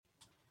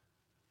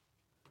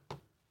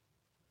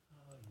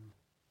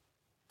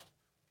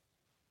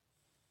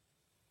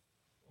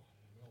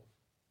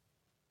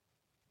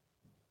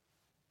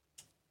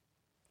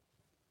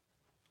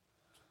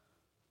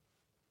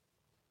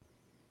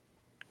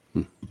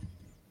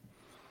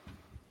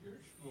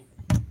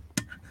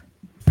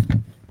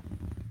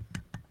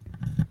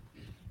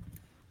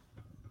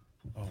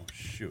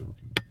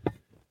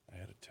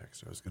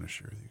was going to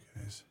share with you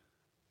guys.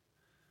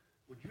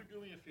 Would you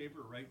do me a favor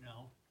right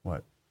now?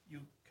 What? You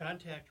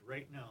contact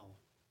right now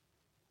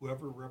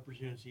whoever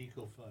represents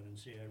EcoFund and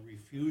say, I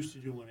refuse to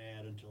do an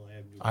ad until I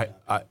have new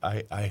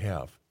copies. I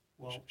have.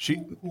 Well,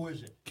 She, who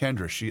is it?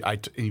 Kendra, I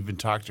even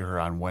talked to her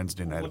on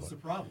Wednesday night. What's the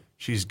problem?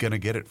 She's going to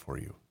get it for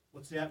you.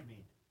 What's that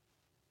mean?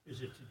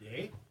 Is it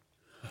today?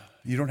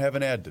 You don't have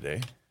an ad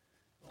today.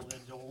 Well,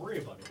 then don't worry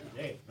about it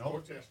today.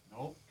 No,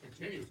 no,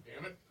 continues,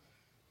 damn it.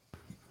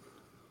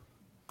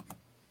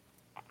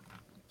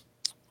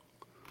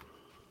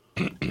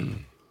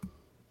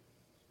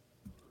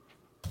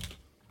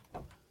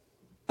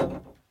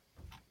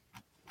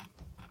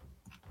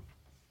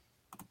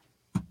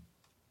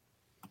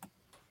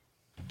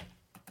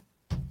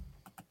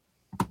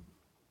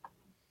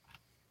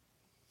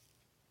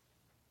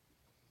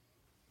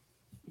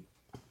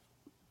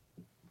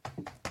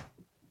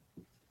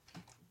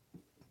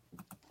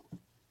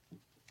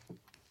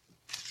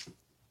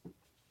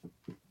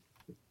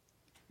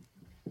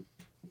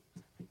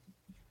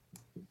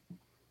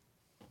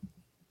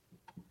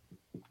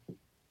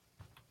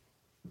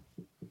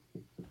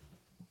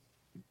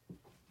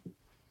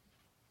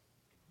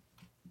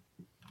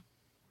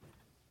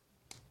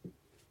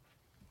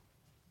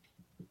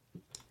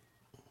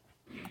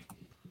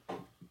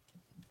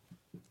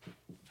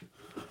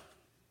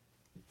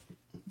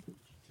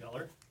 Tell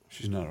her.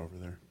 She's not over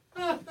there.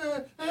 Why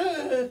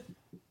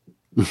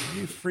are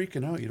you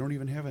freaking out? You don't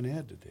even have an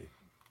ad today.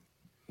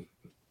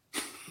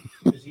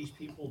 Because these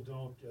people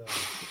don't,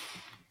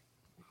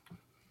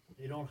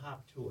 they don't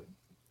hop to it.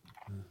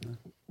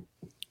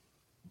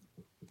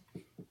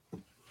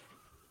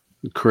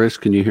 Chris,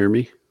 can you hear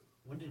me?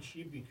 When did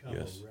she become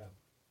Yes. a rep?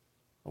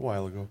 A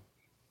while ago.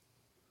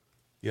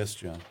 Yes,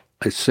 John.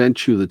 I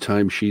sent you the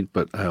timesheet,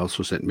 but I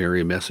also sent Mary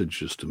a message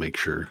just to make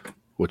sure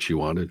what she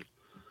wanted.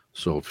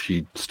 So if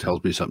she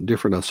tells me something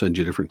different, I'll send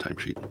you a different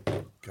timesheet.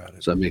 Got it.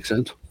 Does that make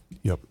sense?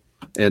 Yep.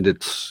 And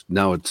it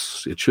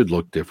should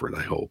look different,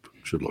 I hope.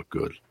 It should look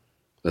good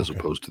as Okay.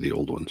 opposed to the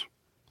old ones.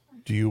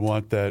 Do you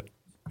want that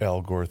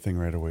Al Gore thing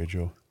right away,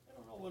 Joe? I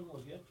don't know when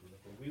we'll get to it,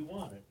 but we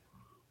want it.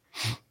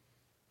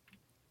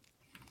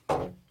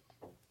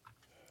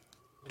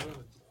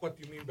 What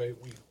do you mean by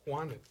we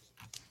want it?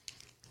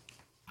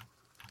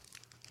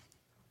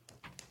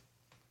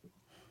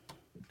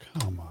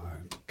 Come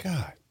on.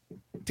 God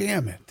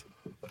damn it.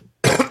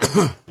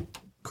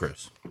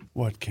 Chris,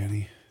 What,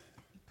 Kenny?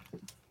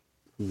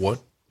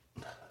 what?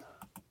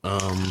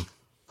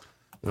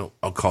 No,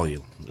 I'll call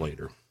you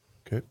later.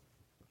 Okay.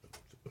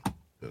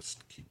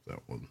 Just keep that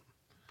one.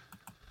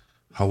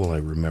 How will I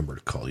remember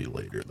to call you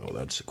later, though?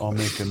 That's the I'll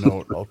question. make a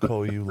note. I'll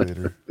call you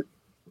later.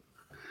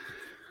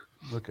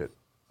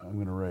 I'm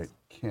going to write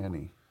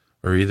Kenny.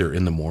 Or either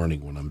in the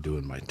morning when I'm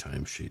doing my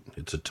timesheet.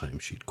 It's a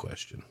timesheet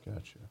question.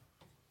 Gotcha.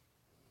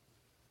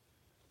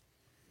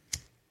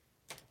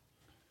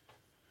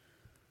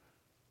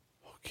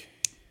 Okay.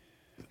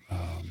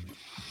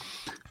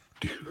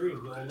 There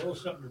you go, a little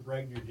something to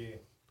brighten your day.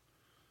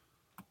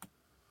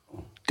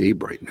 Day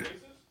brightener.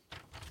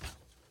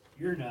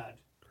 You're not.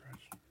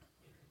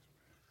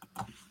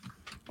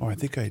 Oh,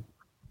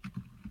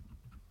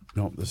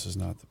 Nope, this is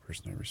not the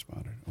person I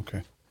responded.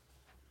 Okay.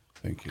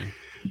 Thank you.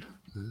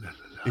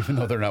 Even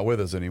though they're not with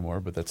us anymore,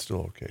 but that's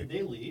still okay. Did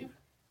they leave?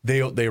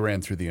 They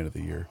ran through the end of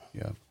the year.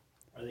 Yeah.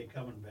 Are they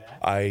coming back?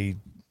 I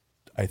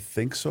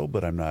think so,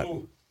 but I'm not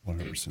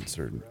 100%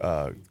 certain.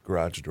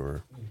 Garage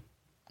door.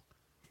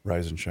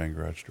 Rise and shine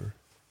garage door.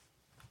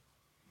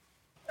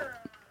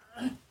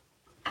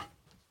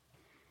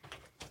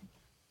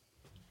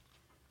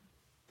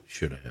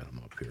 Should have had him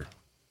up here.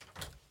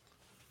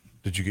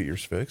 Did you get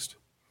yours fixed?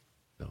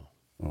 No.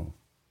 Oh.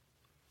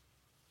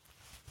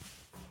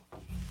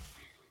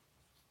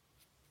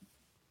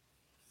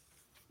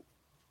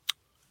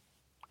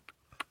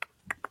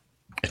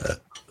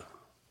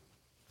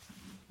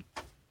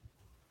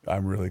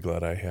 I'm really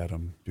glad I had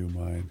him do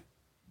mine.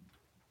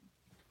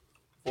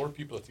 4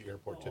 people at the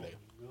airport today.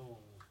 No.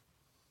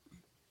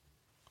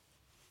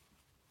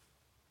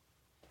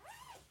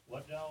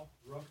 What now,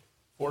 Rook?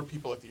 4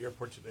 people at the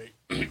airport today.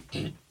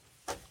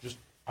 Just,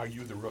 are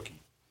you the rookie?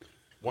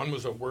 One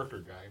was a worker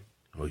guy,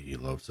 Oh, he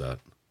loves that.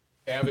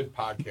 avid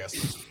podcast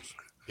listeners,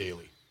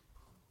 daily.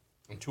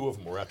 And 2 of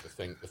them were at the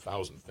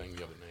 1,000 thing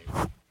the other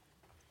night.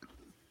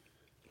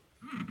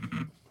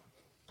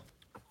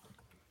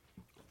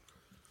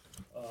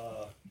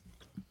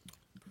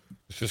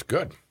 It's just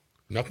good.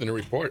 Nothing to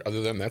report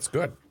other than that's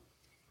good.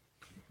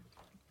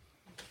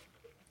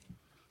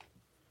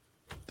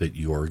 That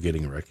you're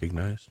getting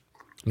recognized?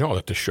 No,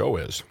 that the show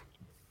is.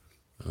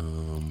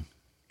 And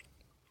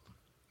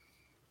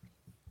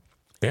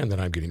that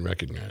I'm getting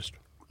recognized.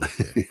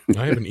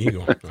 I have an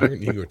ego. I have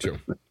an ego too.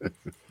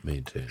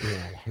 Maintain.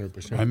 Yeah,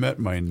 100%. I met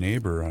my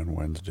neighbor on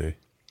Wednesday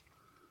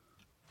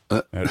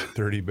at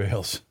 30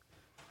 Bales.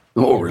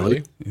 Oh,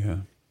 really? Yeah.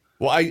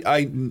 Well,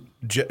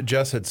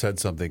 Jess had said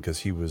something because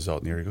he was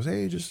out in the area. He goes,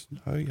 "Hey, just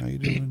how you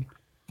doing?"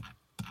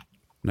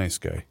 Nice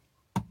guy.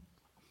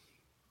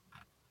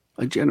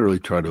 I generally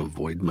try to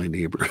avoid my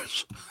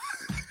neighbors.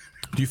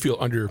 Do you feel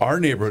under? Our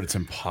neighborhood, it's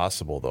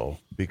impossible though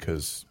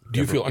because. Do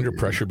you feel under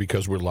pressure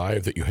because we're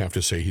live that you have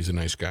to say he's a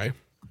nice guy?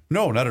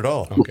 No, not at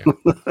all. Okay,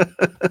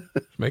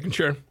 making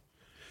sure.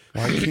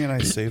 Why can't I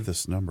save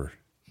this number?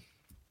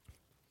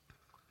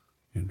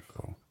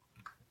 Info.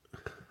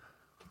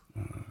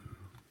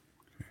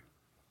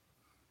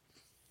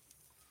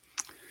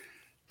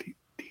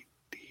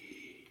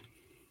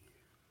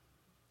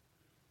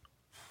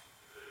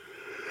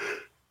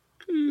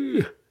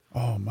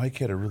 Oh, Mike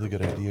had a really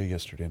good idea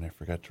yesterday, and I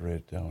forgot to write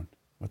it down.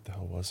 What the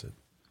hell was it?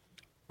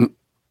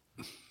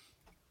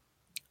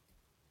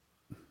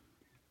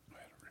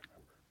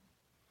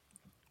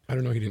 I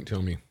don't know. He didn't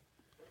tell me.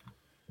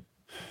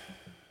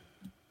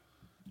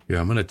 Yeah,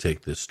 I'm going to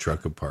take this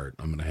truck apart.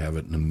 I'm going to have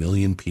it in a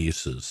million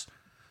pieces,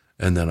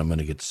 and then I'm going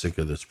to get sick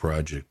of this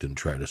project and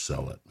try to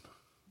sell it.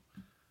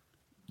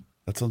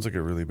 That sounds like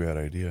a really bad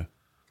idea.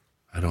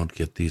 I don't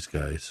get these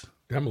guys.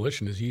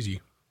 Demolition is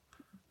easy.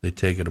 They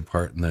take it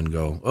apart and then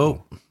go,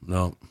 oh,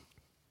 no,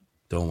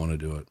 don't want to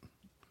do it.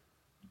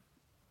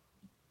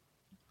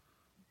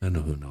 Then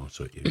who knows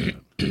what you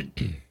got.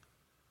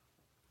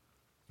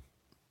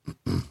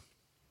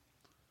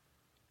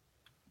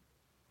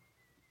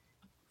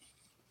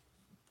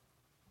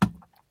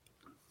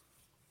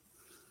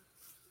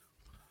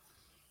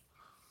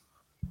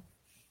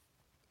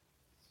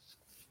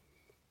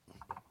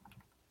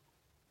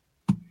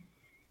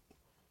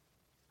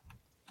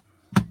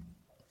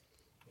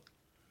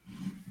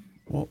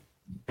 Well,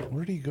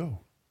 where'd he go?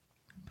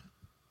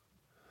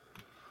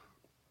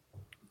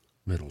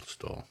 Middle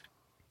stall.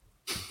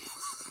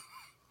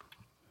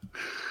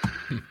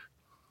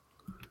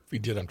 If he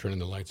did, I'm turning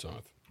the lights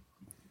off.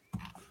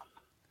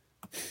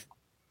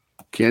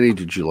 Kenny,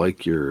 did you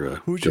like your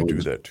Who'd you do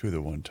Dylan's, that to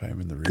the one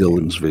time in the radio?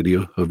 Dylan's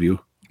video of you?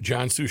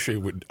 John Suchet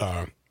would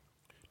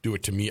do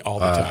it to me all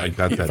the time. I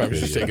got that if I was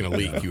just video. taking a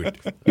leak, he would.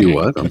 You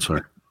what? I'm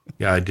sorry.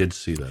 Yeah, I did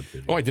see that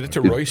video. Oh, I did it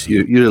to Royce.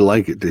 You didn't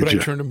like it, did But I you?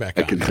 turned him back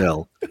I on. can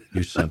tell.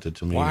 You sent it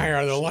to me. Why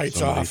are the lights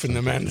Somebody off in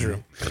the sent it to men's me.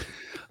 room?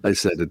 I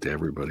sent it to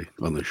everybody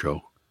on the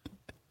show.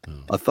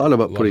 I thought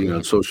about putting it that.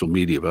 on social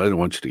media, but I didn't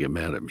want you to get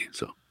mad at me.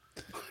 So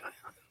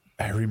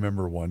I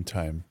remember one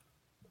time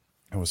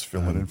I was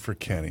filling in for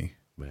Kenny,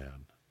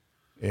 Man.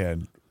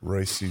 and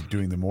Royce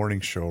doing the morning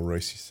show.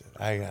 Royce said,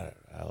 "I got it.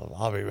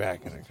 I'll be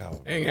back in a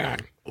couple. Hang on.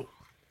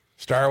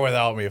 Start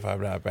without me if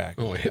I'm not back."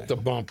 Oh, I hit the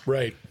bump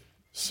right.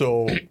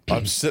 So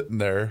I'm sitting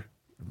there.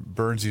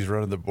 Burnsy's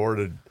running the board,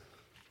 and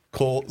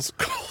Cole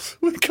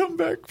would come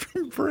back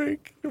from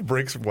break.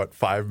 Breaks what,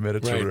 5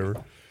 minutes Right. or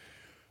whatever.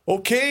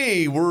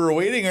 Okay, we're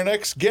awaiting our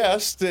next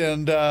guest,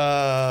 and then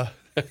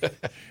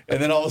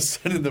all of a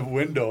sudden in the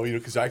window,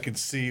 because I could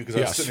see, because I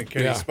was Yes, sitting in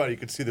Kenny's yeah. spot, you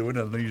could see the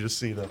window, and then you just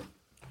see the.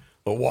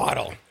 The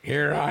waddle.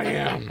 Here I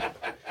am.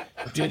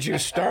 Did you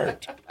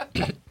start?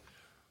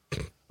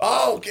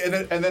 Oh,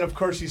 okay. And then of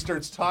course he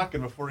starts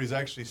talking before he's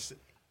actually.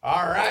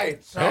 All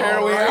right, so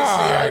Here we Royce,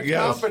 are, our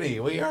yes.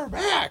 company. We are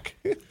back.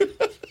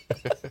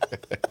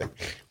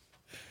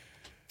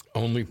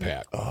 Only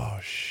Pat. Oh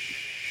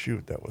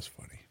shoot, that was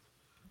funny.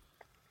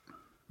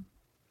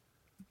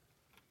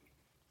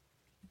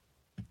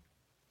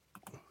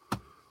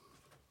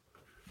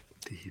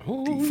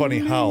 Funny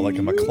how? Like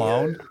I'm a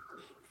clown?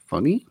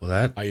 funny. Well,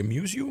 that I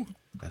amuse you?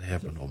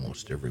 happened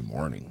almost every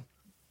morning.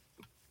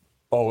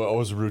 Oh, it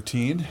was a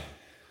routine.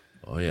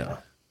 Oh, yeah.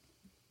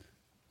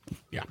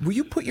 Yeah. Will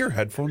you put your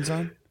headphones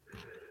on?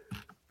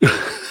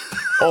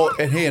 Oh,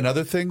 and hey,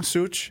 another thing,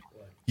 Such,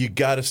 you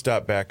got to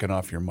stop backing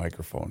off your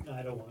microphone.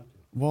 I don't want to.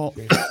 Well,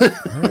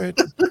 all right.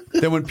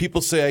 Then when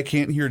people say I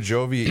can't hear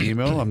Joe via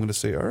email, I'm going to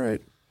say, all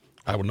right.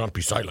 I will not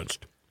be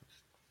silenced.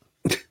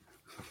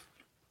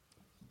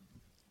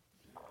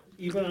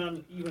 Even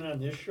on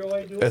this show,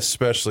 I do it.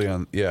 Especially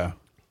on, yeah.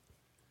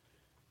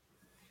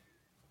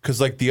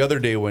 Because like the other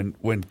day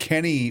when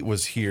Kenny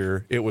was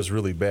here, it was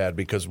really bad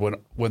because when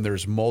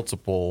there's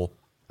multiple,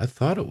 I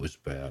thought it was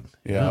bad.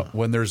 yeah,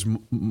 when there's,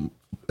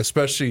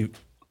 especially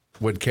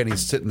when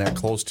Kenny's sitting that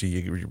close to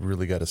you, you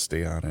really got to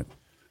stay on it.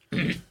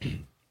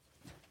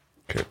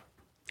 Okay,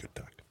 good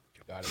talk.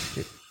 Got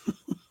it.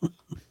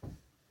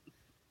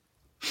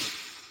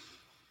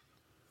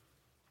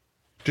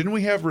 Didn't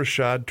we have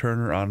Rashad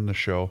Turner on the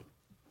show?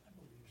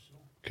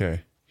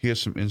 Okay. He has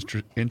some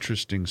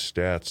interesting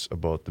stats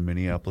about the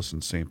Minneapolis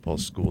and St. Paul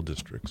school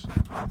districts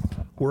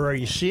Where are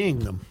you seeing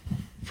them?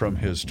 from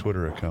his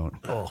Twitter account.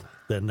 Oh,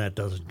 then that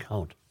doesn't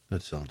count.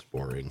 That sounds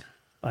boring.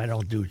 I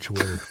don't do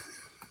Twitter.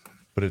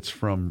 But it's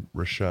from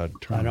Rashad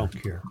Turner. I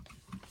don't care.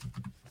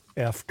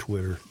 F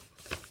Twitter.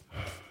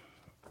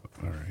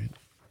 All right.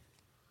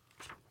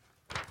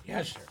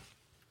 Yes, sir.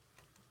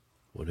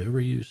 Whatever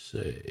you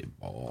say,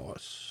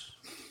 boss.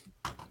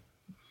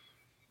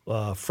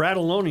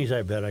 Frattallones,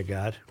 I bet I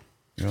got,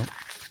 Yep.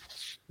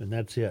 and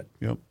that's it.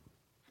 Yep.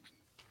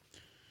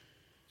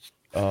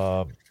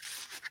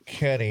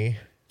 Kenny.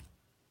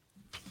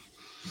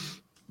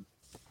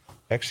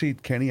 Actually,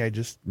 Kenny, I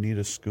just need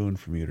a spoon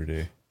from you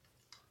today.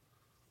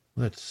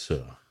 That's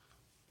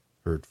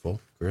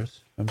hurtful, Chris.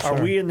 I'm sorry.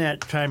 Are we in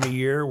that time of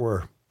year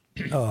where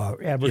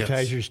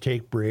advertisers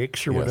take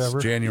breaks or Yes, whatever.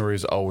 January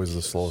is always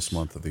the slowest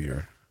month of the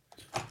year.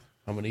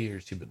 How many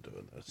years you been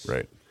doing this?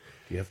 Right.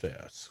 You have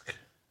to ask.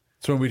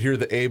 So when we'd hear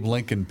the Abe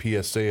Lincoln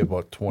PSA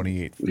about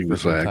 28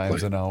 Exactly.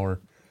 times an hour.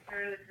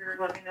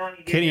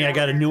 Kenny, I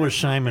got a new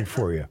assignment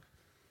for you.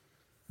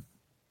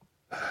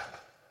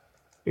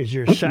 Is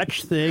there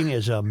such thing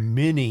as a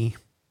mini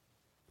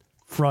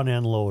front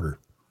end loader?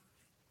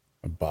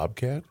 A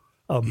Bobcat?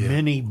 A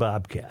mini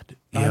Bobcat.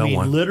 Yeah, I mean,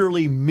 one.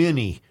 literally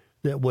mini.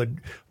 That would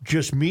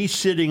just me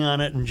sitting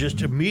on it, and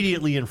just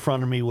immediately in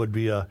front of me would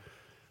be a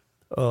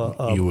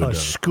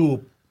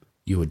scoop.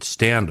 You would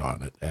stand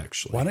on it,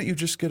 actually. Why don't you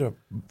just get a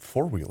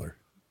four-wheeler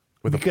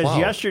with a Because plow?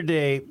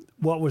 yesterday,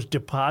 what was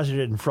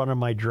deposited in front of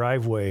my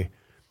driveway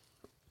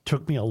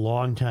took me a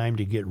long time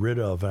to get rid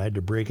of. I had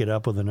to break it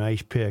up with a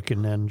nice pick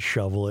and then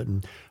shovel it.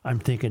 And I'm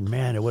thinking,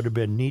 man, it would have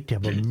been neat to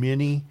have a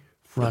mini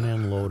front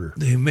end loader.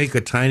 They make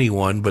a tiny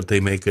one, but they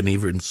make an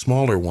even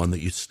smaller one that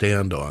you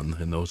stand on,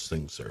 and those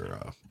things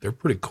are they're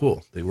pretty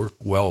cool. They work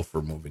well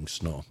for moving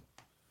snow.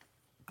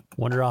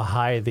 Wonder how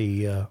high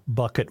the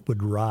bucket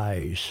would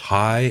rise.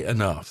 High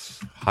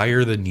enough,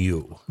 higher than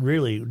you.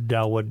 Really,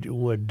 now where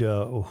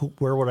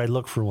would I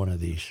look for one of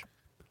these?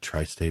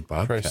 Tri-State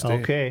Bobcat.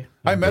 Tri-State. Okay.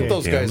 I met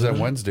those guys on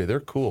Canada. Wednesday. They're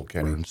cool,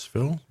 Kenny.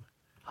 Burnsville.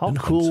 How in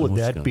cool would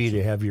Hudson, that be Wisconsin.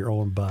 to have your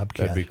own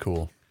Bobcat? That'd be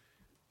cool.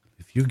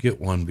 If you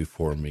get one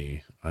before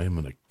me, I am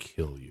going to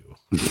kill you.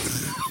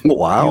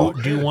 Wow.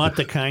 Do you want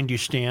the kind you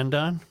stand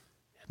on?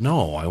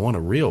 No, I want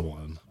a real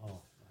one.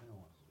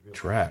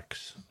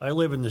 Tracks. I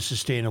live in the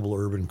sustainable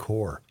urban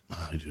core.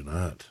 I do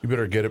not. You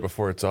better get it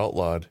before it's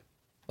outlawed.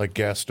 Like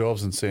gas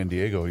stoves in San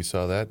Diego. You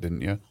saw that,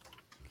 didn't you?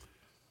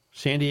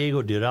 San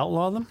Diego did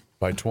outlaw them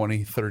By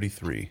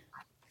 2033.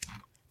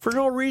 for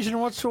no reason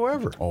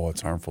whatsoever. Oh,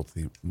 it's harmful to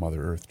the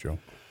Mother Earth, Joe.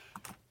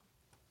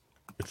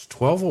 It's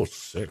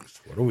 12:06.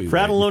 What are we?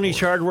 Fratelloni's waiting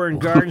for? Hardware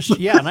and Gardens.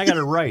 Yeah, and I got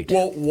it right.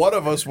 Well, one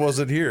of us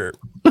wasn't here.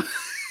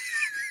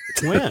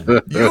 When?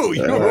 You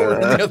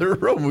were in the other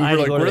room. We I had were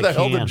to like, go to where the the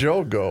hell can. did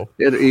Joe go?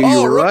 You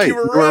Oh, were Rick, right. you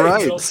were You were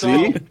right. right.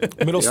 See?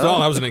 Middle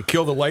stall. I was going to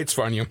kill the lights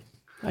on you.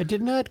 I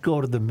did not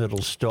go to the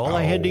middle stall.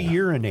 I had to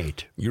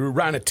urinate.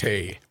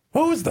 Uranite.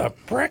 Who's the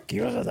prick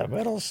using the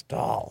middle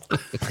stall?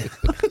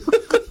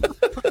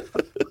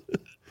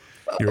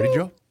 You ready,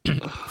 Joe?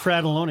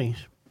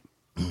 Fratelloni's.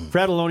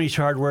 Fratelloni's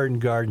Hardware and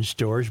Garden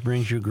Stores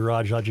brings you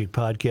Garage Logic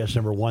Podcast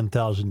number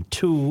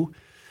 1002,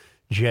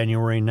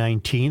 January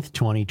 19th,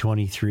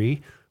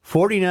 2023.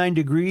 49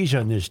 degrees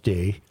on this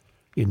day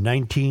in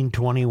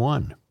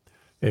 1921,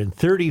 and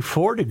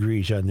 34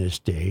 degrees on this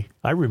day,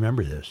 I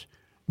remember this,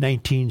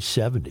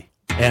 1970.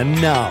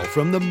 And now,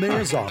 from the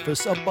mayor's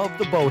office above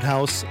the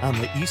boathouse on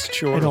the east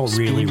shore I don't of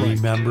really Spoon Lake,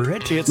 remember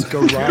it. it's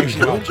Garage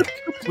Logic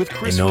with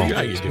Chris I know. Reed,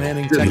 Yeah, you do.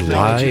 manning You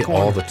Technology lie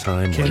Corner, all the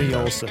time. Kenny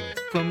Linda. Olson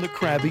from the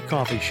Krabby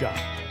Coffee Shop,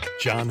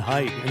 John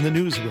Height in the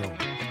newsroom,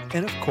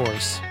 and of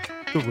course,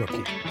 the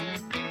Rookie.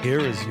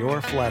 Here is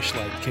your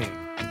flashlight king,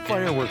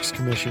 fireworks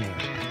commissioner,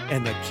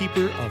 and the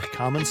keeper of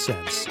common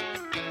sense,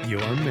 your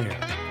mayor,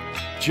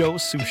 Joe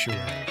Souchere.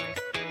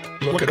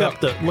 Look it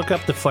up. Look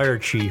up the fire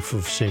chief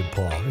of St.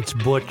 Paul. It's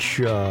Butch.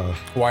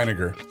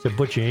 Weiniger. Is it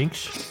Butch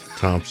Inks?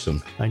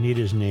 Thompson. I need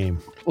his name.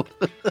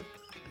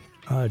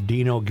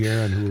 Dino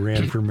Guerin, who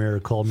ran for mayor,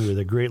 called me with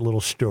a great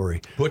little story.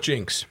 Butch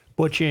Inks.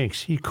 Butch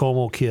Inks, he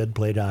Como kid,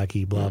 played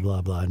hockey, blah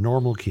blah blah.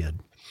 Normal kid.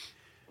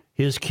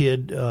 His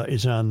kid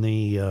is on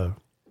the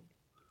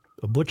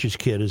Butch's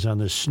kid is on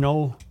the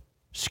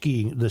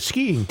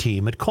skiing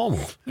team at Como,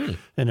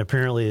 and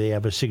apparently they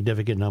have a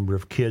significant number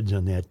of kids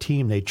on that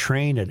team. They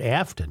train at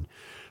Afton,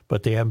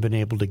 but they haven't been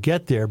able to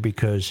get there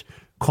because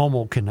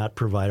Como cannot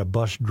provide a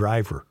bus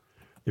driver.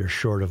 They're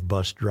short of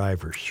bus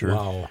drivers. Sure.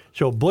 Wow.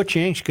 So Butch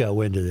Inks got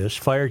wind of this,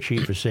 fire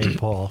chief of St.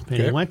 Paul, and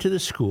he went to the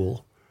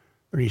school.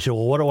 And he said,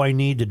 well, what do I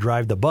need to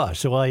drive the bus?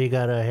 So, well, you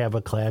got to have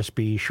a Class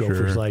B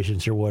chauffeur's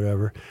license or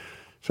whatever.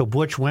 So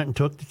Butch went and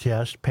took the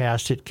test,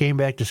 passed it, came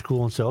back to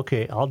school and said,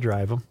 okay, I'll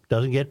drive him.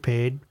 Doesn't get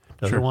paid,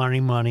 doesn't want any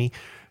money.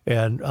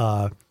 And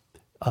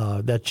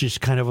that's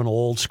just kind of an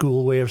old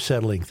school way of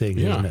settling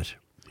things, isn't it?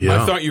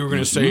 Yeah. I thought you were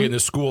going to say, and the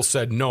school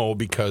said no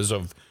because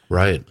of.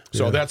 Right.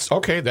 So that's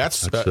okay.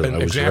 That's, That's it. I an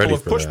was example ready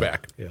of for pushback.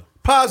 Yeah.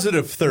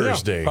 Positive Yeah,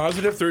 Thursday.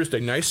 positive Thursday.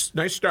 Nice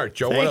start,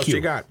 Joe. What Thank else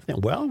you got? Yeah,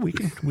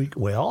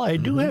 well, I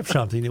do have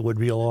something that would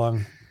be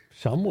along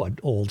somewhat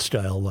old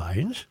style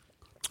lines.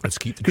 Let's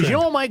keep the Because trend. you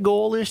know what my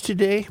goal is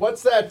today?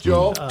 What's that,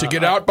 Joe? To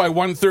get out by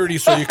 1:30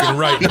 so you can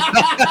write.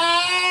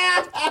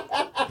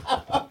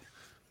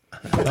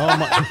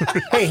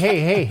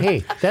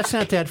 Hey, that's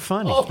not that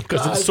funny.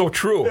 Because it's so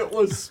true. It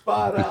was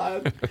spot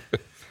on.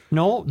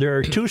 No, there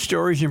are two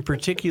stories in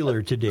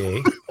particular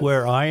today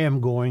where I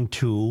am going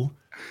to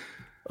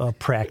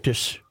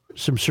practice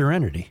some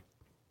serenity.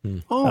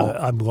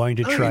 I'm going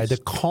to try the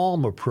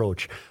calm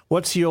approach.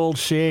 What's the old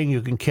saying?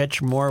 You can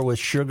catch more with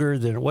sugar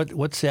than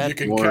what's that? You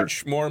can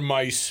catch more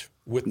mice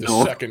with the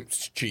second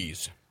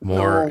cheese.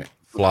 More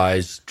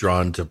flies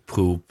drawn to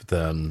poop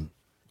than.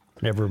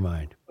 Never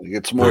mind.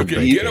 It's more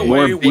Okay, get away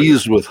more with-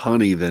 bees with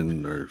honey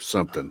than or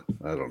something.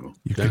 I don't know.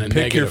 You Then can a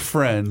pick your negative.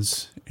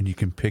 friends and you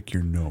can pick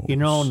your nose. You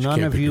know, none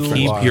can't of pick you your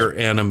Keep are. your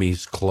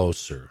enemies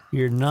closer.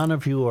 None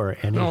of you are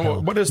any No,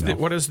 help. what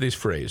is this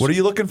phrase? What are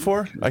you looking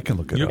for? I can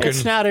look it You up. can-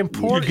 It's not You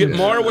important get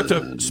more with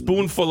a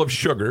spoonful of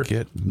sugar.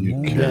 Get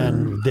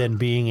more than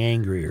being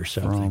angry or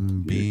something.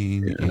 from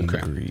being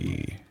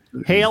angry.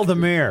 Hail the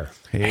mayor.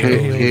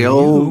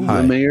 Hail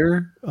the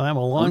mayor. I'm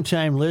a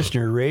longtime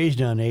listener,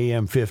 raised on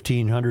AM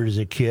 1500 as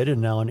a kid,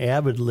 and now an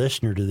avid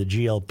listener to the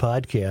GL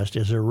podcast.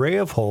 As a ray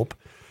of hope,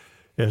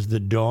 as the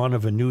dawn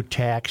of a new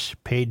tax,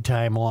 paid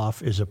time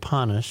off, is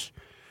upon us,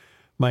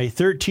 my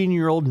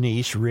 13-year-old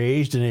niece,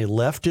 raised in a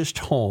leftist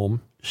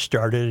home,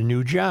 started a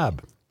new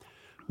job,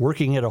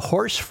 working at a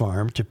horse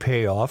farm to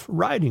pay off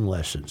riding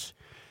lessons.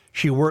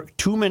 She worked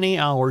too many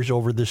hours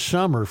over the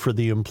summer for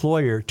the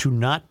employer to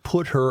not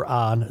put her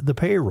on the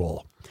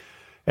payroll.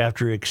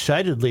 After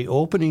excitedly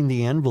opening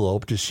the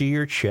envelope to see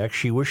her check,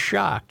 she was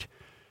shocked.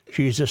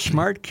 She's a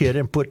smart kid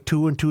and put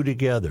two and two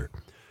together.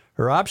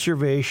 Her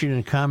observation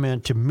and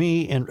comment to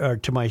me or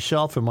to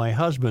myself and my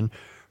husband,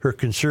 her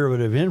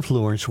conservative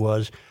influence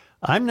was,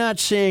 "I'm not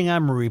saying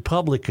I'm a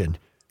Republican,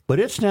 but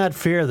it's not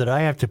fair that I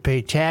have to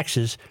pay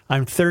taxes.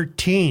 I'm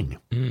 13."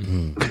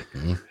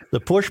 The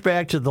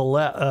pushback to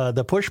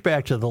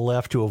the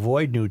left to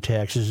avoid new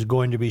taxes is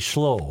going to be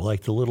slow,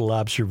 like the little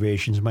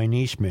observations my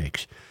niece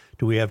makes.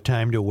 Do we have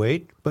time to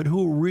wait? But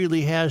who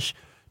really has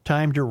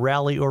time to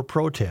rally or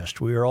protest?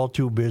 We are all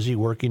too busy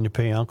working to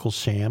pay Uncle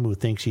Sam, who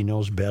thinks he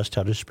knows best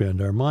how to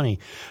spend our money.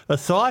 A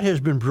thought has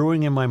been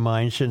brewing in my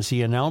mind since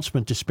the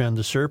announcement to spend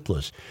the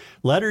surplus.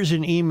 Letters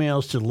and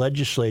emails to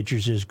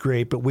legislatures is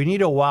great, but we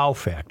need a wow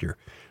factor.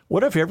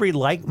 What if every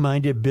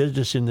like-minded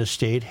business in the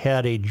state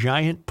had a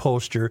giant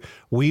poster,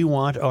 "We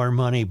want our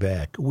money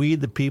back. We,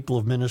 the people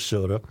of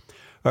Minnesota,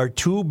 are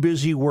too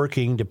busy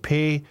working to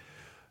pay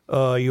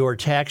your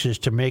taxes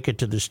to make it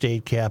to the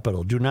state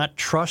capitol. Do not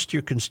trust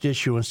your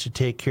constituents to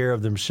take care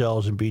of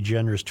themselves and be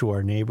generous to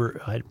our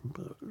neighbor."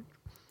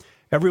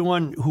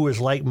 Everyone who is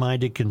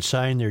like-minded can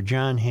sign their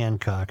John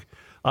Hancock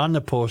on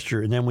the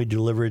poster, and then we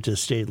deliver it to the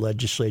state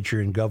legislature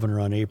and governor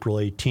on April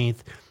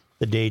 18th,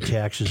 the day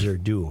taxes are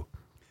due.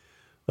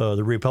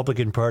 The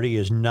Republican Party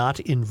is not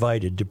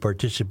invited to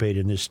participate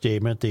in this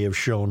statement. They have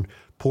shown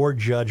poor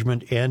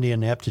judgment and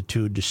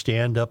ineptitude to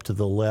stand up to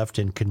the left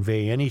and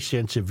convey any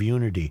sense of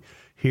unity.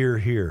 Hear,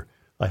 hear.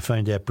 I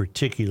find that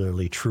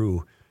particularly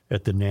true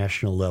at the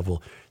national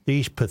level.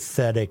 These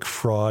pathetic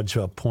frauds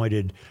who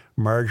appointed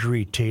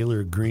Marjorie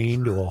Taylor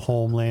Greene to a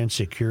Homeland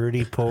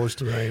Security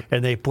post,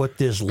 and they put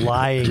this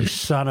lying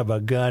son of a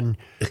gun,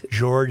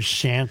 George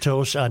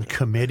Santos, on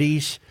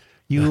committees.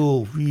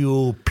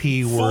 You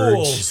P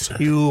words. Fools.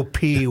 You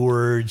P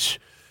words.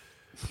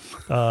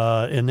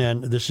 And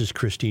then this is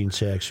Christine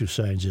Sachs who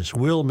signs this.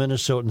 Will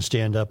Minnesotans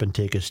stand up and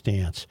take a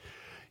stance?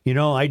 You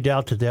know, I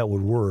doubt that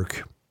would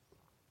work.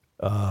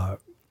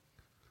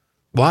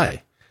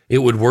 Why? It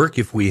would work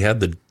if we had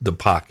the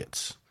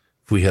pockets,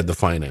 if we had the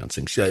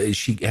financing.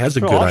 She has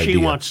a good All idea. she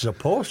wants is a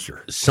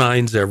poster.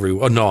 Signs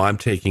everywhere. Oh, no, I'm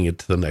taking it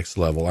to the next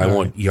level. I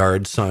want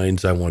yard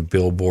signs. I want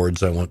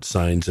billboards. I want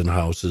signs in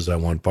houses. I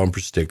want bumper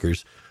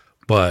stickers.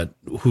 But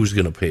who's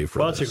going to pay for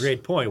Well, this? that's a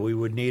great point. We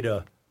need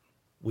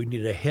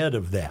a head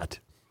of that.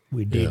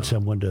 We need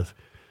someone to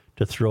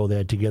throw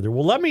that together.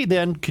 Well, let me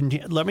then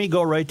let me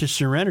go right to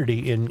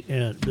Serenity. And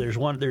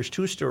there's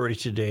two stories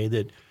today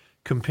that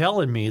compel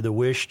in me the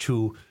wish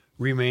to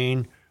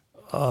remain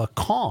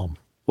calm.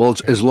 Well,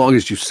 it's, as long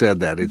as you said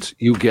that, it's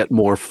you get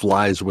more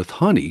flies with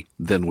honey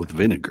than with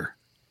vinegar.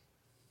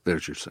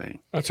 There's your saying.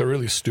 That's a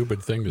really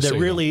stupid thing to say. That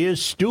really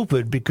is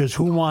stupid because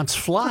who wants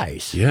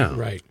flies? Yeah. though.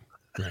 Right.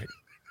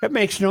 That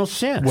makes no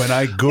sense. When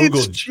I It's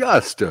Googled,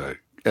 just a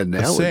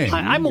analogy. saying.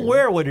 I'm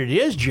aware what it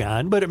is,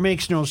 John, but it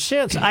makes no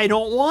sense. I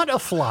don't want a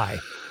fly.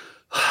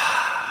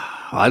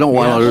 I don't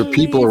want other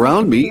people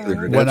around me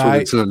either. That's what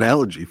it's an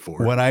analogy for.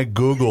 when I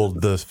Googled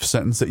the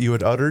sentence that you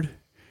had uttered,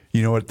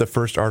 you know what the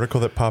first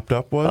article that popped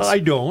up was? I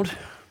don't.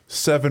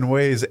 7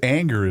 ways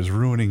anger is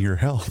ruining your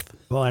health.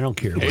 Well, I don't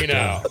care. Hey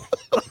about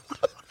now.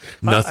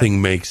 Nothing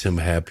makes him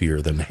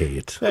happier than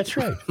hate. That's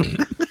right.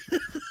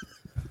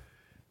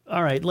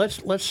 All right,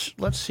 let's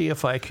see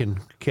if I can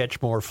catch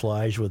more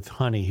flies with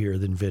honey here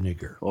than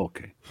vinegar.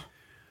 Okay.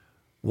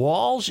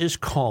 Walz is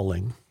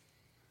calling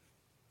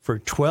for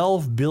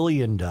 $12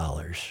 billion,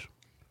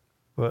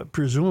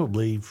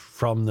 presumably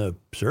from the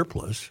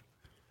surplus.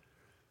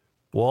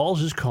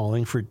 Walz is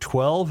calling for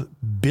 $12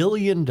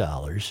 billion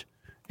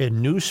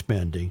in new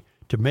spending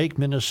to make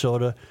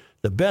Minnesota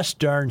the best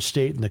darn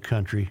state in the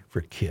country for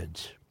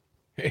kids.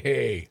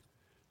 Hey.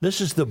 This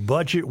is the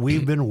budget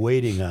we've been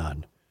waiting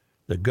on.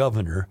 The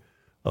governor,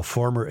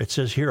 it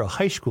says here, a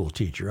high school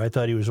teacher. I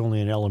thought he was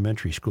only an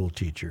elementary school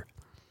teacher.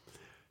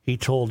 He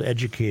told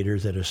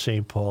educators at a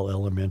St. Paul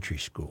elementary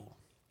school.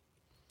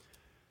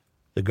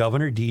 The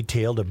governor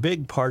detailed a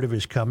big part of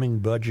his coming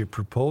budget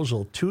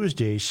proposal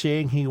Tuesday,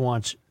 saying he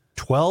wants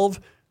 $12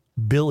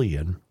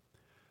 billion.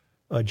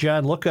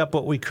 John, look up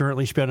what we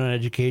currently spend on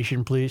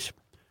education, please,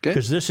 Okay.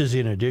 because this is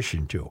in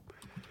addition to.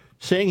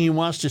 saying he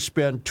wants to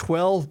spend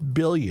 $12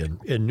 billion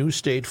in new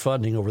state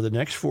funding over the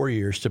next 4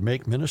 years to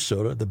make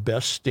Minnesota the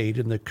best state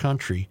in the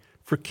country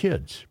for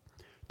kids.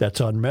 That's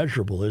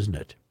unmeasurable, isn't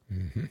it?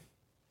 Mm-hmm.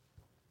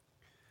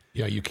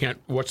 Yeah, you can't.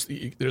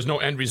 There's no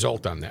end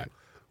result on that.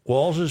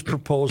 Walz's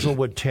proposal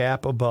would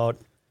tap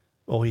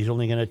he's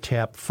only going to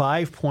tap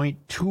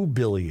 $5.2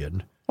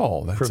 billion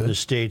from the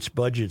state's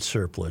budget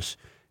surplus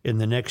in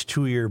the next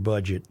 2-year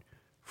budget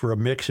for a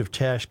mix of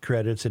tax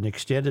credits and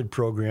extended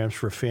programs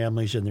for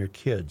families and their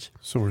kids.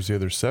 So where's the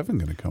other 7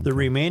 going to come The from?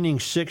 remaining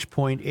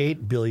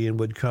 $6.8 billion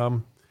would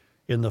come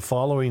in the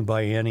following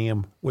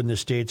biennium when the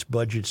state's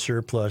budget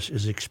surplus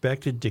is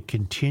expected to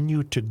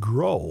continue to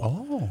grow.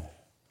 Oh.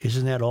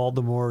 Isn't that all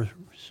the more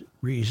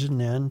reason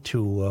then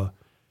to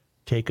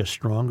take a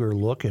stronger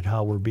look at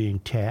how we're being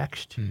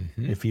taxed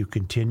if you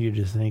continue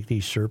to think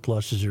these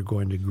surpluses are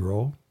going to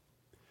grow?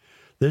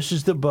 This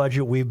is the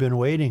budget we've been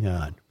waiting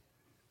on,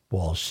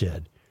 Walz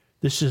said.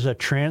 This is a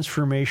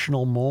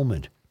transformational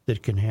moment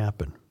that can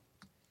happen.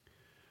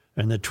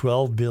 And the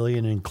 $12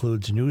 billion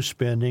includes new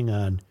spending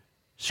on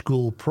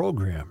school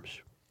programs,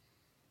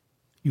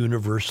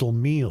 universal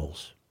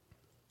meals,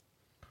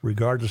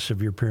 regardless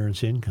of your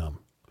parents' income.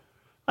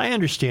 I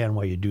understand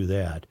why you do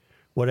that.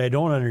 What I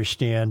don't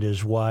understand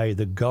is why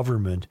the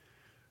government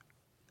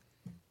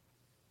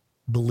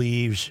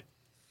believes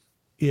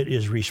it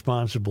is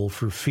responsible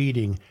for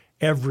feeding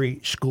every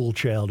school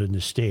child in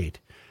the state.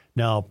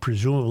 Now,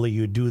 presumably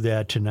you do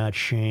that to not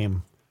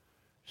shame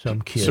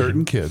some kids.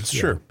 Certain kids,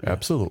 sure,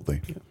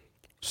 absolutely. Yeah.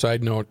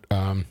 Side note,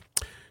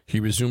 he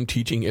resumed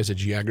teaching as a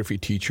geography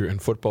teacher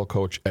and football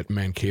coach at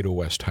Mankato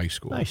West High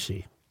School. I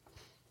see.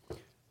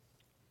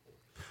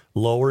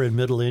 Lower and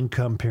middle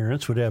income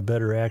parents would have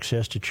better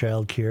access to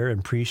child care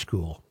and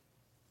preschool.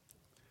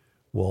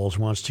 Walz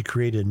wants to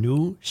create a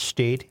new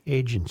state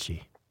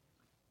agency.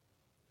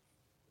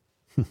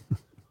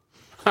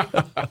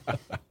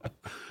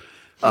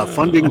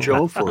 Funding,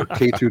 Joe, for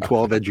K through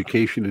 12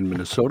 education in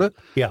Minnesota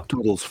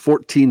totals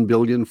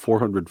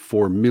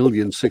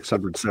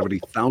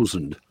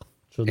 $14,404,670,000.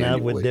 So now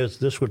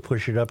this would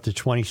push it up to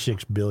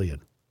 $26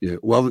 billion. Yeah,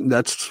 well,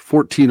 that's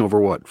 14 over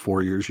what,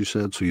 4 years, you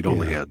said? So you'd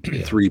only had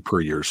 3 per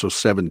year, so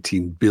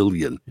 $17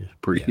 billion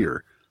per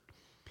year,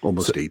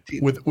 almost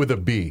 18. With a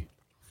B.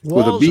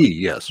 With a B,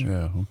 yes.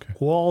 Yeah, okay.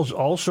 Walz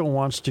also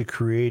wants to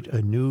create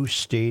a new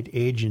state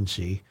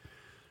agency,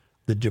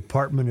 the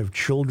Department of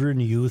Children,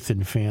 Youth,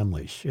 and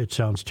Families. It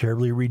sounds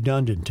terribly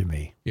redundant to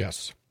me.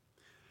 Yes.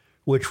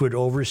 Which would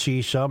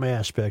oversee some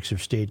aspects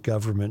of state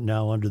government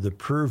now under the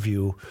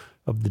purview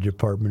of the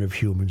Department of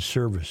Human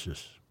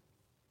Services.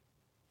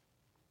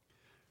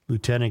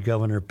 Lieutenant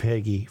Governor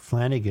Peggy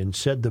Flanagan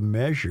said the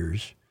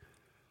measures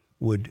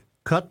would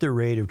cut the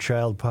rate of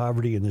child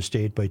poverty in the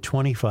state by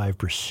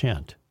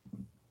 25%.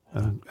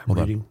 I'm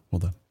reading.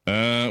 Hold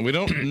on. We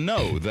don't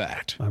know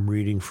that. I'm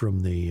reading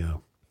from the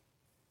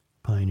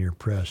Pioneer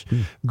Press.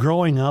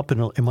 Growing up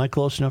am I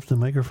close enough to the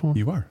microphone?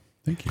 You are.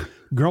 Thank you.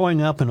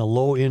 Growing up in a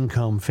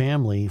low-income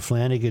family,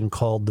 Flanagan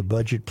called the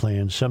budget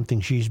plan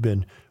something she's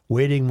been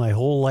waiting my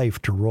whole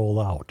life to roll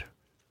out.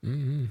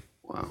 Mm-hmm.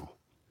 Wow.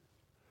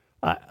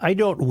 I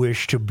don't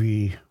wish to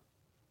be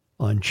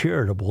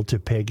uncharitable to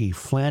Peggy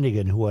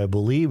Flanagan, who I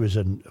believe is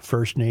a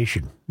First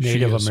Nation,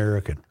 Native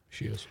American.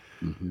 She is.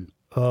 Mm-hmm.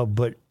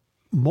 But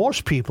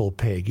most people,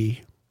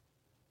 Peggy,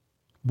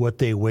 what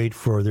they wait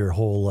for their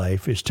whole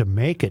life is to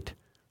make it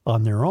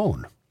on their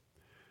own.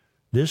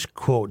 This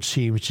quote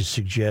seems to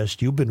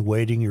suggest you've been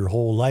waiting your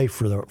whole life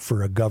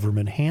for a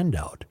government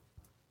handout.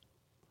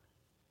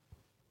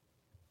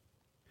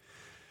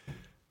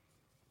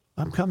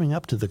 I'm coming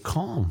up to the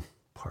calm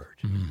part.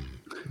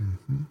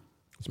 Mm-hmm.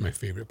 That's my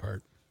favorite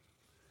part.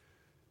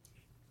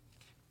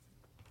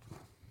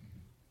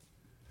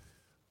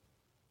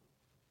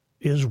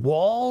 Is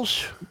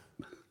Walz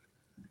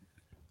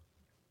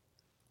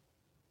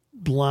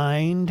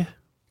blind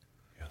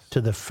to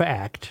the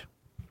fact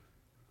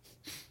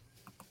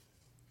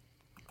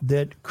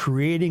that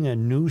creating a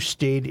new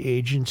state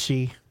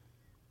agency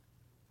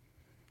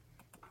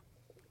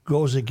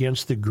goes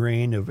against the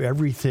grain of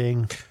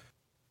everything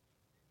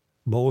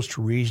most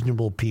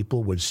reasonable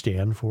people would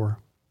stand for,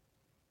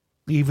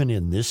 even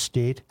in this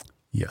state?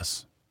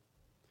 Yes.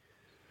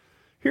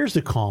 Here's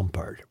the calm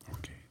part.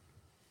 Okay.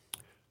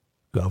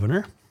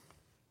 Governor,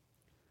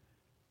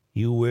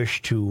 you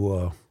wish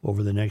to,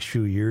 over the next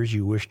few years,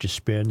 you wish to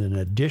spend an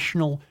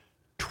additional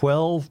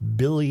 $12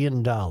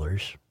 billion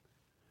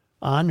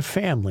on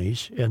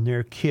families and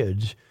their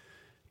kids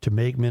to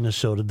make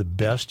Minnesota the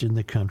best in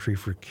the country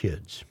for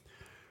kids.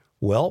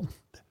 Well,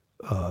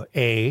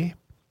 A,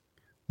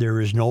 there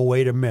is no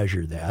way to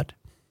measure that.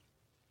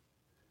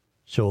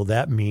 So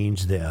that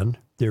means then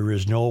there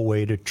is no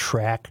way to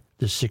track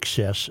the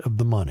success of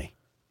the money.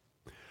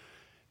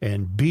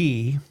 And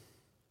B,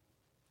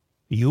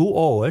 you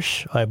owe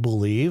us, I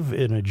believe,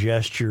 in a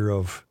gesture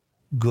of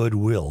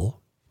goodwill,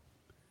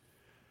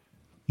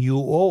 you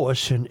owe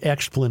us an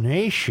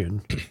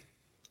explanation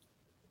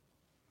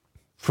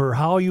for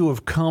how you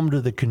have come to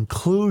the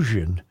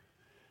conclusion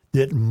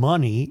that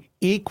money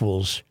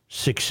equals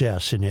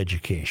success in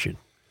education.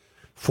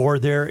 For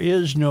there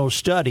is no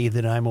study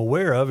that I'm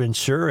aware of, and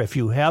sir, if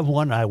you have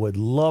one, I would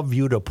love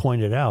you to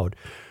point it out.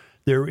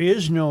 There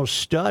is no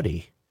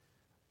study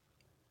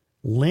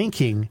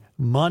linking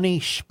money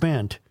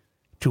spent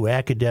to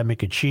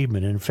academic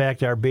achievement. In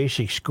fact, our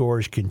basic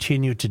scores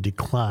continue to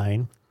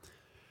decline.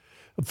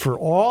 For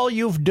all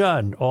you've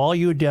done, all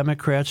you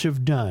Democrats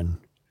have done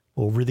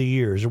over the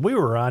years, and we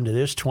were on to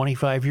this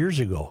 25 years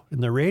ago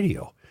in the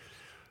radio,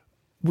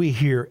 we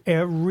hear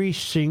every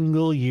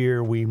single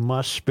year we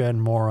must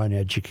spend more on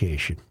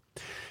education.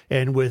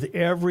 And with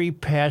every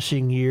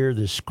passing year,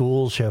 the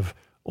schools have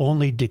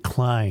only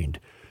declined.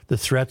 The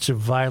threats of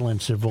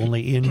violence have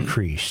only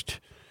increased.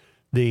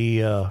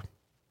 I'll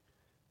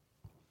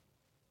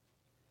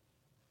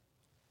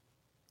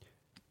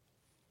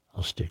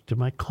stick to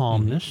my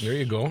calmness. There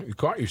you go. You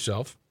caught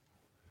yourself.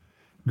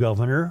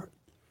 Governor,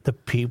 the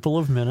people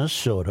of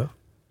Minnesota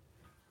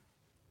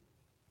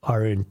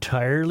are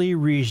entirely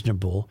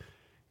reasonable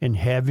in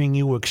having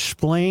you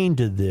explain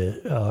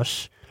to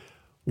us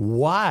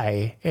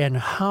why and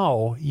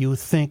how you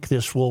think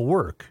this will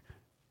work.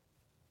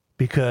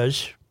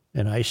 Because,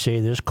 and I say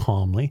this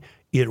calmly,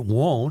 it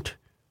won't.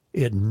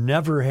 It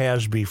never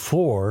has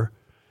before.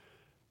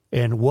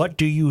 And what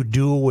do you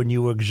do when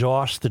you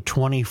exhaust the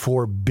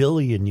 $24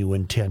 billion you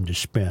intend to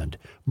spend?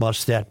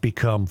 Must that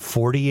become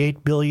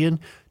 $48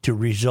 billion to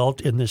result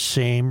in the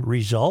same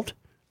result?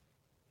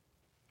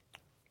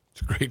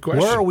 It's a great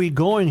question. Where are we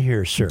going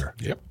here, sir?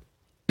 Yep.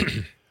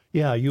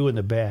 Yeah, you in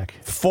the back.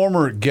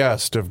 Former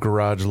guest of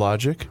Garage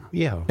Logic.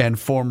 Yeah. And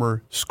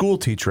former school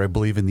teacher, I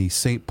believe, in the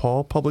St.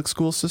 Paul public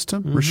school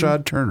system,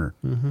 Rashad Turner,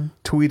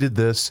 tweeted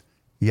this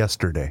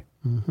yesterday.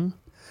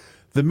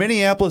 The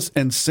Minneapolis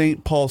and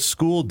St. Paul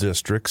school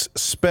districts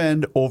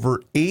spend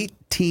over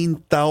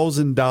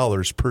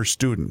 $18,000 per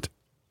student.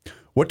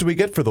 What do we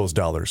get for those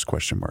dollars? ?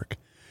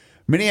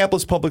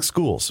 Minneapolis public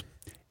schools,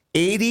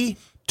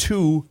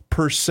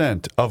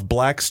 82% of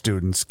black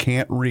students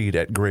can't read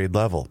at grade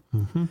level.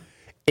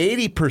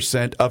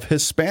 80% of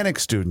Hispanic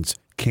students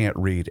can't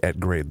read at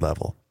grade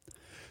level.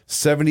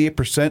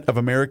 78% of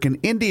American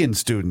Indian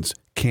students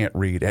can't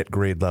read at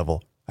grade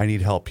level. I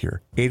need help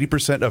here.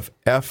 80% of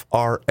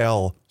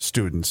FRL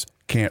students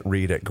can't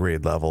read at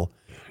grade level,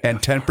 and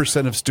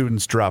 10% of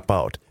students drop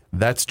out.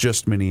 That's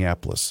just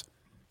Minneapolis.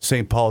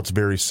 St. Paul, it's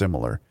very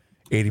similar.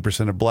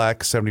 80% of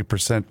black,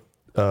 70%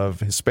 of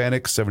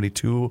Hispanic,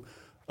 72%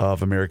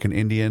 of American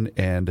Indian,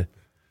 and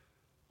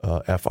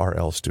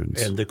FRL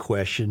students. And the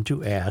question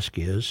to ask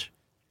is,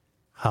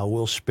 how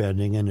will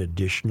spending an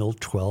additional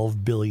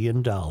 $12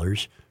 billion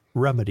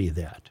remedy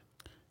that?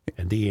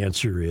 And the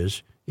answer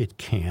is, it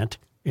can't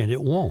and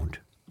it won't.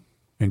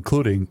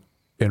 Including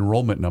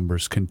enrollment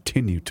numbers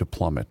continue to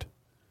plummet.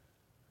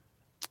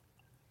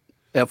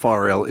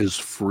 FRL is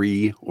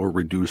free or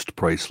reduced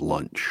price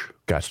lunch.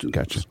 Gotcha.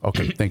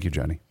 Okay, thank you,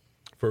 Johnny.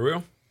 For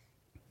real?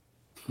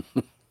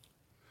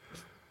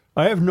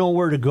 I have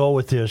nowhere to go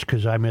with this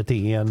because I'm at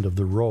the end of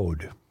the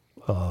road.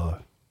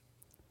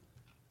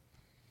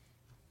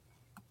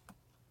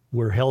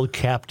 We're held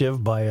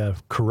captive by a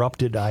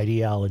corrupted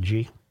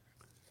ideology,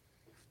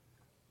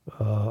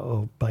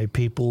 by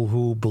people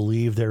who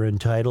believe they're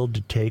entitled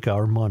to take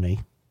our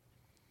money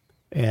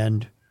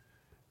and,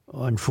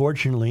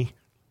 unfortunately,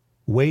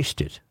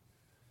 waste it.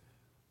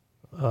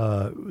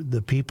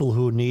 The people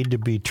who need to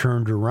be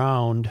turned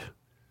around,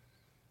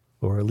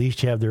 or at least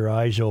have their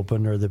eyes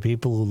open, are the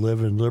people who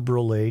live in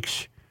Liberal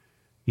Lakes,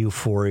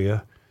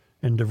 Euphoria,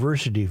 and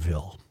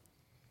Diversityville.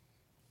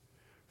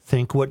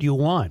 Think what you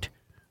want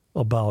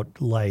about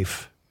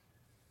life.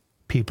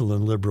 People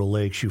in Liberal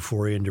Lakes,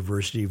 Euphoria, and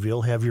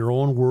Diversityville have your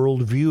own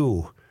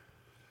worldview,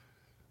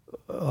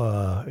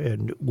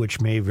 and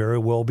which may very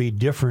well be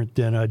different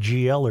than a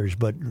GLer's,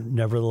 but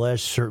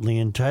nevertheless certainly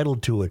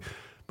entitled to it.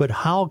 But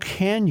how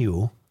can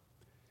you,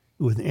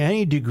 with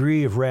any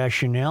degree of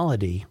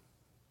rationality,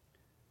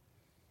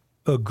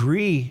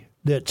 agree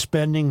that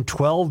spending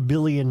 $12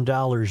 billion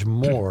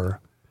more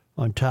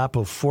on top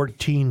of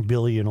 $14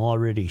 billion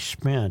already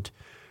spent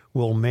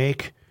will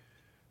make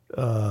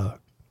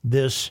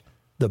this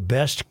the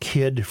best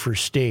kid for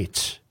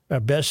states,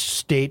 best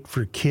state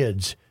for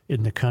kids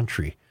in the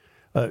country?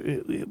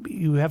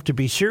 You have to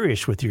be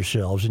serious with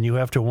yourselves, and you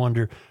have to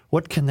wonder,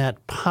 what can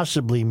that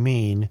possibly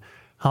mean?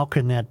 How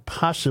can that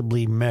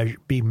possibly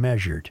be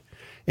measured?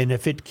 And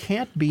if it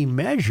can't be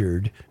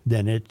measured,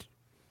 then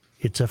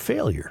it's a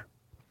failure.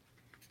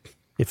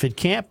 If it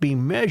can't be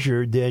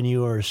measured, then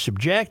you are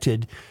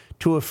subjected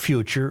to a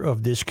future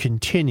of this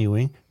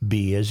continuing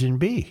B as in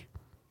B.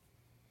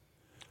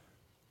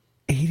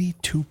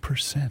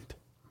 82%.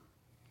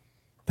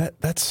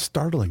 That's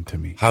startling to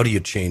me. How do you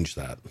change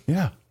that?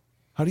 Yeah.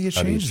 How do you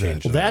change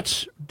that? Well,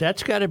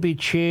 that's got to be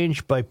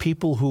changed by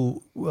people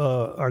who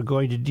are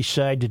going to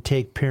decide to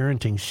take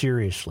parenting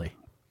seriously.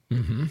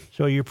 Mm-hmm.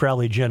 So you're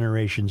probably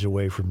generations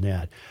away from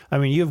that. I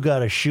mean, you've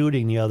got a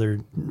shooting the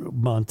other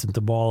month at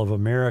the Mall of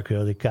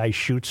America. The guy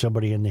shoots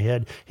somebody in the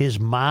head. His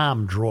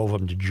mom drove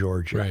him to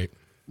Georgia. Right.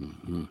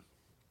 Mm-hmm.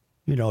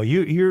 You know,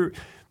 you're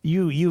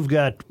you've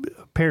got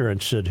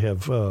parents that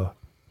have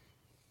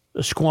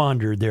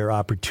squandered their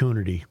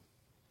opportunity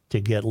to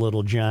get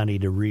little Johnny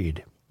to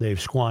read. They've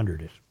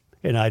squandered it.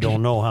 And I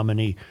don't know how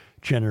many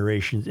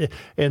generations.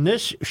 And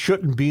this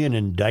shouldn't be an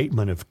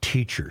indictment of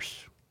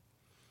teachers.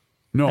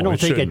 No, I don't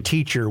think shouldn't. a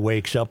teacher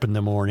wakes up in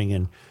the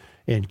morning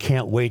and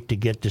can't wait to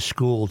get to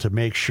school to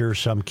make sure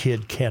some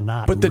kid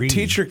cannot But the read.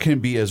 teacher can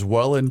be as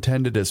well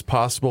intended as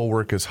possible,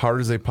 work as hard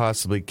as they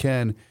possibly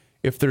can.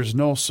 If there's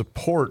no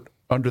support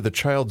under the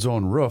child's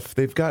own roof,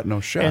 they've got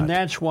no shot. And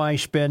that's why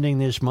spending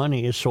this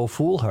money is so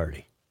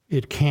foolhardy.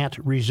 It can't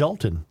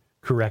result in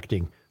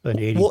correcting an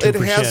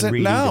 82%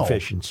 reading now.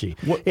 deficiency.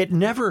 What? It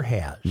never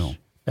has. No.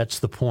 That's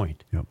the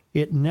point. Yep.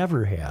 It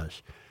never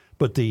has.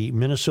 But the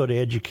Minnesota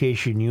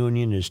Education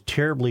Union is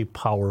terribly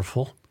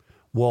powerful.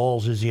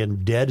 Walz is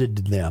indebted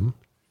to them,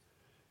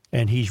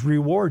 and he's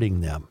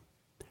rewarding them.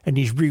 And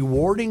he's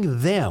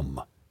rewarding them,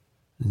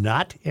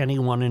 not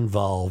anyone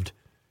involved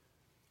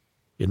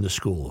in the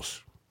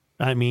schools.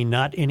 I mean,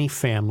 not any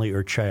family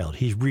or child.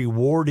 He's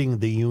rewarding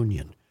the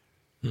union.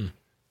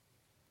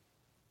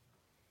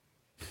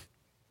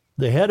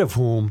 The head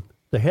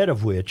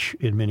of which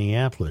in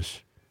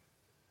Minneapolis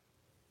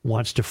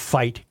wants to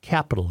fight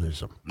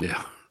capitalism.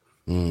 Yeah.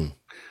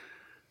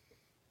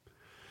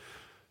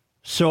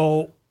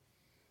 So,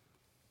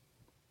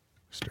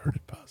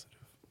 started positive.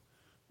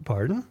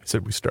 pardon? I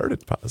said we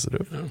started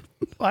positive.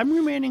 I'm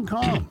remaining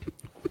calm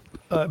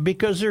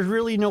because there's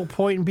really no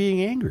point in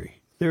being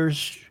angry.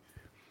 There's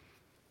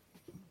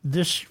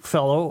this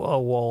fellow,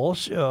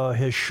 Walz,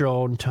 has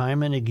shown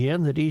time and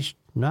again that he's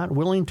not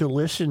willing to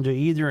listen to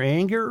either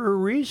anger or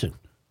reason.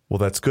 Well,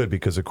 that's good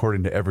because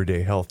according to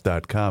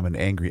everydayhealth.com, an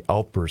angry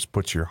outburst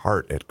puts your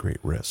heart at great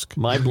risk.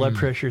 My blood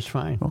pressure's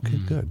fine. Okay,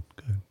 good.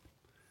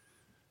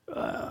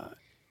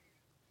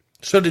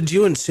 So did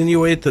you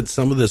insinuate that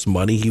some of this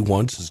money he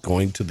wants is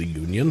going to the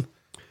union?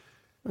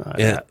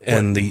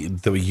 And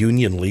the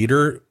union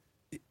leader?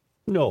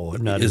 No,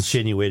 I'm not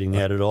insinuating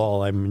that at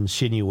all. I'm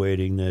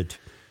insinuating that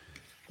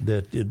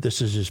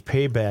this is his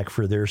payback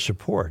for their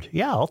support.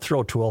 Yeah, I'll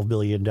throw $12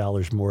 billion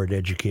more at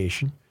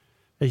education.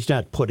 He's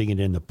not putting it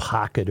in the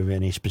pocket of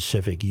any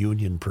specific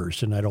union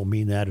person. I don't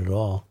mean that at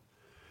all.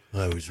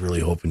 I was really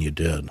hoping you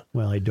did.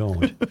 Well, I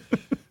don't.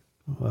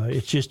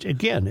 It's just,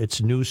 again, it's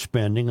new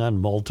spending on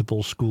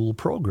multiple school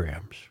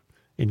programs,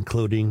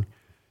 including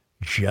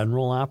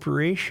general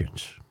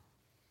operations,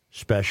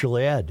 special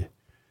ed,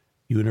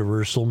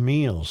 universal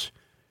meals,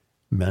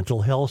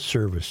 mental health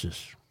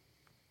services.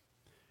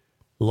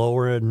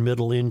 Lower and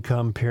middle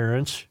income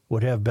parents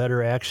would have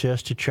better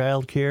access to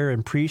child care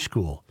and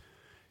preschool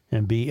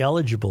and be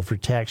eligible for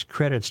tax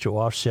credits to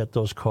offset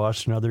those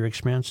costs and other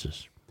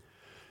expenses.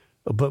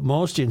 But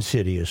most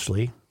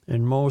insidiously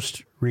and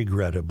most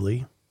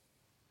regrettably,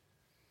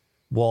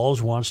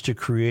 Walz wants to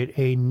create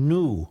a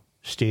new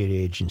state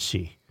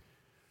agency,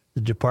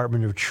 the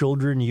Department of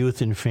Children,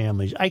 Youth, and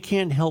Families. I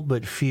can't help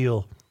but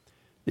feel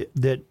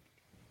that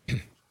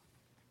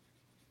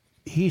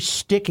he's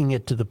sticking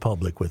it to the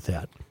public with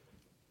that.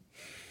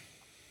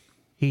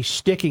 He's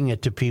sticking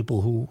it to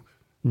people who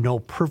know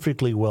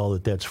perfectly well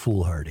that that's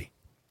foolhardy.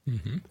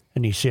 Mm-hmm.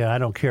 And he said, I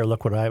don't care.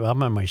 Look what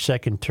I'm on my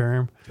second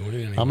term.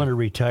 I'm going to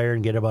retire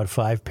and get about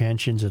 5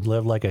 pensions and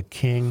live like a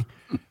king.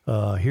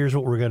 Here's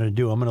what we're going to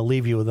do. I'm going to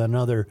leave you with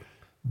another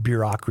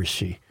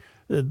bureaucracy.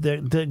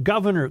 The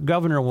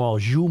Governor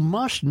Walz, you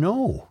must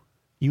know,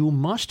 you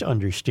must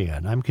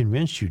understand, I'm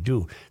convinced you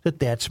do, that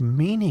that's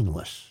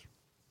meaningless,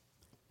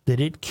 that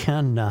it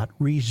cannot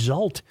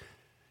result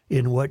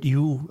in what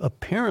you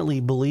apparently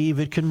believe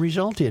it can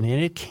result in,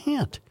 and it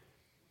can't.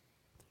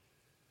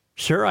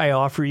 Sir, I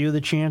offer you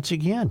the chance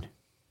again.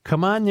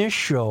 Come on this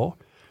show,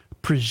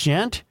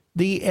 present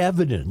the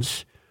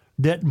evidence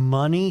that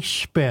money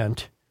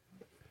spent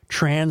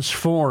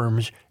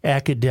transforms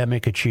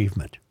academic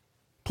achievement.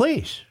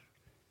 Please.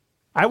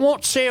 I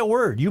won't say a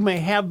word. You may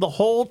have the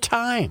whole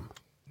time.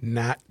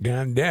 Not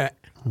gonna do it.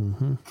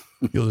 Mm-hmm.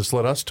 You'll just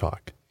let us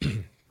talk.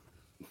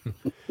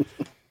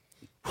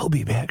 We'll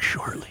be back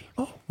shortly.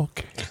 Oh,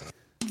 okay.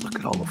 Look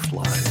at all the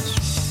flies.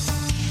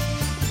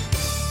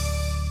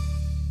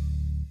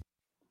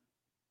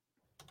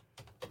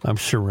 I'm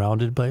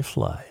surrounded by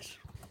flies.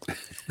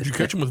 Did you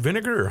catch them with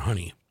vinegar or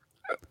honey?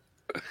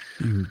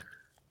 You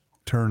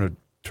turn a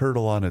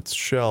turtle on its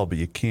shell, but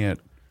you can't.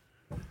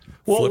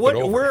 Well, Flip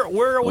it over.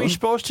 where are we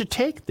supposed to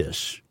take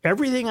this?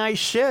 Everything I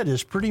said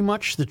is pretty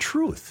much the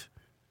truth.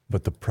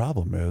 But the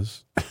problem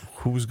is,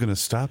 who's going to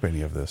stop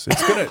any of this?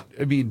 It's going to,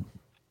 I mean,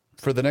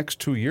 for the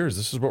next 2 years,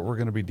 this is what we're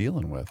going to be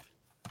dealing with.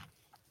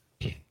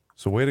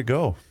 So way to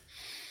go.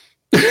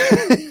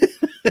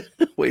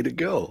 Way to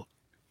go.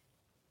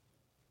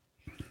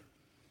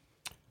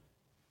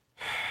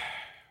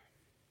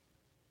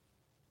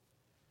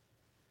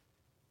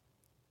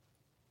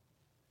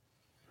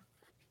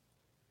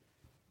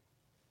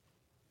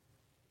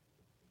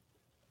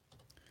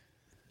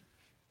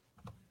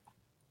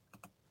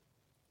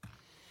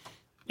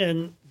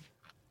 And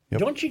Yep.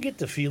 don't you get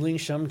the feeling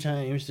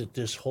sometimes that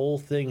this whole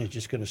thing is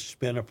just going to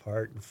spin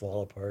apart and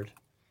fall apart?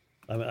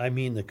 I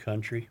mean the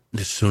country.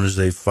 As soon as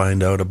they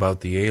find out about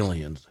the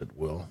aliens, it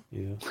will.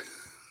 Yeah.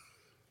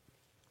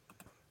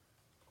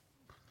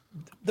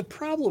 The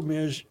problem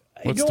is,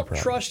 I What's the don't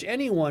problem? trust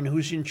anyone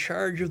who's in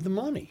charge of the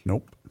money,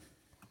 Nope.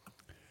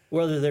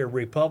 whether they're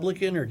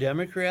Republican or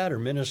Democrat or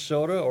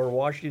Minnesota or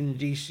Washington,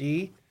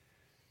 D.C.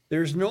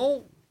 There's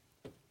no.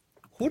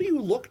 Who do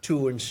you look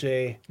to and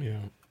say,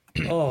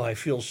 oh, I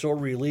feel so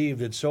relieved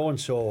that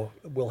so-and-so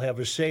will have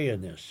a say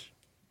in this?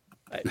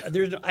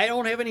 I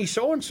don't have any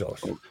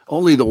so-and-sos.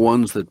 Only the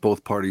ones that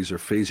both parties are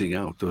phasing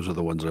out. Those are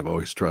the ones I've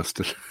always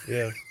trusted.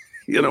 Yeah.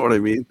 You know what I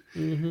mean?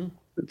 Mm-hmm.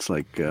 It's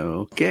like,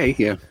 okay,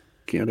 yeah,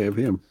 can't have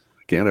him.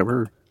 Can't have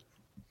her.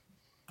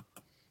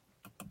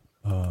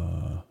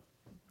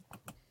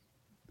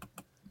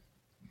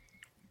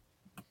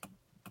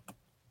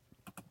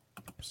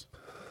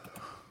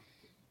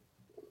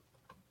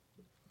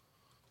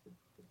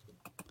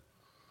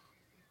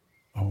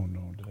 Oh,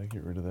 no. Did I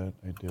get rid of that?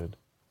 I did.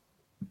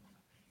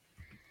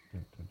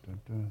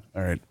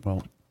 All right.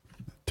 Well,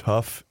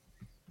 tough.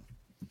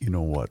 You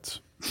know what?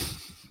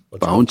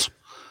 Bounce.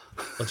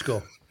 Let's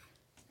go.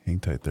 Hang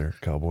tight there,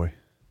 cowboy.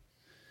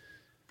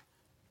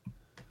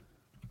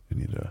 I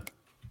need a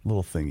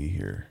little thingy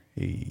here.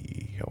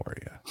 Hey, how are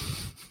you?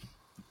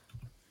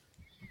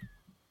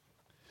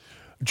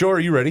 Joe, are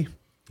you ready?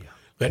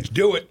 Let's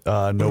do it.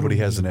 Nobody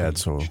has an ad,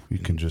 so you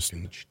can just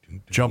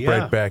jump Yeah.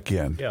 right back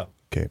in. Yeah.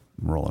 Okay,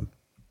 I'm rolling.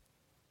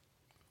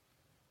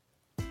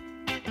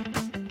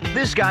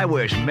 This guy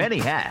wears many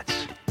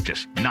hats,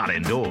 just not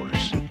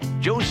indoors.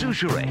 Joe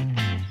Souchere.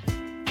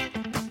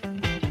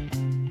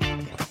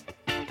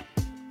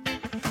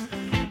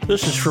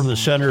 This is from the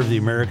Center of the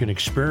American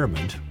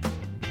Experiment.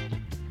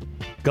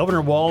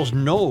 Governor Walz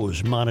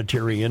knows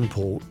monetary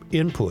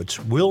inputs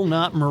will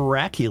not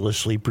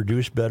miraculously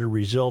produce better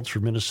results for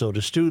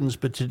Minnesota students,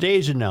 but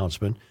today's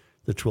announcement,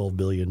 the $12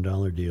 billion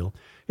deal,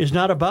 is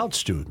not about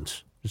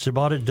students. It's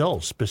about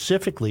adults,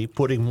 specifically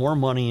putting more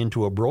money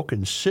into a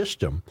broken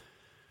system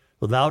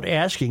without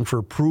asking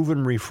for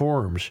proven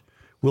reforms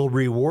will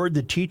reward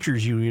the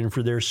teachers union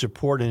for their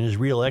support in his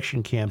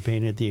re-election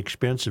campaign at the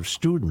expense of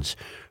students.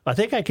 I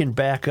think I can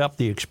back up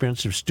the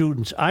expense of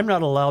students. I'm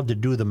not allowed to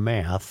do the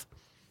math.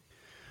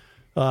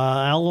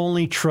 I'll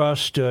only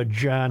trust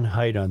John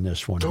Haidt on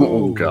this one.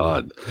 Oh,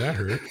 God. That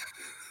hurt.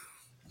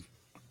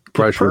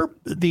 Pressure.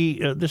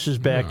 This is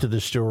back to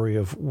the story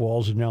of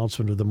Walz's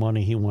announcement of the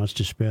money he wants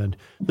to spend.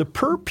 The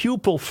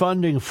per-pupil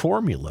funding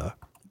formula,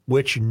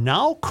 which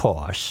now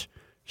costs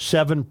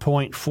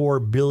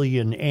 $7.4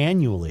 billion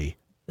annually,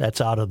 that's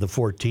out of the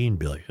 $14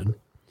 billion,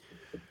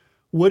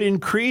 would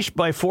increase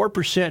by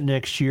 4%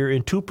 next year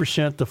and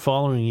 2% the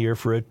following year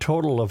for a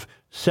total of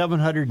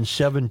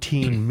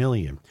 $717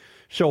 million.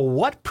 So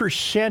what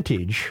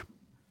percentage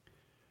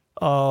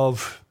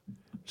of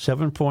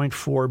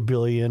 $7.4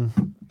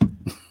 billion,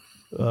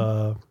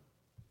 the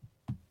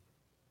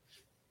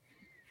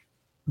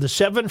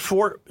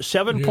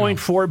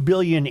 $7.4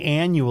 billion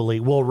annually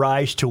will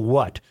rise to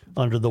what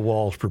under the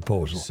Walz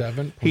proposal?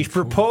 He's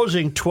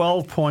proposing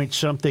 12 point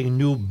something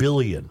new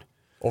billion.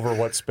 Over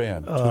what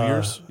span? 2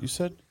 years, you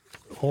said?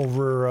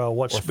 Over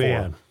what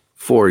span?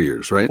 4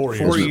 years, right? 4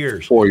 years. 4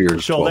 years. 4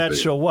 years. So 12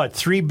 that's billion. what,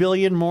 $3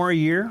 billion more a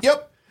year?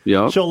 Yep.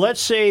 Yeah. So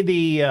let's say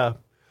the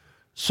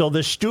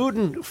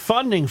student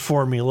funding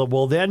formula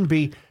will then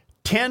be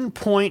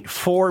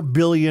 $10.4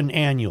 billion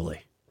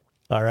annually.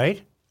 All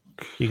right,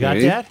 you got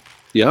Okay. that?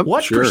 Yep.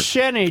 What sure.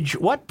 percentage?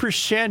 What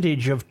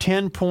percentage of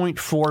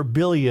 $10.4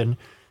 billion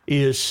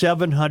is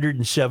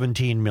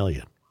 $717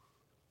 million?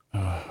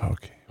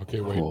 Okay. Okay,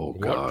 wait. Oh,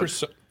 What God.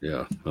 percent?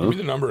 Yeah. Give me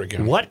the number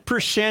again. What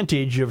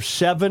percentage of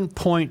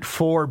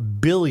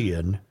 $7.4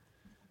 billion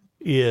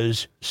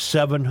is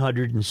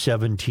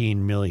 $717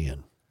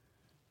 million?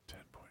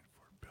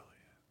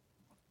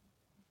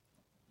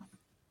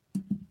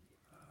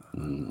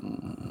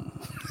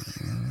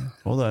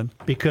 Hold on.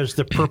 Because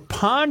the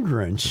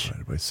preponderance,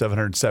 Divided by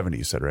 770,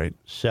 you said, right?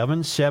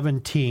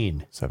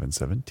 717.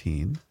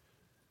 717.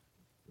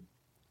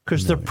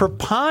 Because the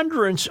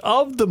preponderance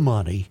of the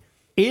money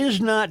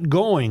is not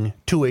going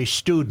to a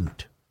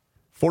student.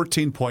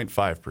 14.5%.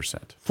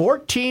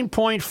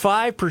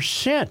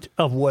 14.5%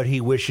 of what he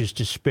wishes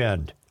to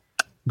spend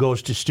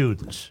goes to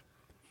students.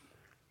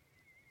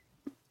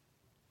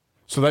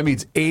 So that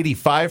means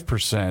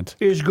 85%.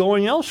 Is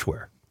going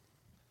elsewhere.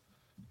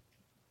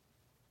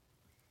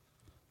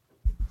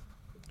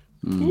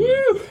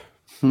 Woo!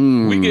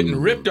 We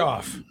getting ripped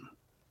off.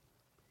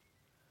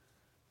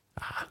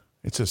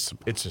 It's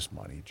just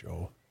money,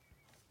 Joe.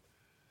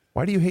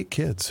 Why do you hate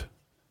kids?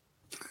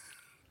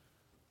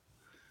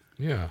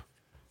 Yeah.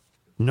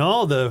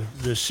 No, the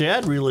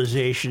sad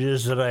realization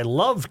is that I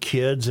love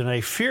kids and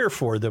I fear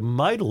for them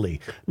mightily.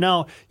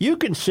 Now, you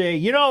can say,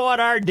 you know what,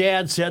 our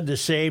dad said the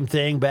same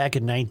thing back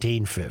in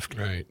 1950.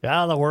 Right.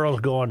 Ah, the world's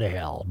going to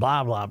hell,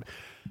 blah, blah.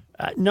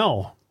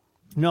 No,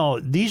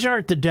 these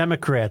aren't the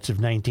Democrats of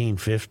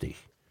 1950.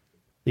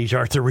 These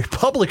aren't the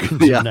Republicans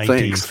Yeah, of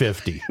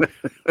 1950.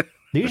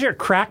 These are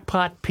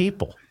crackpot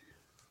people.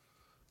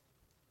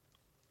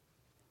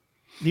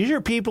 These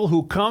are people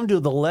who come to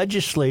the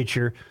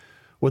legislature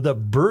with a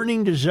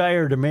burning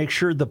desire to make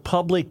sure the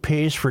public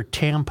pays for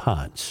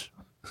tampons.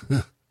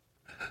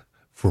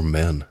 For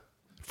men.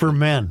 For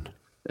men.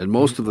 And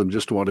most of them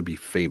just want to be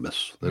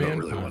famous. They don't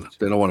really want to.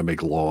 They don't want to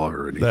make law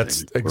or anything.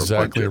 That's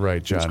exactly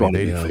right,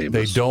 Johnny.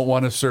 They don't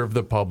want to serve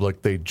the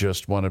public. They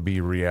just want to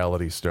be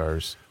reality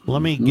stars.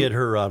 Let me get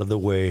her out of the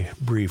way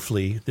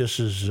briefly. This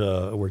is,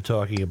 we're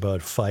talking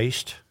about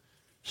Feist,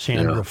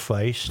 Sandra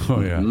Feist.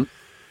 Oh, yeah.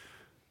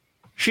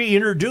 She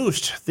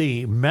introduced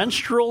the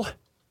menstrual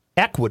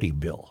equity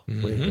bill.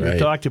 We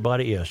talked about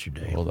it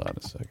yesterday. Hold on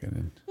a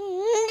second.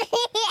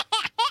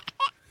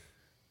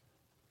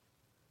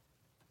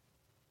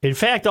 In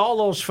fact, all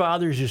those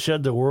fathers who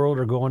said the world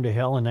are going to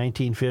hell in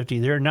 1950,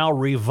 they're now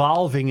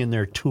revolving in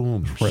their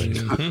tombs. Right.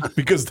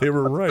 Because they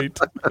were right.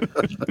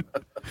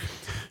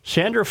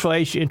 Sandra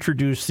Feist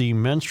introduced the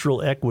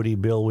menstrual equity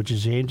bill, which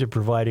is aimed at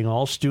providing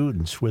all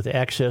students with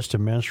access to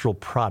menstrual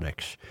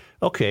products.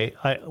 Okay,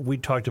 we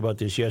talked about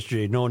this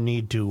yesterday. No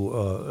need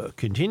to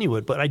continue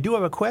it, but I do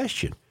have a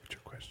question. What's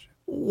your question?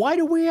 Why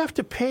do we have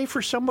to pay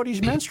for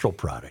somebody's menstrual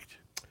product?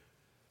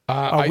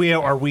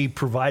 Are we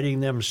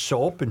providing them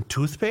soap and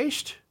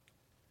toothpaste?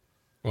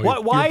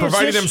 Well, why you're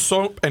providing is this, them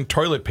soap and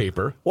toilet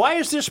paper. Why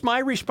is this my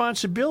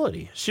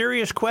responsibility?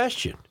 Serious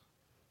question.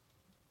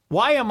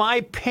 Why am I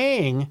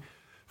paying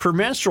for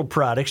menstrual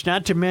products?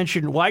 Not to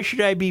mention, why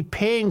should I be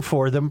paying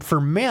for them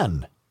for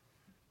men?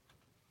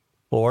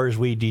 Or, as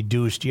we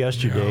deduced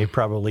yesterday,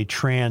 probably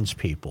trans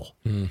people.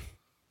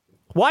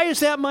 Why is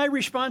that my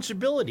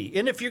responsibility?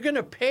 And if you're going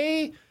to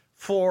pay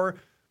for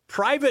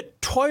private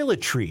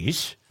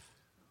toiletries,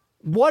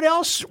 what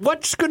else?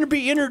 What's going to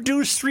be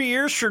introduced 3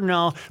 years from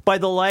now by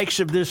the likes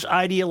of this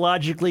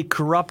ideologically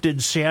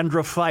corrupted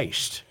Sandra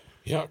Feist?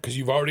 Yeah, because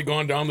you've already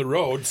gone down the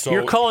road. So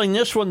you're calling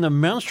this one the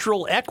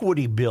menstrual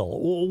equity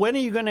bill. When are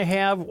you going to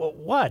have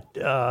what?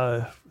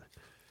 I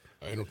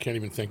can't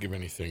even think of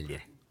anything to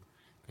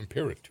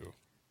compare it to.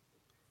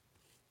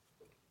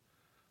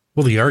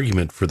 Well, the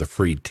argument for the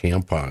free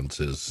tampons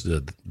is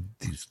that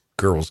these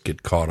girls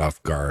get caught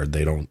off guard.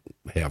 They don't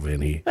have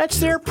any. That's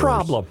their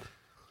problem.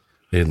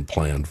 They didn't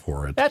plan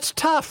for it. That's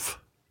tough.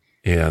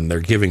 And they're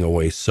giving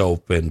away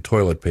soap and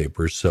toilet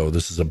paper, so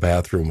this is a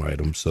bathroom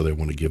item, so they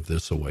want to give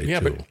this away,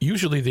 too. But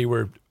usually they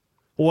were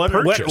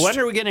purchased. When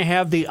are we going to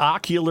have the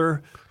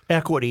Ocular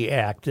Equity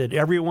Act, that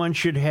everyone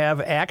should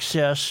have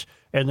access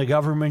and the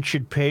government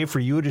should pay for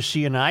you to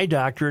see an eye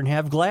doctor and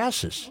have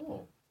glasses?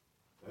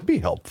 That'd be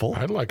helpful.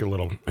 I'd like a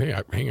little, hey,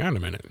 hang on a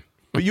minute.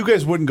 But you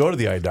guys wouldn't go to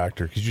the eye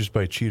doctor because you just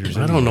buy cheaters.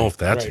 I don't know if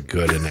that's a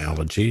good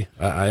analogy.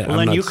 Well,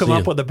 then you come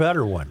up with a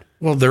better one.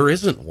 Well, there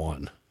isn't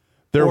one.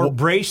 Or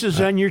braces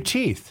on your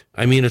teeth.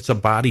 I mean, it's a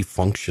body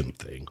function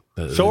thing.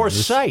 So are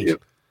sight. Yeah.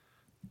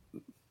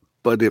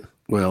 But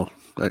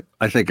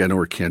I think I know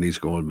where Kenny's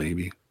going.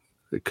 Maybe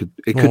it could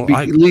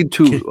lead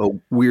to a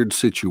weird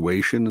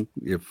situation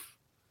if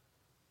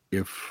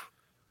you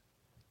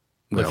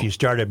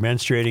started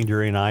menstruating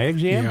during an eye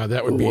exam. Yeah,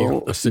 that would be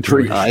a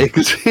situation. During eye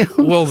exam.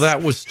 Well,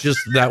 that was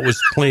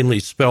plainly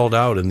spelled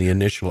out in the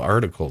initial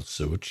article,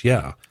 Such.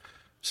 Yeah.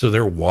 So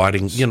they're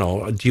wadding,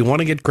 do you want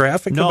to get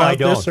graphic about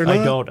this or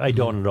not? I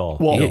don't at all.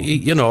 Well,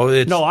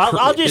 it's...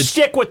 I'll just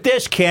stick with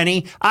this,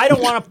 Kenny. I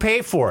don't want to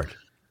pay for it.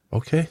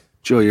 Okay.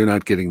 Joe, you're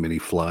not getting many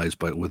flies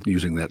with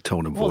using that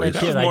tone of voice.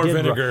 That was more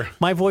vinegar.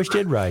 My voice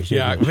did rise.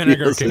 Yeah,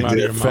 vinegar came out of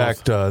your mouth. In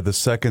fact, the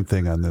second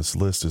thing on this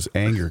list is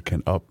anger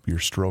can up your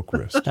stroke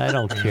risk. I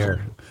don't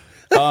care.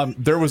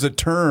 There was a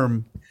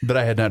term that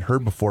I had not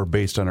heard before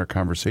based on our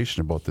conversation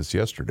about this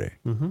yesterday.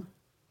 Mm-hmm.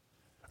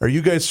 Are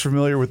you guys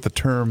familiar with the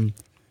term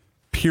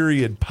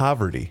period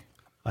poverty?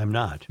 I'm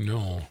not.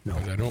 No,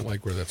 I don't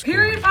like where that's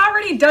Period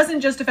poverty doesn't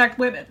just affect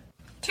women.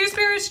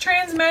 Two-spirits,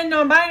 trans men,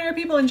 non-binary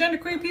people, and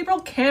genderqueer people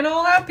can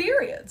all have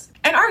periods.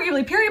 And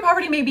arguably, period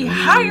poverty may be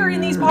higher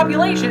in these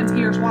populations.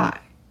 Here's why.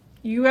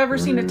 You ever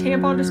seen a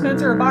tampon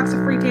dispenser, a box of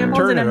free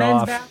tampons in a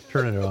men's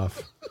bathroom? Turn it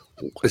off.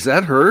 Is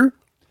that her?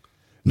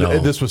 No.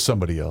 This was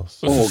somebody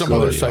else. Some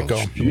other psycho.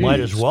 Might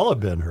as well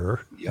have been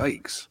her.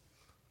 Yikes.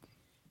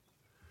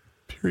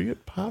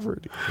 Period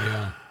poverty.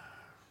 Yeah.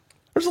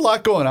 There's a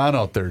lot going on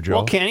out there, Joe.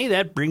 Well, Kenny,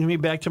 that brings me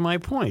back to my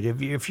point.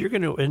 If you're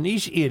going to, and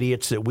these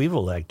idiots that we've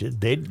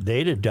elected,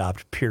 they'd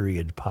adopt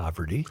period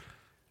poverty.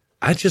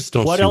 I just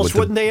don't. What see else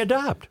wouldn't they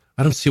adopt?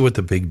 I don't see what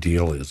the big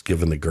deal is,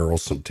 giving the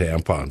girls some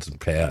tampons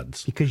and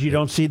pads. Because you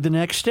don't see the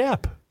next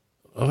step.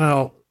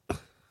 Well,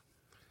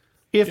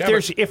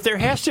 if there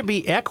has to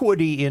be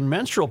equity in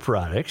menstrual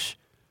products,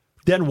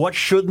 then what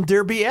shouldn't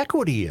there be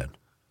equity in?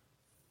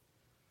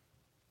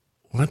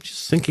 Well, I'm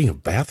just thinking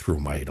of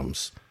bathroom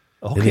items.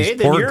 Okay, and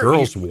these poor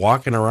girls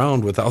walking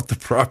around without the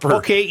proper...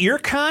 Okay, you're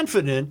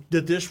confident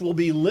that this will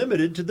be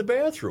limited to the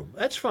bathroom.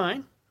 That's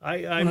fine.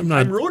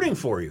 I'm rooting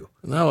for you.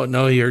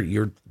 No,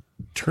 you're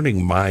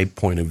turning my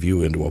point of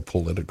view into a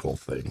political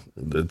thing.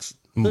 This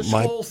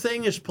whole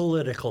thing is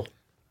political.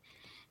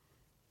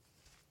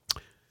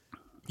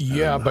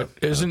 Yeah, but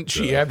isn't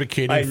she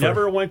advocating I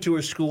never went to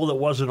a school that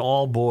wasn't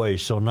all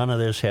boys, so none of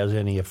this has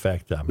any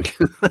effect on me.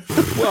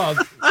 Well...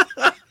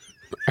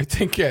 I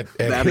think at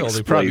That Hill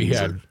they probably explains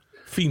had it.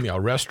 female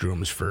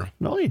restrooms for.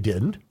 No, he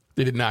didn't.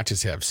 They did not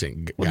just have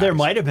sing. Well, guys. there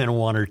might have been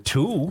one or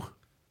two.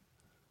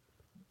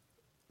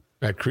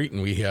 At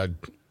Cretan we had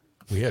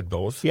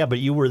both. Yeah, but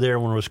you were there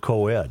when it was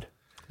co-ed.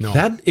 No,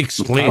 That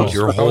explains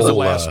your that was the whole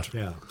last.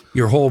 Yeah.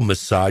 your whole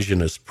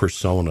misogynist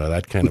persona.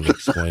 That kind of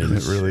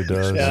explains. It really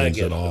does. Explains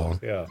it all.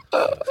 Yeah.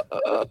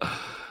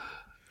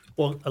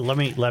 Well, let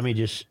me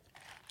just.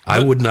 I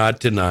would not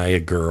deny a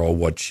girl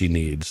what she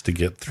needs to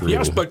get through.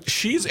 Yes, but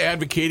she's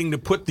advocating to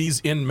put these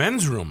in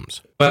men's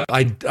rooms. But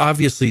I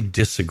obviously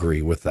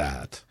disagree with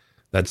that.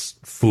 That's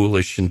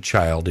foolish and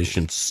childish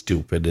and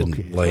stupid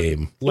and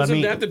lame.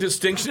 Isn't that the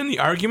distinction in the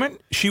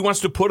argument? She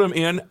wants to put them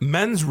in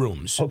men's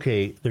rooms.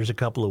 Okay, there's a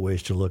couple of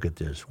ways to look at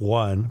this.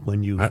 One,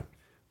 when you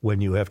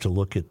have to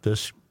look at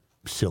this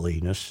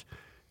silliness,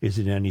 is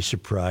it any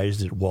surprise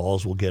that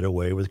Walz will get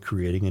away with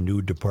creating a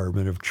new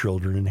Department of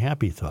Children and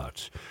Happy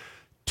Thoughts?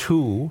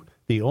 Two,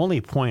 the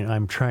only point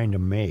I'm trying to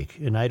make,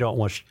 and I don't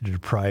want to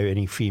deprive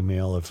any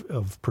female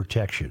of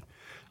protection.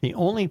 The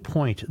only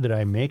point that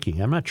I'm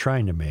making, I'm not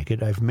trying to make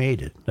it, I've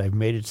made it. I've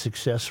made it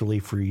successfully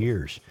for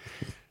years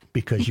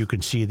because you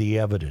can see the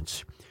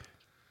evidence.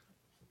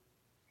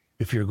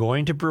 If you're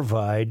going to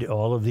provide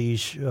all of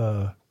these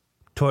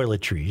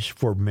toiletries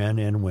for men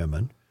and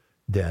women,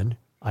 then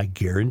I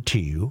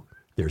guarantee you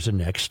there's a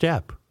next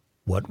step.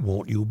 What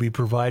won't you be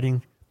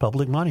providing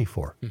public money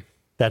for?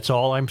 That's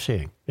all I'm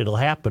saying. It'll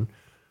happen.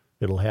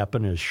 It'll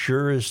happen as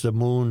sure as the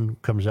moon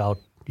comes out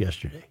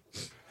yesterday.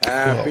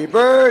 Happy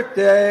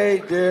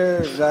birthday,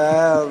 dear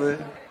Sally.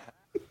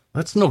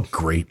 That's no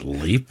great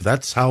leap.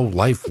 That's how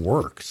life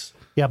works.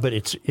 Yeah, but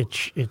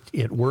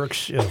it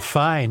works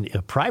fine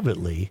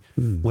privately.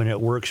 When it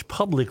works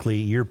publicly,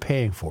 you're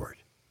paying for it.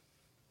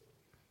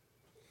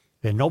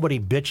 And nobody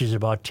bitches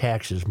about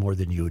taxes more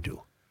than you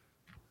do.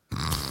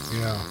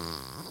 Yeah.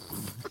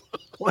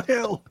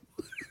 Well,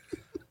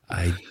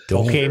 I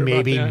don't. okay, care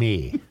maybe about that.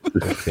 me.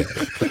 Okay.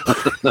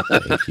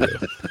 Thank you.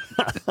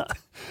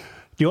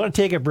 Do you want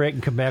to take a break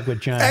and come back with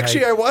John?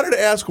 Actually, Hyde? I wanted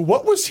to ask,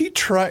 what was he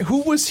trying?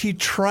 Who was he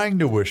trying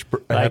to wish a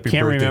I happy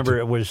can't birthday remember. to?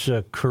 It was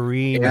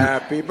Kareem.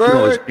 Happy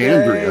No, it's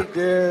birthday, Andrea.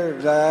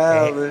 dear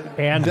Sally.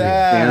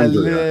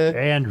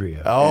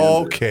 Andrea.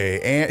 Okay,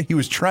 and he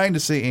was trying to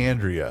say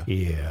Andrea.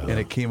 Yeah. And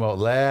it came out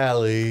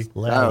Lally.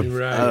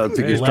 Lally. I don't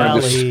think he's trying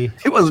to. Lally.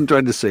 He wasn't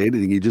trying to say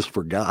anything. He just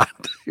forgot.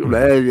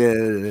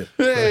 Hey,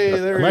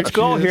 there Let's she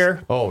go is.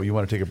 here. Oh, you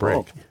want to take a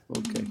break?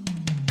 Okay.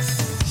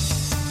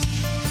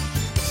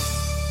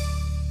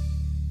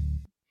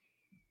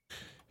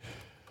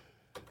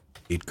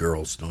 Eat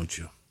girls, don't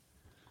you?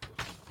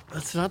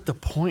 That's not the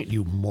point,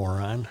 you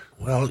moron.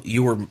 Well,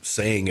 you were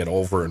saying it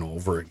over and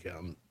over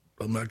again.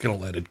 I'm not going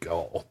to let it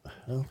go.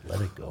 Well,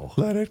 let it go.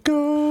 Let it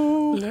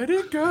go. Let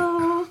it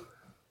go.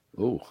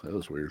 Oh, that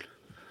was weird.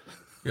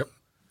 Yep.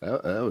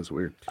 That was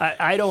weird.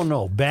 I don't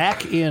know.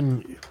 Back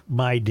in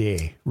my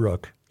day,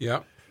 Rook,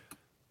 Yep.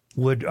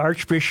 would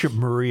Archbishop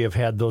Murray have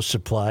had those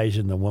supplies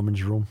in the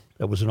women's room?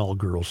 That was an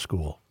all-girls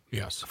school.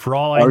 Yes. For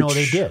all I know,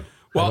 they did.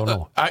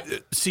 Well, I don't know.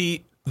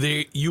 see,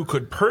 you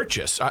could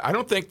purchase. I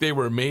don't think they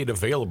were made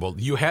available.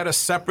 You had a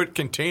separate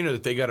container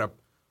that they got to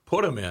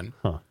put them in.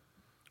 Huh.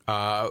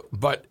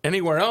 But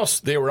anywhere else,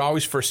 they were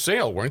always for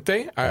sale, weren't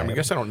they? I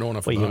guess I don't know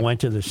enough But about you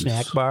went to the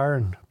snack bar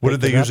and What did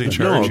they picked it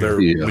usually up charge? No,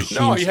 they're Yeah. machines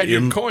No, you had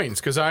your in- coins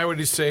because I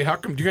would say, "How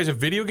come? Do you guys have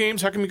video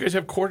games? How come you guys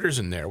have quarters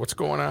in there? What's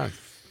going on?"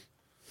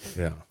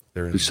 Yeah,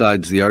 they're in.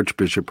 Besides, the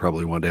Archbishop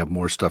probably wanted to have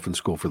more stuff in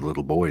school for the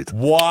little boys.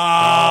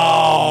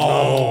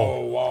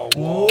 Wow.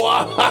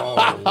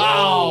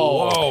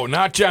 Whoa!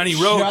 Not Johnny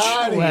Roach.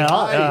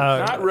 Well,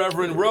 Not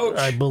Reverend Roach.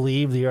 I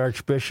believe the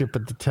Archbishop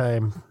at the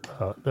time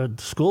the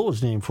school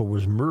was named for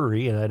was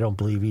Murray, and I don't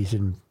believe he's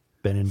been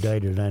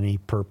indicted on any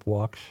perp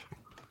walks.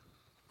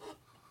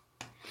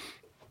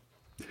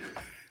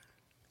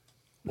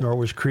 Nor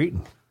was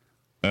Cretan.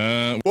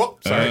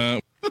 Whoop,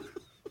 sorry.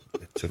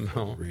 It took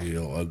a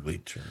real ugly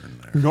turn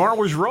there. Nor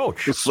was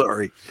Roach.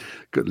 Sorry,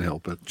 couldn't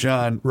help it.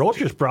 John,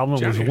 Roach's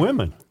problem was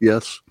women.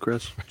 Yes,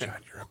 Chris. John,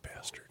 you're a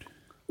bastard.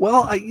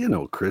 Well,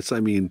 Chris. I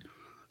mean,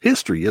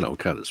 history,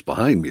 kind of is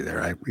behind me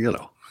there.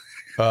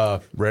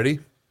 Ready?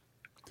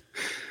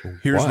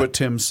 Here's what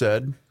Tim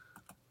said.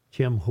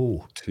 Tim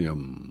who?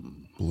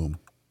 Tim Bloom.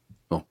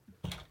 Oh,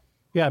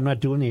 Yeah, I'm not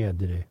doing the ad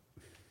today.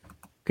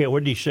 Okay,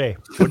 what did he say?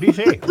 What did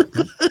he say?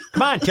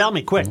 Come on, tell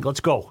me quick. Let's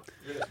go.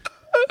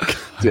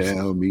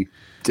 tell me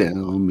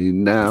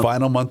now.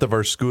 Final month of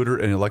our scooter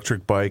and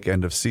electric bike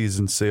end of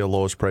season sale,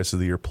 lowest price of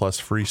the year, plus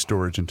free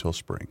storage until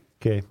spring.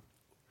 Okay,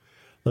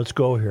 let's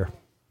go here.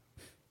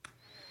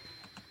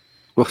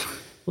 Well,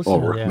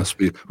 Listen to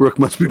that. Rook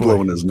must be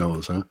blowing his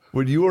nose, huh?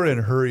 When you are in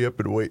hurry up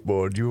and wait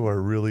mode, you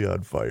are really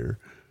on fire.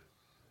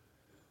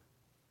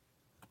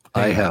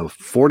 I have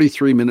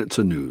 43 minutes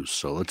of news,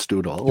 so let's do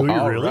it all. Do you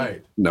All really?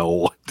 right.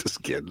 No,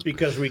 just kidding.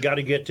 Because we got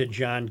to get to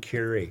John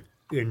Kerry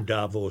in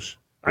Davos.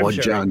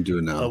 What'd John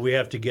do now? We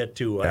have to get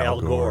to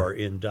Al Gore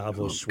in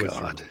Davos,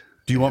 Switzerland. God.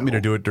 Do you want me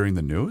to do it during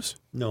the news?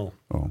 No.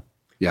 Oh.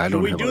 Yeah, I Should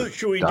don't we have do? a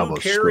Should we do Davos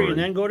Kerry story. and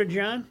then go to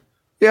John?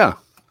 Yeah,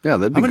 Yeah,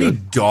 that'd How be many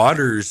good.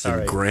 daughters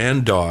and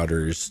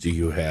granddaughters do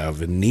you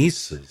have and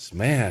nieces?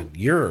 Man,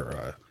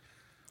 you're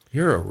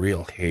a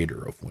real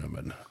hater of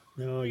women.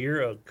 No,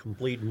 you're a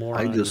complete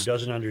moron who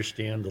doesn't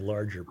understand the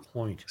larger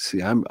point.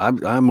 See,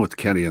 I'm with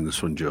Kenny on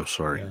this one, Joe.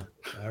 Sorry. Yeah.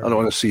 I don't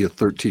want to see a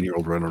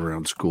 13-year-old running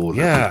around school with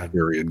Yeah, a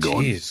period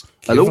going. geez,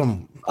 I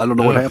don't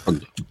know what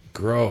happened.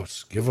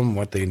 Gross. Give them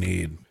what they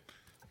need.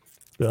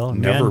 Well,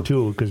 men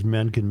too, because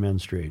men can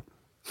menstruate.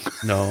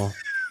 No,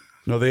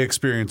 they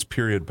experience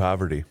period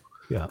poverty.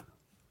 Yeah.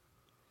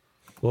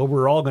 Well,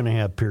 we're all going to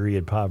have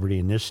period poverty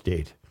in this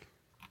state.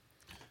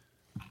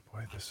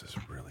 Boy, this is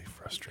really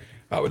frustrating.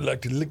 I would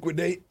like to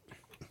liquidate.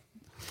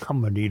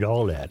 I'm going to need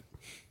all that.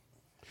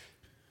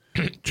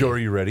 Joe, are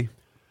you ready?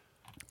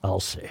 I'll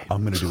say.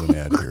 I'm going to do an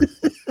ad here.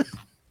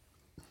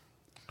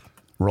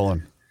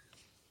 Rolling.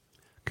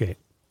 Okay.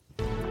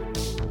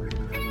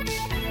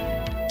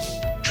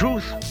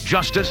 Truth,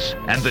 justice,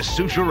 and the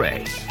suture.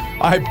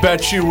 I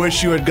bet you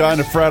wish you had gone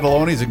to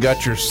Fratelloni's and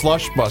got your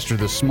slush buster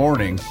this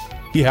morning.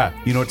 Yeah,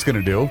 you know what it's going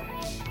to do?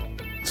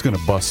 It's going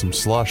to bust some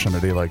slush on a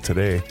day like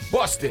today.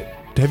 Busted.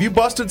 Have you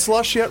busted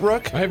slush yet,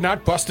 Rook? I have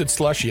not busted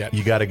slush yet.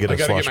 You got to get a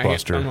slush get my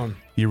buster. hand-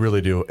 You really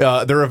do.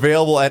 They're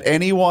available at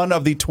any one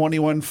of the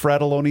 21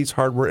 Fratelloni's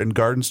Hardware and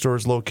Garden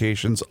Stores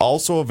locations.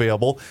 Also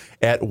available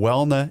at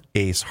Wellna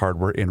Ace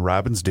Hardware in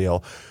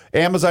Robbinsdale.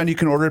 Amazon, you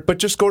can order it, but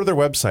just go to their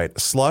website,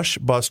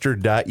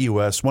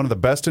 slushbuster.us. One of the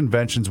best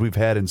inventions we've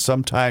had in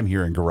some time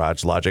here in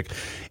Garage Logic.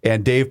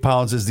 And Dave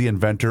Pounds is the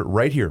inventor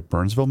right here,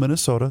 Burnsville,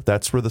 Minnesota.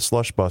 That's where the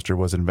slush buster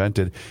was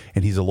invented,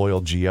 and he's a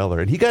loyal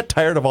GLer. And he got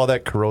tired of all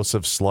that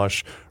corrosive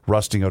slush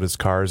rusting out his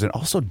cars and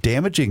also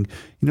damaging,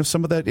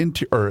 some of that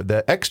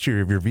the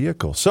exterior of your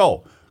vehicle.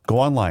 So go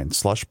online,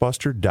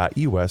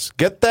 slushbuster.us.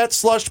 Get that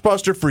slush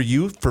buster for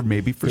you,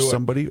 for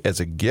somebody as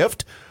a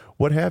gift.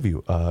 What have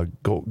you?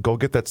 Go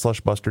get that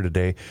slush buster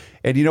today.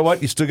 And you know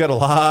what? You still got a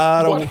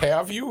lot of... What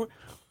have you?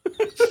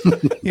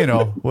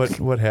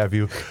 what have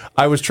you?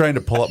 I was trying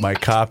to pull up my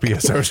copy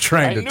as I was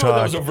trying to I knew talk.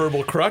 that was a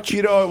verbal crutch.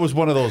 It was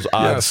one of those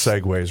odd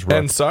segues, Rook.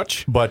 And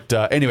such. But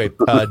anyway,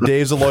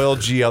 Dave's a loyal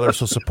GLer,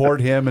 so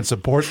support him and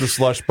support the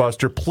Slush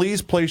Buster.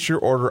 Please place your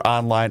order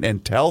online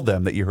and tell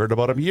them that you heard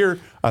about him here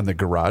on the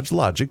Garage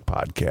Logic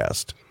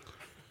podcast.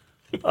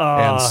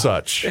 And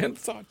such. And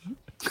such.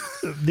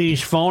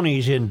 These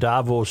phonies in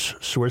Davos,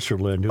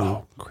 Switzerland,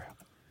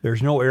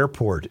 there's no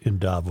airport in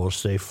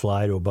Davos. They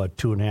fly to about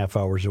 2.5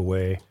 hours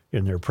away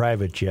in their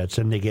private jets,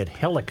 and they get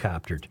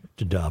helicoptered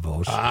to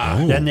Davos.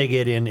 Then they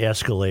get in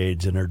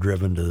Escalades and are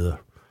driven to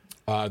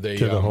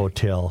the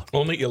hotel.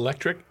 Only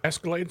electric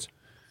Escalades?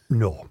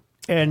 No.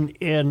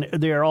 And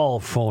they're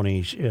all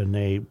phonies,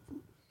 and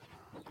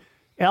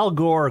Al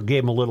Gore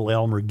gave him a little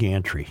Elmer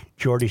Gantry.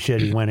 Jordy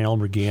said he went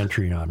Elmer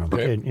Gantry on him.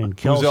 Okay. And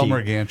Kelsey, Who's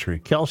Elmer Gantry?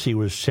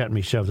 Kelsey sent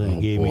me something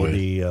and gave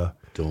me the...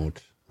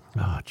 Don't.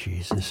 Oh,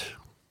 Jesus.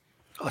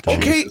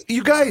 Okay,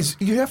 you guys,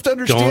 you have to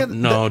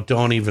understand...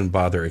 Don't even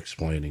bother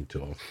explaining to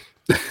him.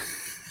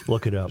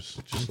 Look it up.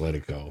 Just let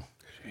it go.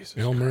 Jesus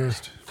Elmer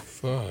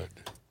Fudd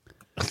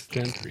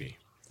Gantry.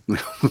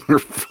 Elmer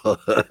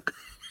Fudd.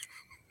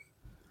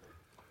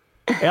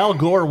 Al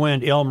Gore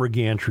went Elmer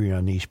Gantry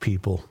on these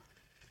people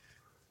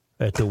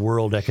at the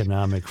World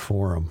Economic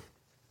Forum.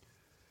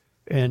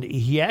 And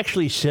he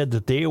actually said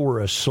that they were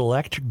a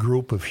select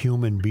group of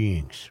human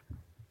beings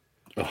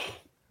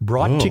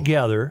brought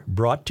together.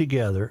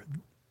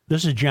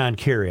 This is John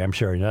Kerry. I'm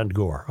sorry, not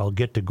Gore. I'll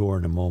get to Gore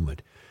in a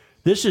moment.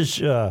 This is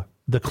the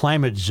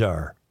climate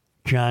czar,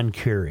 John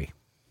Kerry,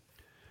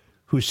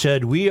 who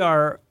said, "We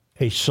are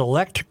a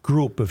select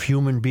group of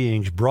human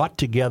beings brought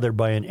together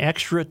by an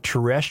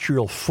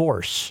extraterrestrial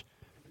force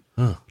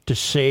to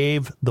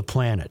save the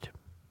planet."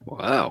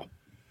 Wow.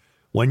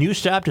 When you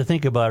stop to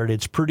think about it,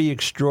 it's pretty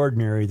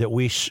extraordinary that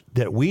we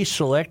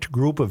select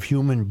group of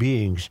human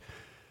beings,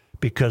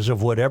 because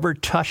of whatever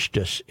touched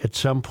us at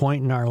some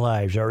point in our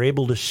lives, are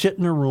able to sit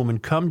in a room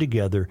and come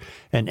together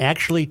and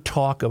actually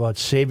talk about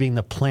saving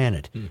the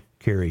planet,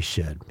 Kerry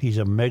said. He's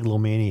a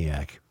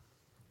megalomaniac.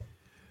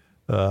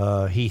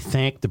 He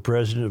thanked the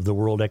president of the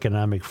World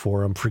Economic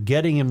Forum for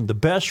getting him the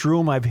best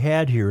room I've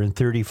had here in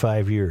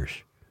 35 years.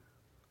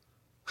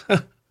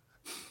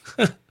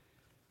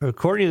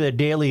 According to the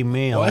Daily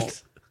Mail,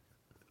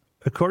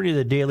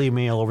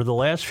 over the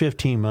last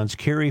 15 months,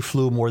 Kerry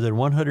flew more than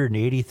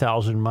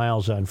 180,000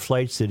 miles on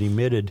flights that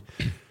emitted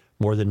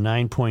more than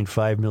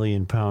 9.5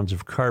 million pounds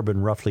of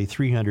carbon, roughly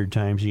 300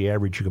 times the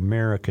average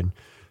American.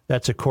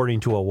 That's according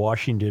to a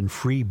Washington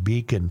Free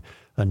Beacon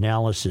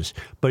analysis.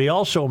 But he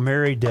also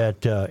married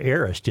that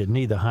heiress, didn't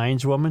he? The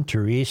Heinz woman,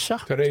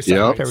 Teresa.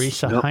 Yep.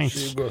 Teresa Heinz.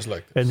 She goes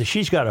like this. And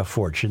she's got a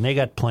fortune. They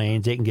got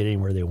planes. They can get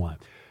anywhere they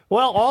want.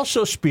 Well,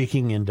 also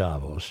speaking in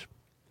Davos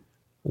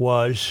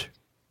was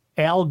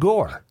Al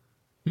Gore,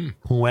 who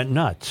went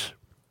nuts.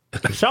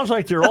 It sounds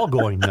like they're all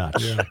going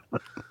nuts. Yeah.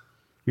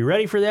 You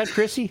ready for that,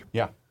 Chrissy?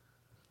 Yeah.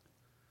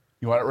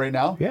 You want it right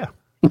now? Yeah.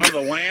 of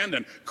the land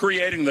and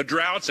creating the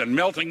droughts and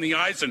melting the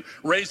ice and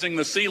raising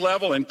the sea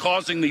level and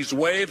causing these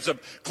waves of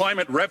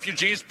climate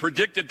refugees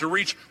predicted to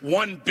reach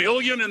 1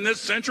 billion in this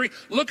century.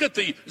 Look at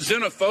the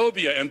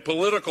xenophobia and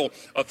political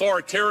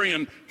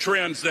authoritarian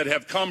trends that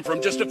have come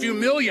from just a few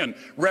million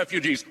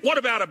refugees. What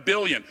about 1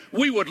 billion?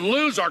 We would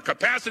lose our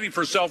capacity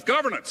for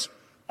self-governance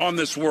on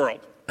this world.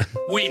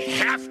 We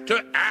have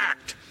to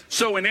act.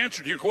 So in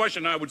answer to your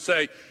question, I would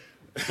say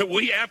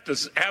we have to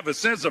have a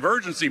sense of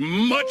urgency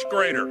much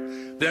greater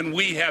than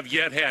we have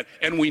yet had,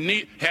 and we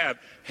need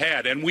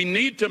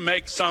to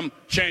make some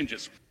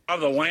changes of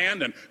the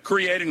land and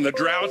creating the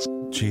droughts.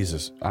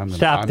 Jesus,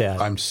 Stop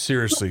that. I'm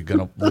seriously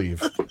gonna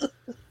leave.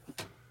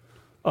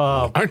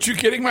 Aren't you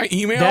getting my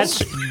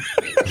emails?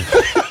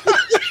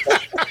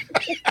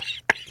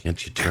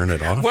 Can't you turn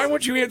it off? Why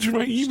won't you answer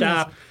my emails?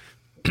 Stop.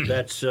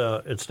 That's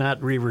it's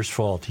not Reaver's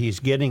fault.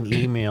 He's getting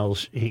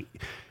emails.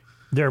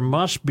 There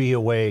must be a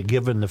way,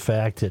 given the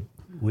fact that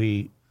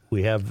we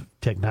have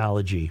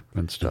technology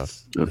and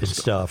stuff.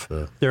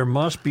 There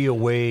must be a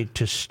way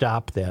to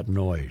stop that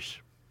noise.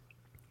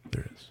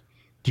 There is.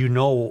 Do you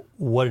know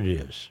what it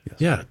is? Yes.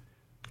 Yeah.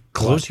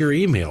 Close your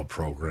email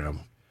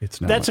program.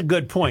 It's not. That's a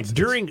good point.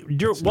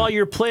 While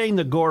you're playing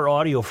the Gore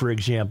audio, for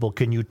example,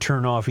 can you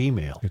turn off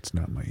email? It's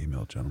not my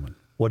email, gentlemen.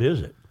 What is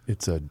it?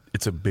 It's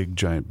a big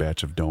giant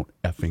batch of don't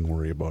effing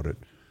worry about it.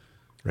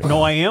 Right No,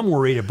 now. I am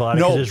worried about it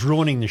because it's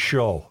ruining the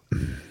show.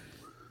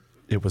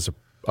 It was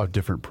a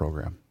different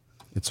program.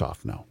 It's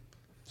off now.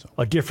 So.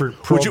 A different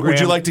program.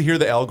 Would you like to hear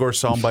the Al Gore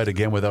soundbite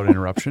again without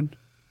interruption?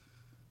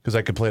 Because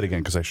I could play it again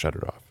because I shut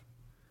it off.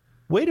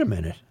 Wait a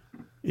minute.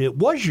 It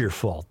was your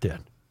fault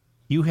then.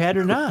 You had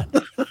it on.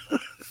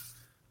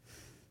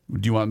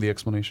 Do you want the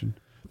explanation?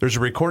 There's a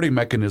recording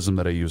mechanism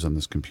that I use on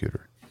this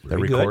computer that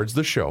Very good. records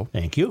the show.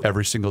 Thank you.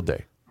 Every single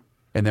day.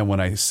 And then when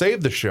I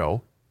save the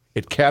show,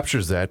 it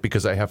captures that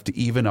because I have to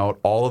even out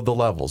all of the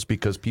levels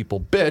because people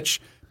bitch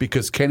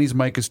because Kenny's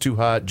mic is too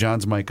hot,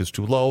 John's mic is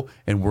too low,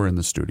 and we're in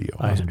the studio.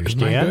 I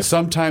understand.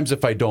 Sometimes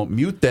if I don't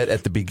mute that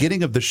at the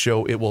beginning of the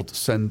show, it will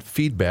send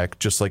feedback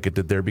just like it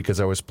did there because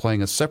I was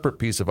playing a separate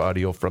piece of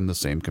audio from the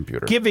same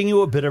computer. Giving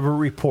you a bit of a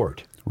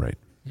report. Right.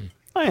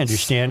 I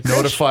understand. Chris.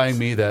 Notifying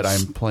me that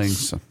I'm playing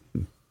some.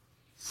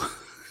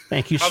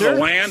 Thank you, of sir. the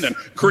land and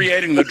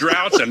creating the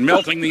droughts and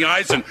melting the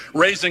ice and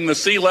raising the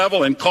sea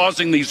level and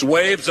causing these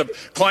waves of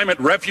climate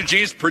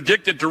refugees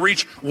predicted to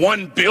reach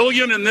 1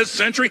 billion in this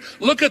century.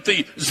 Look at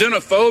the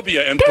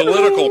xenophobia and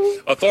political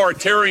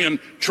authoritarian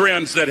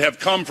trends that have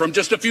come from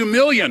just a few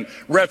million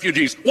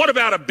refugees. What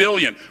about 1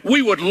 billion?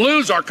 We would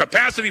lose our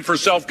capacity for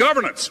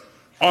self-governance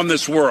on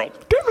this world.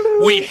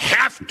 We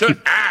have to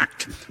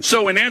act.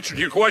 So in answer to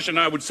your question,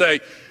 I would say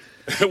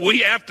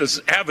we have to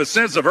have a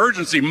sense of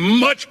urgency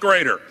much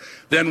greater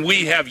than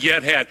we have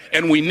yet had,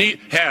 and we need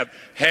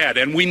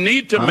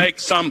to make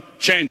some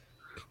change.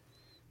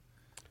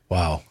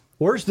 Wow.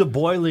 Where's the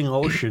boiling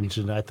oceans?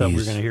 And I thought we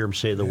were going to hear him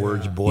say the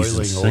words boiling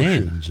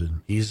oceans.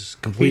 And he's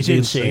completely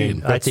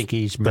insane. I think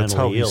he's mentally That's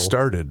how ill. he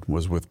started,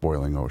 was with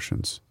boiling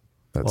oceans.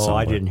 That's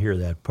I didn't hear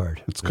that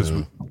part. It's because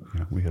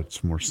we had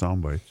some more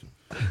sound bites.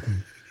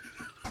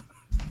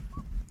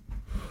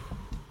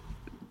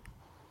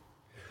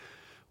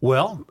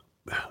 Well,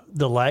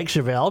 the likes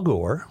of Al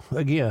Gore,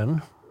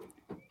 again,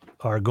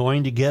 are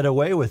going to get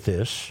away with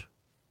this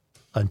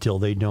until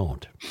they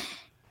don't.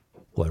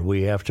 What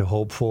we have to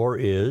hope for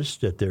is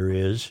that there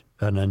is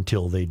an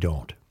until they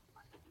don't.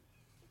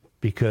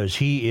 Because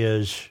he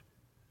is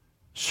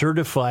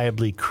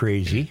certifiably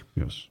crazy.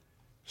 Yes.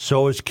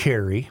 So is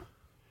Kerry.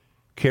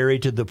 Kerry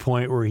to the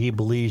point where he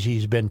believes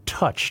he's been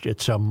touched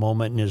at some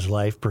moment in his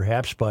life,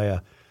 perhaps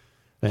by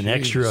an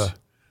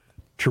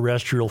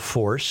extraterrestrial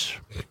force.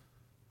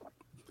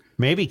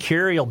 Maybe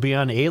Kerry will be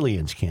on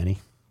Aliens, Kenny.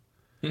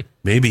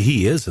 Maybe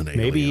he is an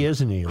alien. Maybe he is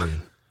an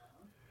alien.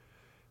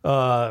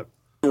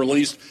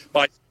 Released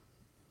by.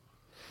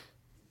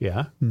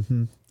 Yeah.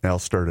 Mm-hmm. Al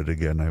started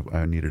again.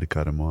 I needed to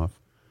cut him off.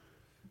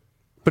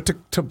 But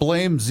to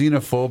blame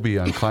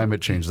xenophobia on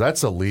climate change,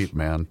 that's elite,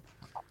 man.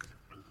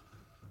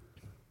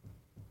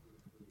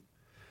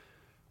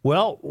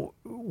 Well,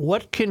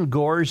 what can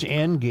Gore's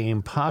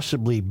endgame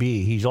possibly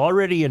be? He's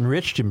already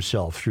enriched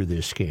himself through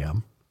this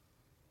scam.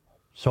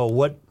 So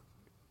what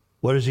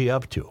is he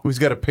up to? He's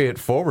got to pay it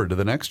forward to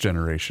the next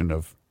generation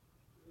of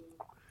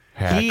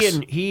hacks.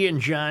 He and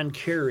John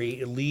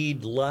Kerry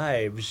lead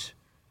lives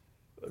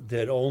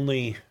that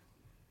only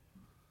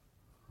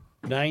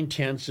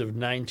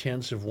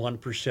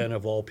 0.9%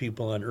 of all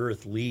people on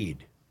Earth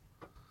lead.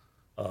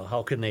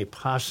 How can they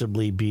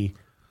possibly be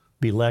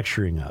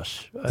lecturing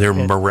us? They're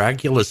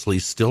miraculously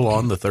still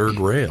on the third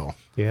rail.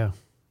 Yeah.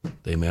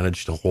 They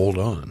managed to hold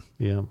on.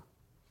 Yeah.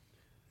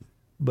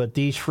 But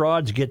these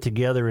frauds get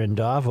together in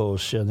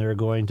Davos and they're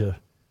going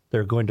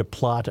to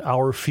plot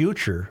our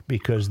future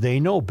because they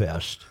know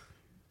best.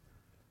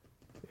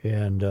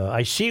 And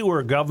I see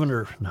where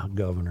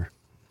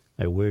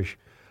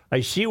I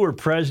see where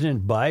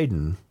President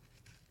Biden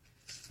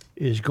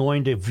is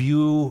going to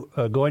view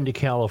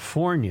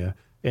California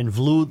and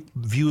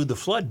view the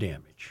flood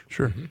damage. change.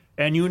 Sure.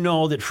 And you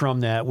know that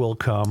from that will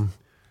come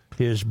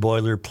his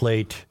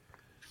boilerplate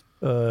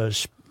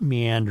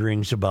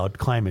meanderings about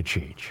climate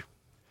change.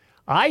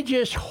 I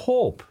just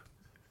hope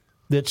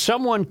that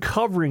someone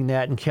covering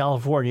that in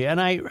California,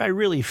 and I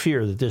really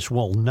fear that this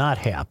will not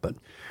happen,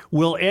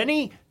 will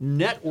any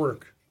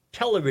network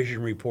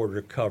television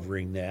reporter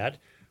covering that,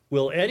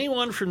 will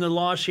anyone from the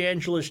Los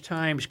Angeles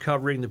Times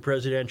covering the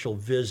presidential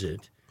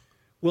visit,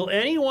 will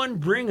anyone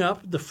bring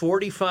up the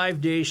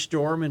 45-day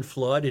storm and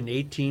flood in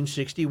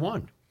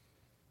 1861?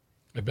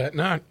 I bet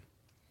not.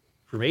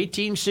 From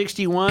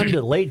 1861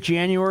 to late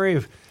January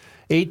of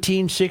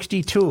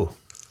 1862.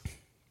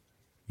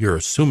 You're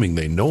assuming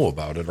they know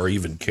about it or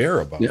even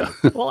care about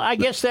it. Well, I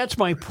guess that's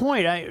my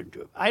point.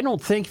 I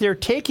don't think they're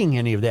taking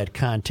any of that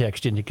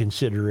context into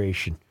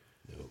consideration.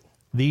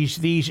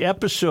 These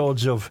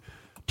episodes of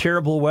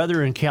terrible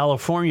weather in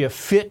California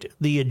fit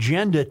the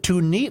agenda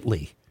too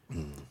neatly.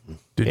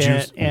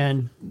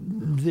 And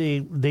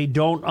they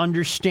don't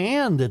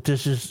understand that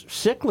this is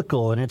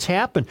cyclical and it's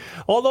happened.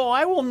 Although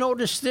I will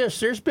notice this,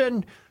 there's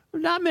been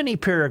not many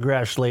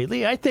paragraphs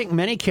lately. I think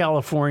many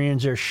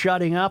Californians are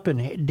shutting up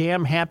and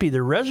damn happy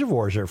their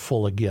reservoirs are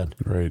full again.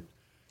 Right.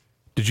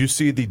 Did you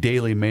see the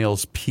Daily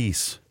Mail's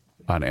piece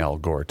on Al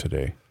Gore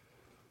today?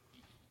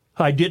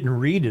 I didn't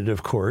read it,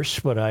 of course,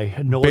 but I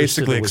noticed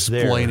basically that it was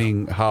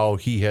explaining how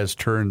he has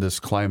turned this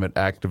climate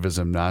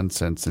activism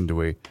nonsense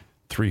into a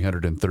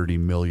 $330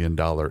 million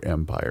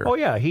empire. Oh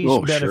yeah, he's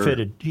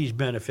benefited. Sure. He's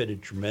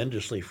benefited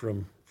tremendously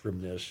from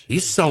this.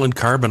 He's selling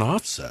carbon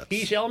offsets.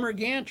 He's Elmer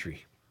Gantry.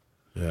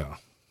 Yeah.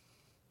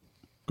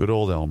 Good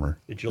old Elmer.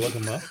 Did you look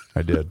him up?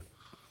 I did.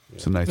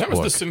 It's a nice book. That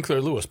was the Sinclair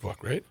Lewis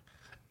book, right?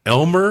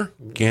 Elmer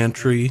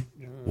Gantry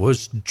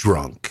was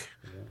drunk.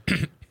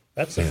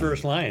 That's the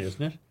first line,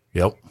 isn't it?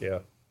 Yep. Yeah.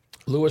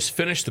 Lewis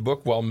finished the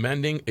book while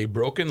mending a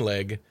broken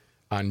leg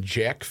on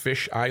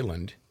Jackfish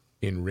Island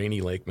in Rainy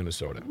Lake,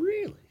 Minnesota.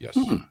 Really? Yes.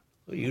 Well,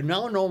 you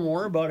now know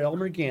more about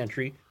Elmer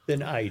Gantry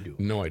than I do.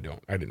 No, I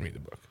don't. I didn't read the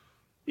book.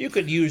 You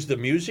could use the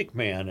Music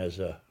Man as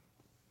a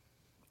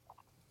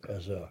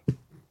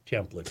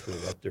template for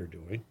what they're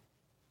doing.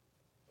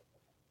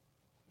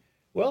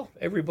 Well,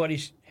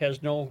 everybody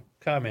has no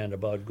comment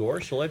about Gore,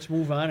 so let's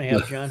move on and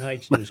have John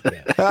Haidt's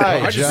newscast.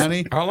 Hi,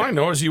 Johnny. All I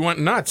know is he went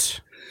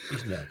nuts.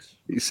 He's nuts.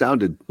 He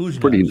sounded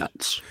pretty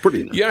nuts.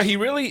 Pretty nuts. Yeah,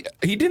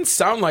 he didn't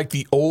sound like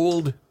the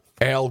old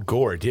Al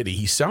Gore, did he?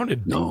 He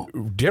sounded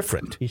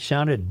different. He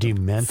sounded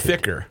demented.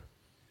 Thicker.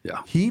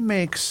 Yeah. He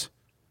makes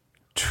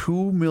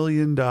 $2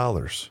 million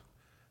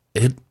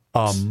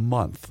a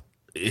month.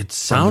 It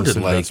sounded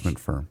like investment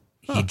firm.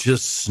 He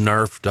just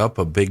snarfed up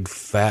a big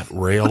fat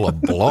rail of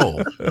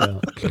blow.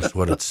 That's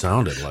what it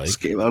sounded like.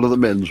 Just came out of the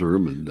men's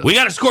room. And, we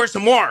got to score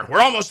some more.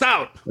 We're almost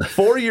out.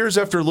 4 years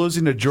after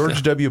losing to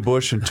George W.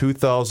 Bush in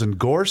 2000,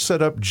 Gore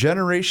set up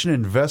Generation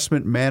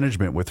Investment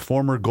Management with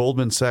former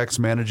Goldman Sachs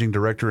managing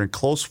director and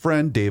close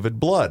friend David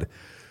Blood.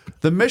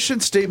 The mission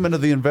statement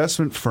of the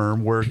investment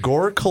firm, where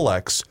Gore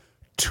collects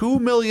 $2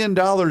 million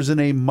in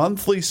a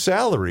monthly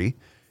salary,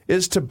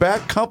 is to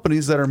back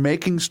companies that are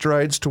making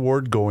strides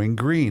toward going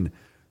green.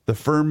 The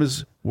firm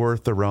is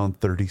worth around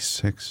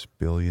 $36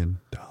 billion.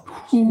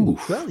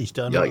 Well, he's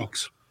done well.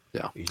 Yikes.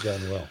 Yeah. He's done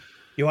well.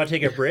 You want to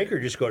take a break or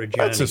just go to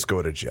Johnny? Let's just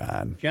go to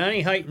John.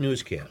 Johnny Haidt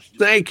Newscast.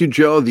 Thank you,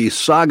 Joe. The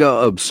saga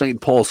of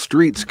St. Paul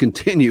streets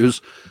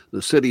continues.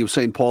 The city of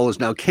St. Paul has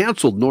now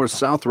canceled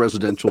north-south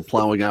residential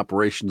plowing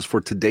operations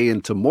for today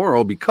and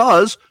tomorrow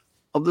because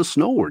of the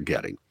snow we're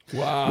getting.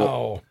 Wow.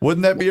 Well,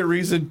 wouldn't that be a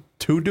reason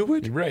to do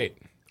it? Right.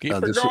 Keep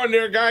it going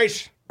there,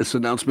 guys. This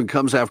announcement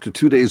comes after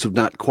 2 days of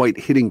not quite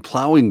hitting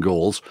plowing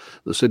goals.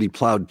 The city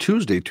plowed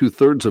Tuesday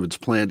 2/3 of its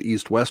planned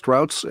east-west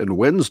routes, and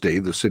Wednesday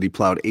the city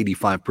plowed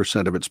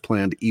 85% of its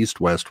planned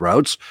east-west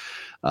routes.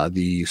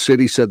 The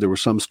city said there were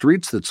some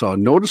streets that saw a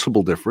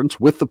noticeable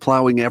difference with the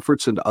plowing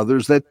efforts and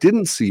others that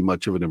didn't see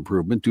much of an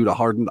improvement due to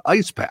hardened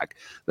ice pack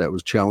that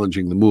was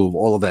challenging the move.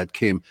 All of that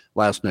came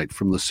last night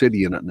from the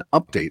city in an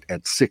update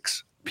at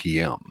 6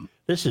 p.m.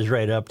 This is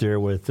right up there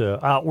with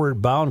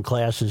outward bound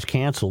classes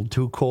canceled,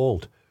 too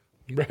cold.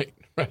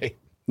 Right.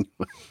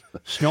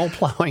 Snow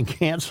plowing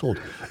canceled.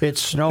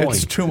 It's snowing.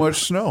 It's too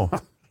much snow.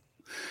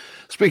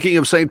 Speaking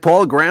of St.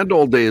 Paul, Grand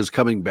Old Day is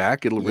coming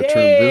back. It'll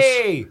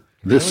return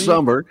this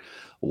summer.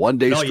 1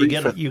 day street.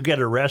 You get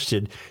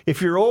arrested.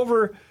 If you're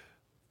over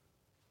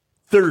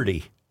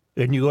 30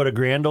 and you go to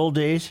Grand Old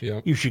Days,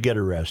 you should get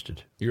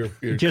arrested. You're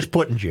just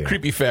put in jail.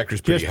 Creepy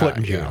factor's pretty high. Just put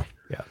in jail.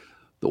 Yeah.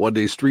 The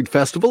one-day street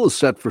festival is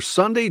set for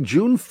Sunday,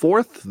 June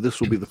 4th. This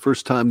will be the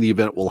first time the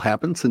event will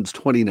happen since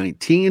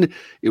 2019.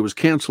 It was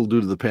canceled due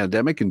to the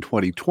pandemic in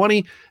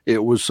 2020.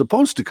 It was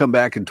supposed to come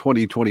back in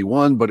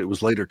 2021, but it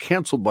was later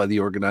canceled by the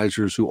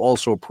organizers, who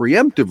also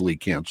preemptively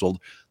canceled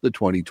the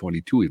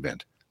 2022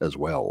 event as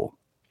well.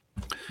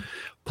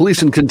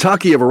 Police in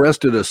Kentucky have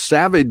arrested a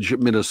savage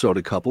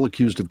Minnesota couple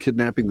accused of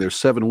kidnapping their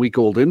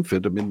 7-week-old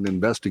infant amid an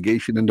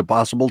investigation into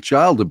possible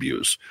child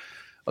abuse.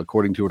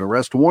 According to an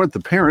arrest warrant, the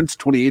parents,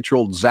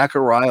 28-year-old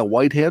Zachariah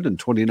Whitehead and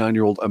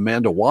 29-year-old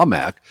Amanda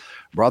Womack,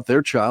 brought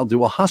their child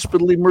to a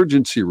hospital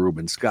emergency room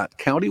in Scott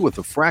County with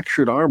a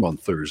fractured arm on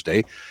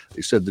Thursday.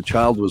 They said the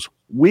child was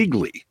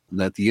wiggly and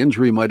that the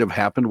injury might have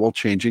happened while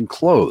changing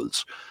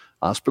clothes.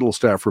 Hospital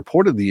staff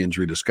reported the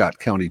injury to Scott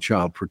County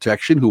Child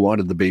Protection, who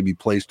wanted the baby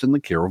placed in the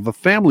care of a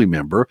family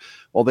member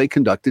while they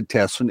conducted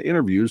tests and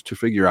interviews to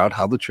figure out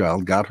how the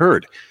child got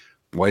hurt.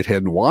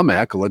 Whitehead and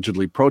Womack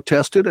allegedly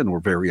protested and were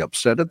very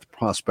upset at the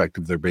prospect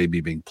of their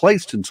baby being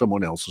placed in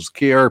someone else's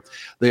care.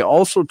 They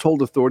also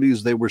told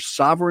authorities they were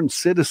sovereign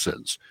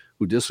citizens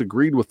who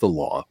disagreed with the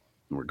law.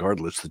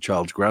 Regardless, the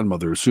child's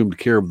grandmother assumed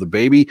care of the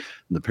baby,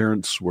 and the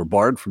parents were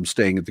barred from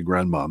staying at the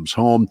grandmom's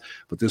home.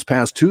 But this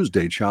past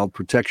Tuesday, Child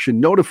Protection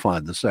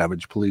notified the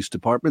Savage Police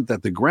Department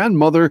that the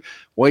grandmother,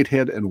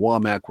 Whitehead, and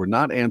Womack were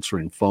not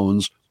answering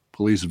phones.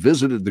 Police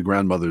visited the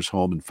grandmother's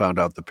home and found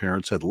out the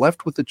parents had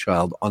left with the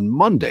child on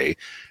Monday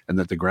and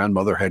that the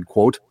grandmother had,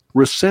 quote,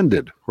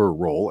 rescinded her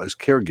role as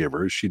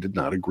caregiver as she did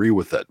not agree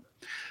with it.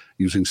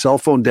 Using cell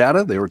phone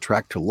data, they were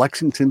tracked to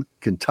Lexington,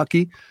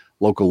 Kentucky.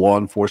 Local law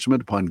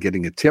enforcement, upon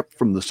getting a tip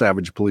from the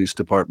Savage Police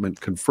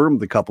Department, confirmed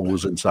the couple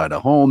was inside a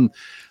home.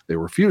 They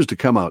refused to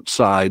come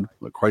outside.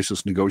 A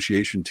crisis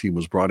negotiation team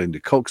was brought in to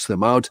coax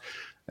them out.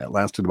 That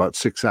lasted about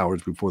 6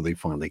 hours before they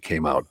finally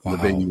came out. Wow. The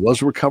baby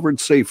was recovered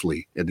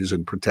safely and is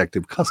in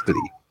protective custody,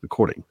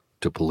 according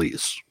to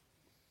police.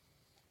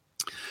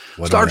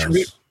 Star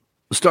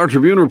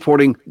Tribune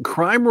reporting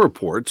crime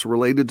reports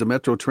related to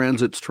Metro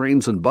Transit's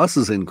trains and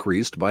buses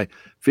increased by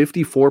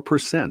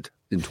 54%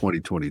 in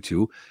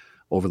 2022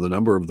 over the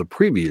number of the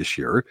previous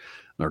year.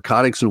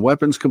 Narcotics and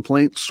weapons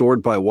complaints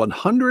soared by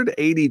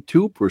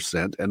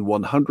 182% and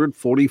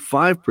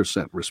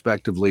 145%,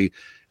 respectively,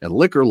 and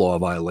liquor law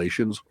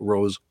violations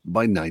rose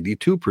by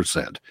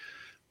 92%.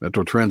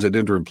 Metro Transit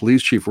Interim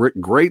Police Chief Rick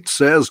Great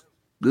says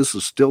this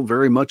is still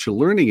very much a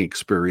learning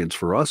experience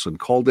for us and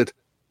called it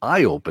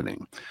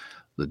eye-opening.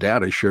 The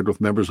data shared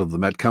with members of the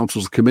Met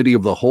Council's Committee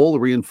of the Whole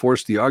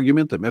reinforced the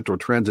argument that Metro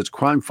Transit's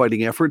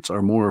crime-fighting efforts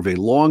are more of a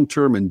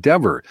long-term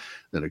endeavor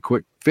than a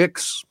quick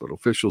fix, but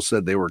officials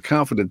said they were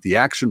confident the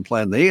action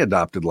plan they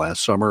adopted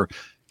last summer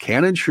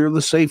can ensure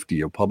the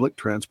safety of public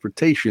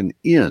transportation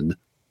in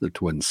the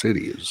Twin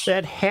Cities.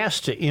 That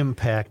has to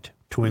impact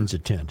Twins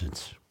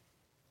attendance.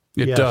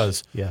 It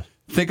does. Yes.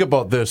 Think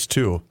about this,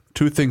 too.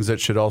 Two things that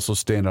should also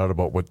stand out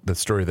about what the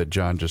story that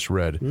John just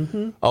read.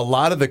 Mm-hmm. A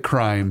lot of the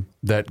crime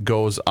that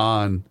goes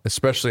on,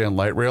 especially on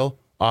light rail,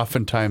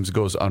 oftentimes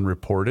goes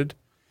unreported.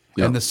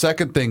 Yep. And the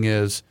second thing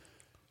is,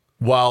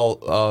 while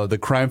the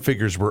crime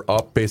figures were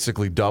up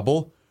basically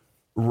double,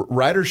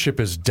 ridership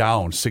is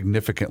down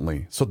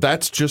significantly. So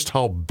that's just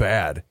how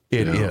bad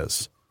it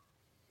is.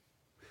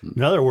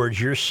 In other words,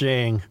 you're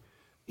saying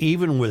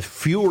even with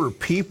fewer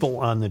people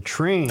on the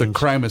trains,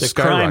 the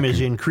crime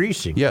is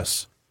increasing.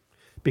 Yes.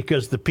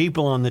 Because the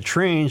people on the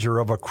trains are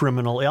of a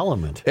criminal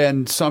element.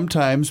 And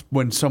sometimes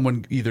when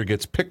someone either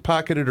gets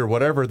pickpocketed or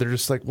whatever, they're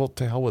just like, well,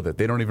 to hell with it.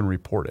 They don't even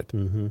report it.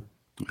 Mm-hmm.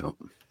 Yep.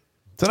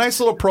 It's a nice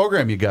little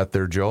program you got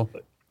there, Joe.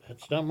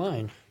 That's not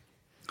mine.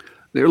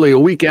 Nearly a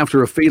week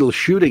after a fatal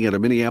shooting at a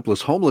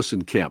Minneapolis homeless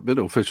encampment,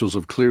 officials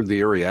have cleared the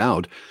area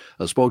out.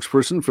 A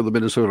spokesperson for the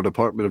Minnesota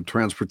Department of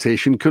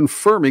Transportation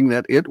confirming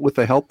that it, with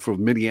the help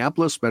from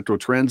Minneapolis, Metro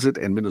Transit,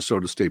 and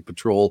Minnesota State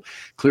Patrol,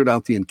 cleared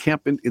out the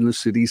encampment in the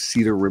city's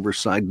Cedar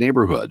Riverside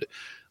neighborhood.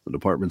 The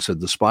department said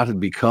the spot had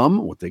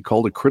become what they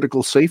called a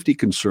critical safety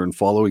concern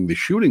following the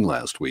shooting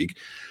last week.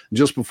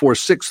 Just before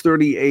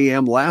 6:30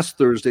 a.m. last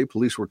Thursday,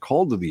 police were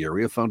called to the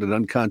area, found an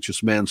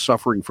unconscious man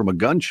suffering from a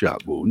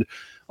gunshot wound.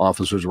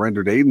 Officers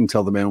rendered aid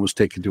until the man was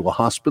taken to a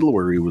hospital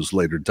where he was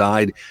later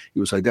died. He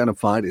was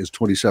identified as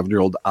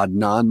 27-year-old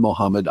Adnan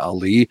Mohammed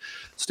Ali.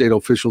 State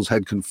officials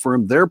had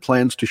confirmed their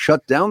plans to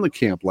shut down the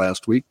camp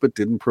last week, but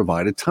didn't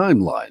provide a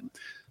timeline.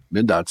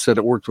 MnDOT said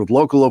it worked with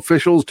local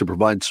officials to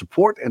provide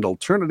support and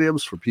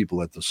alternatives for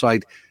people at the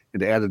site,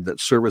 and added that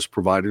service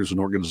providers and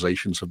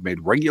organizations have made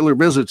regular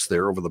visits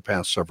there over the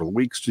past several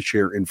weeks to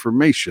share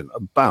information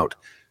about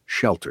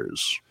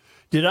shelters.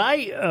 Did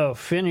I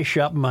finish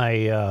up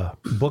my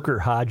Booker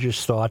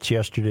Hodges thoughts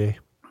yesterday?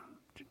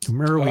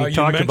 Remember we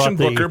talked about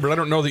Booker, but I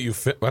don't know that you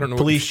fit. I don't know.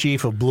 Police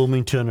chief of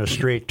Bloomington, a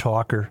straight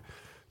talker.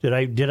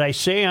 Did I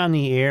say on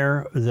the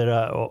air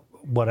that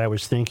what I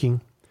was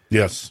thinking?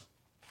 Yes.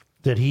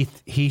 That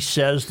he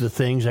says the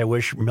things I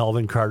wish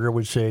Melvin Carter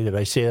would say. Did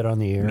I say it on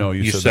the air? No,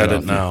 you said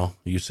it now.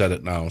 You said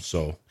it now.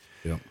 So,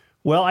 yeah.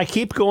 Well, I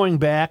keep going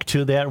back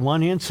to that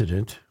one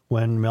incident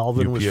when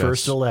Melvin was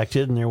first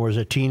elected, and there was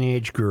a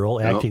teenage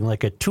girl acting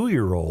like a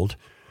 2-year-old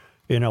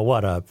in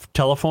a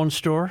telephone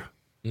store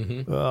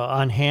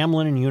on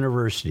Hamlin and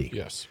University.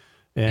 Yes.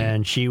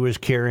 And she was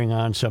carrying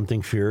on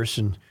something fierce,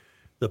 and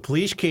the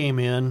police came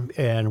in,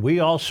 and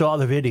we all saw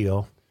the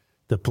video.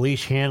 The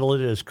police handled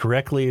it as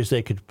correctly as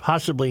they could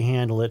possibly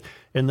handle it.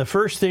 And the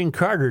first thing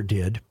Carter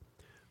did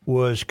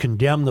was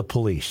condemn the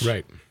police.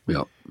 Right.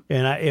 Yeah.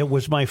 And it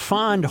was my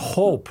fond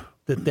hope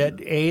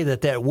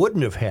that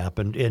wouldn't have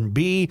happened, and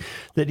B,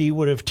 that he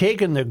would have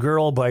taken the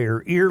girl by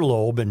her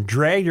earlobe and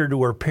dragged her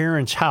to her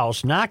parents'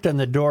 house, knocked on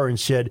the door, and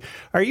said,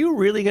 "Are you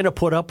really going to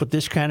put up with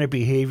this kind of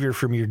behavior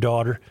from your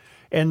daughter?"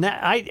 And that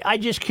I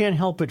just can't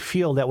help but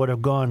feel that would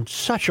have gone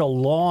such a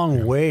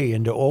long way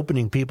into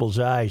opening people's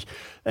eyes.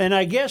 And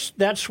I guess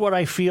that's what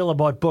I feel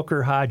about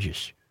Booker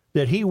Hodges,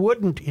 that he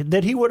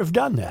would have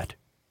done that.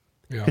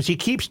 Because he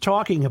keeps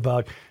talking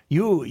about,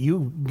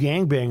 you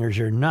gangbangers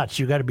are nuts.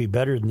 You got to be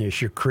better than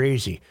this. You're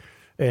crazy.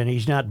 And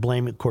he's not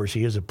blaming, of course,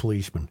 he is a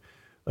policeman.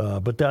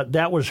 But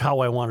that was how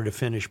I wanted to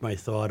finish my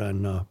thought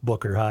on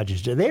Booker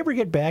Hodges. Did they ever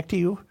get back to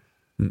you?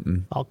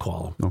 Mm-mm. I'll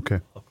call him. Okay.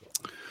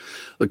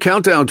 The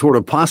countdown toward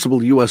a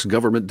possible U.S.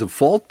 government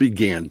default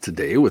began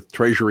today, with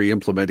Treasury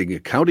implementing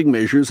accounting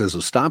measures as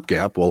a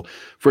stopgap, while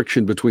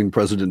friction between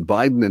President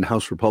Biden and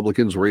House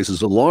Republicans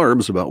raises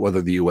alarms about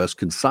whether the U.S.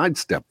 can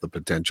sidestep the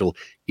potential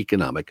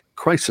economic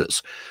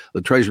crisis.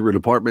 The Treasury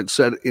Department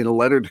said in a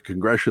letter to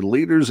congressional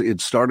leaders it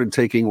started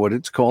taking what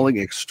it's calling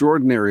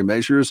extraordinary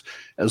measures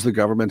as the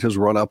government has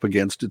run up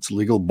against its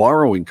legal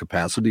borrowing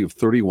capacity of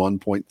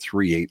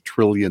 $31.38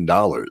 trillion.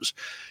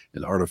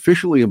 An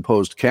artificially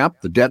imposed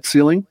cap, the debt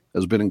ceiling,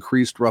 has been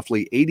increased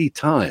roughly 80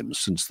 times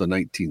since the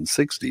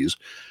 1960s.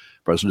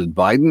 President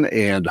Biden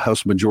and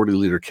House Majority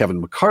Leader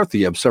Kevin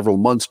McCarthy have several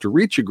months to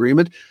reach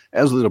agreement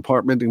as the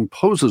department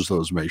imposes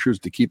those measures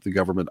to keep the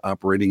government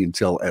operating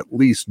until at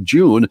least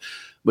June.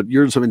 But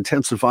years of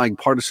intensifying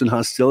partisan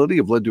hostility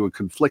have led to a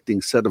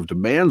conflicting set of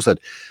demands that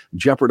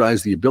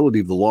jeopardize the ability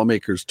of the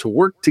lawmakers to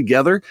work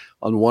together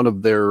on one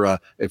of their,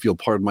 if you'll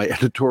pardon my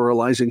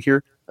editorializing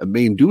here,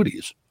 main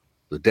duties.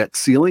 The debt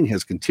ceiling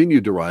has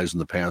continued to rise in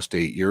the past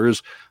 8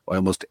 years by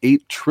almost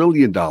 $8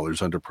 trillion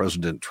under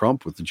President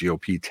Trump, with the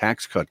GOP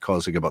tax cut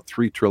causing about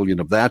 $3 trillion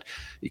of that.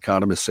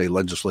 Economists say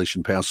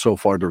legislation passed so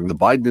far during the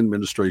Biden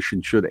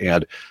administration should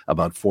add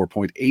about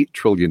 $4.8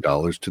 trillion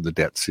to the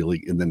debt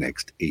ceiling in the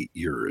next 8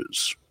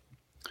 years.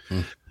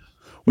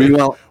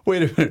 Meanwhile,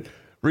 wait a minute.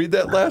 Read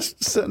that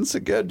last sentence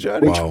again,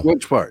 Johnny.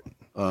 Which part?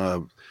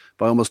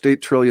 By almost $8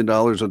 trillion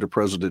under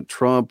President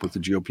Trump, with the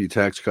GOP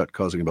tax cut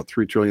causing about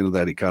 $3 trillion of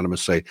that.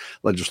 Economists say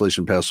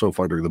legislation passed so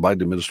far during the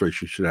Biden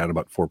administration should add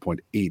about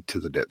 4.8 to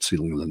the debt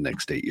ceiling in the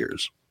next 8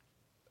 years.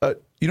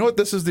 You know what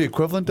this is the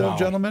equivalent of,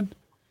 gentlemen?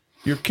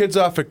 Your kid's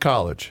off at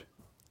college.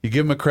 You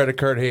give them a credit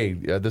card. Hey,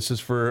 this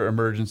is for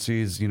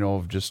emergencies.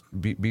 Just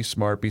be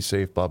smart, be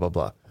safe, blah, blah,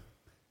 blah.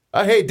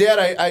 Hey, Dad,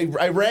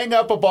 I rang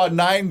up about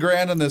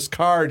 $9,000 on this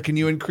card. Can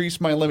you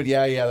increase my limit?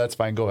 Yeah, that's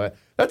fine. Go ahead.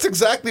 That's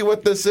exactly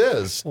what this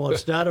is. Well,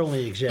 it's not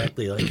only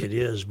exactly like it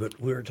is, but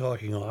we were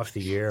talking off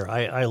the air.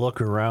 I look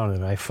around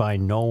and I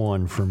find no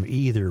one from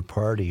either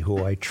party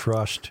who I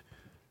trust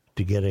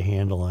to get a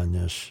handle on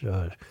this.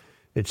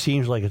 It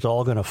seems like it's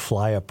all going to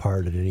fly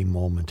apart at any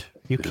moment.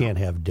 You can't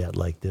have debt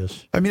like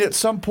this. I mean, at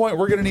some point,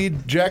 we're going to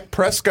need Jack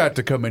Prescott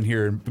to come in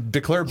here and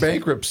declare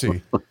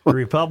bankruptcy. The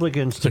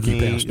Republicans, to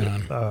me,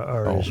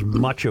 are as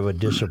much of a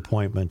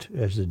disappointment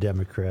as the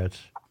Democrats,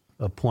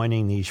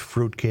 appointing these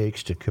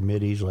fruitcakes to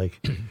committees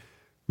like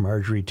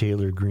Marjorie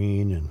Taylor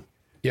Greene and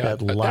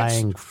that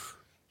lying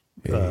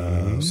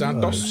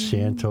Santos.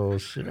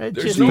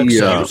 There's no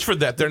excuse for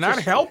that. They're not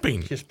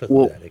helping. Just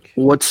pathetic.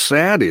 Well, what's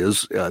sad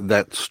is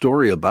that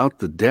story about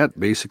the debt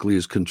basically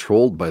is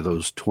controlled by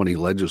those 20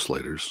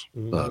 legislators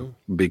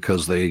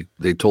because they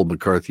told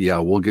McCarthy,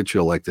 we'll get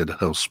you elected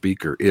House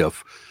Speaker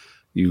if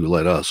you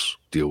let us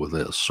deal with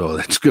this. So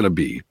it's going to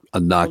be a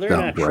knockdown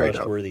they're not drag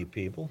trustworthy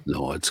people.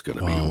 No, it's going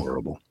to be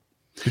horrible.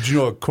 Did you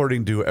know,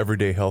 according to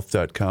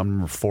everydayhealth.com,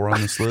 number 4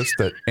 on this list,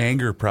 that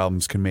anger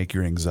problems can make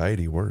your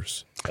anxiety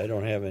worse? I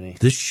don't have any.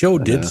 This show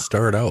did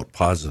start out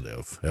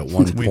positive at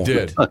one point. We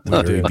did. At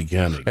the very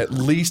beginning. At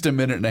least a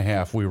minute and a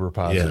half, we were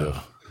positive.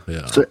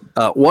 Yeah. So,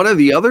 one of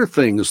the other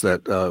things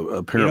that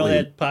apparently...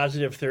 that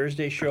Positive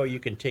Thursday show, you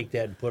can take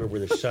that and put it where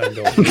the sun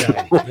don't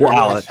shine.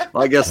 Wow.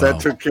 I guess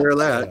that took care of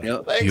that. Yeah.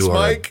 Thanks, you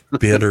Mike.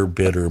 Are a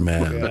bitter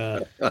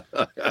man.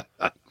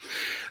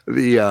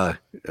 The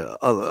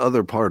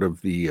other part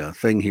of the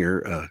thing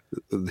here,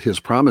 his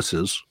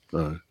promises,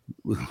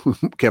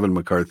 Kevin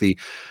McCarthy,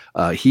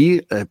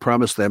 he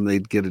promised them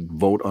they'd get a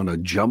vote on a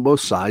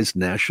jumbo-sized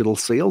national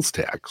sales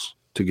tax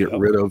to get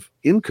rid of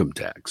income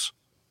tax,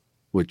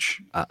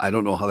 which I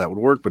don't know how that would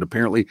work, but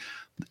apparently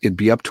it'd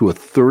be up to a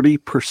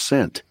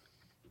 30%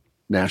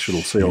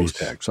 national sales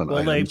tax on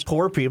items.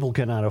 Poor people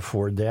cannot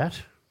afford that.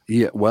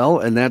 Yeah, well,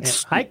 and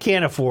that's... I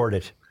can't afford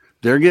it.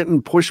 They're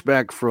getting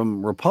pushback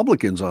from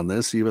Republicans on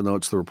this, even though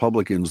it's the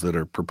Republicans that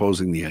are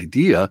proposing the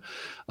idea.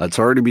 It's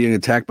already being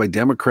attacked by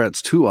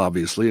Democrats, too,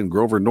 obviously. And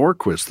Grover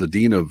Norquist, the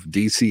dean of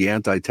D.C.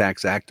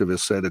 anti-tax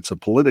activists, said it's a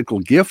political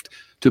gift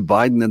to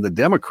Biden and the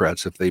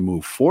Democrats if they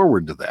move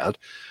forward to that,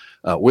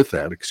 with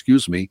that.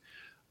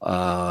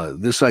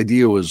 This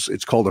idea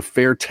it's called a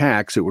fair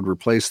tax. It would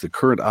replace the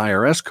current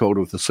IRS code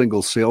with a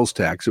single sales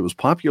tax. It was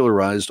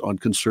popularized on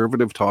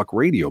conservative talk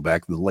radio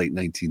back in the late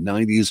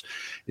 1990s.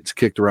 It's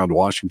kicked around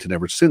Washington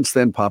ever since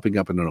then, popping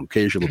up in an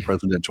occasional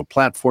presidential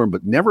platform,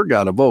 but never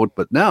got a vote.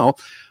 But now,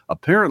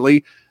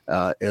 apparently,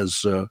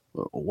 as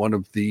one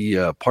of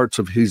the parts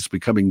of his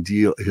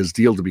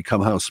deal to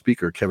become House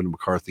Speaker, Kevin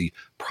McCarthy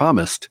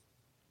promised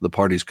the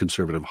party's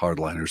conservative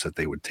hardliners that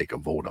they would take a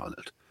vote on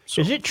it.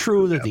 So, is it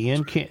true that the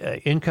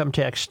income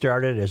tax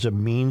started as a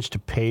means to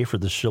pay for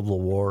the Civil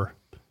War?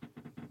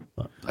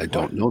 I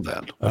don't know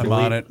that. I'm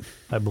on it.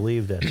 I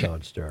believe that's how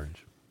it started.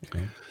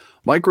 Okay.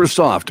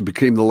 Microsoft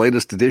became the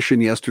latest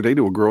addition yesterday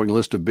to a growing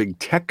list of big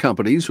tech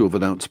companies who have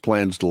announced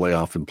plans to lay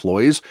off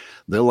employees.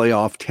 They'll lay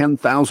off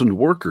 10,000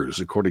 workers,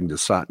 according to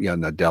Satya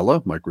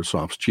Nadella,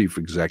 Microsoft's chief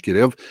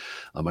executive.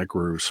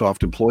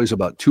 Microsoft employs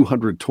about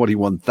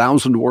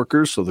 221,000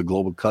 workers, so the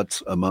global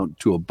cuts amount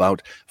to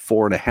about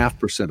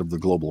 4.5% of the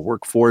global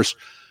workforce.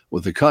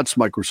 With the cuts,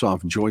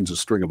 Microsoft joins a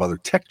string of other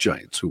tech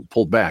giants who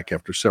pulled back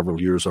after several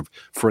years of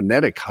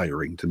frenetic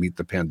hiring to meet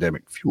the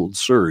pandemic-fueled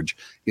surge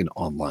in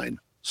online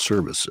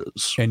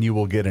services. And you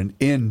will get an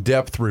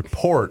in-depth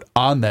report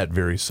on that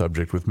very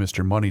subject with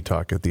Mr. Money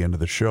Talk at the end of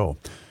the show.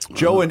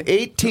 Joe, in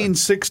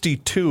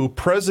 1862,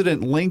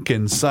 President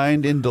Lincoln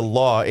signed into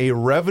law a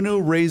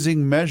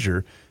revenue-raising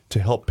measure to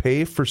help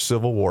pay for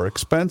Civil War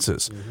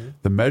expenses.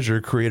 The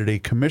measure created a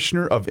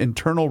Commissioner of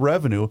Internal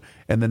Revenue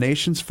and the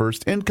nation's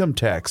first income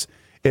tax.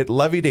 It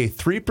levied a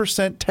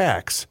 3%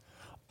 tax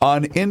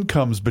on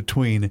incomes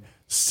between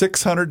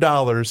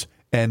 $600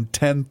 and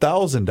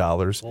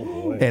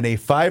 $10,000, and a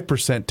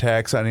 5%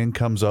 tax on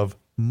incomes of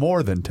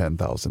more than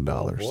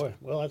 $10,000. Oh boy,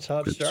 well, that's how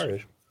it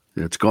started.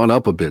 It's gone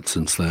up a bit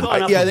since then.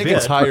 I think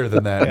it's higher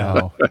than that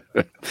now.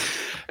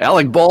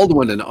 Alec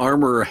Baldwin and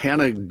armorer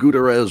Hannah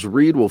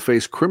Gutierrez-Reed will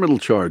face criminal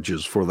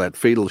charges for that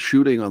fatal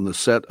shooting on the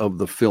set of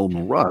the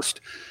film Rust.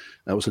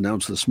 That was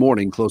announced this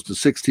morning, close to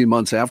 16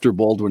 months after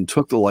Baldwin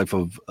took the life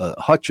of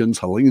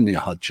Helena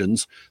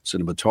Hutchins,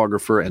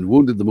 cinematographer, and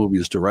wounded the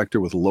movie's director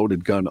with a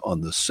loaded gun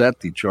on the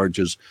set. The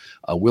charges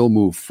will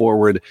move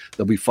forward.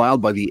 They'll be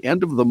filed by the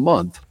end of the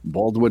month.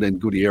 Baldwin and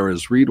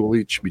Gutierrez-Reed will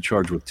each be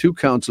charged with 2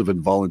 counts of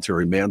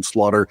involuntary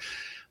manslaughter,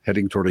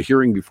 heading toward a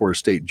hearing before a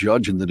state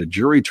judge and then a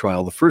jury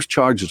trial. The first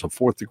charge is a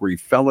 4th-degree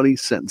felony,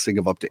 sentencing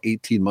of up to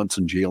 18 months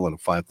in jail and a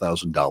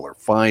 $5,000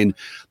 fine.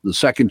 The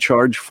second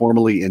charge,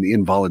 formally an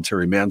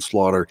involuntary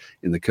manslaughter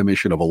in the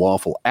commission of a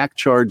lawful act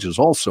charge, is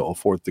also a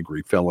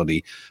 4th-degree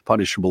felony,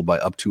 punishable by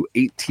up to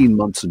 18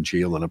 months in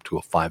jail and up to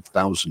a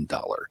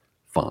 $5,000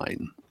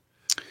 fine.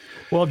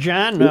 Well,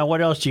 John, what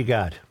else do you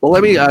got? Well,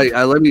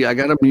 I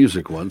got a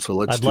music one, so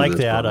let's I'd like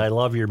that. I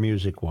love your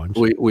music ones.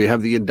 We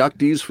have the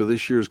inductees for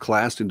this year's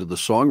class into the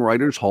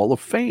Songwriters Hall of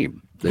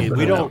Fame.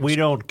 We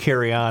don't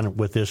carry on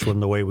with this one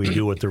the way we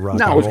do with the rock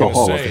and roll. No,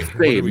 Hall of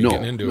Fame.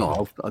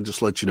 No, I'll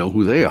just let you know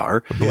who they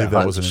are. I believe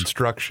that was an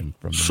instruction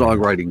from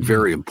songwriting.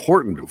 Very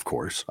important, of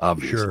course,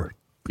 obviously. Sure.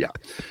 Yeah.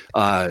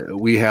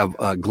 We have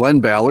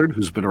Glenn Ballard,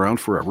 who's been around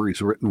forever.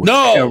 He's written with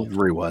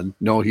everyone.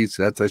 No,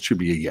 that should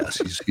be a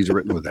yes. He's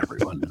written with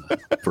everyone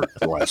for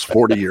the last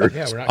 40 years.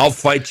 Yeah, I'll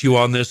fight you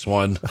on this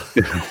one.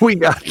 we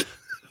got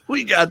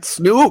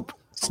Snoop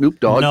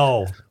Dogg.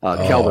 No.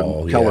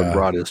 Calvin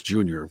Broadus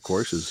Jr., of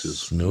course, is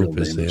his Snoop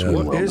real name. is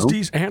What is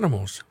these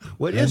animals?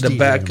 What is to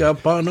back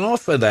up on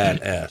off of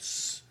that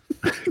S.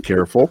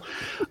 Careful.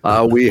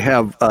 We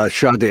have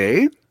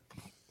Sade.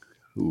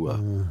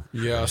 Who,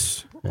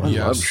 yes. I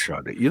love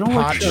Sade. You know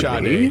hot what,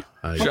 Sade?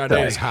 Sade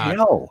is hot.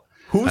 Hell?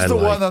 Who's the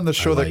one on the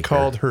show that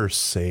called her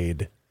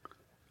Sade?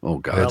 Oh,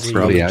 God. That's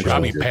probably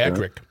Robbie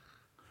Patrick.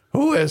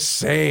 Who is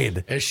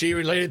Sade? Is she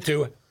related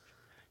to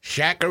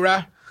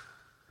Shakira?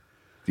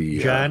 The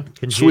John,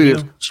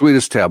 continue.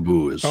 sweetest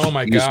Taboo is. Oh,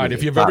 my God.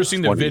 If you've ever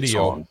seen the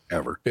video.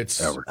 Ever.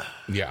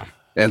 Yeah.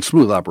 And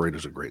Smooth Operator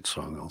is a great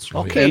song also.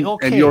 Okay.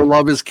 And Your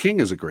Love is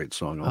King is a great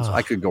song also.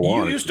 I could go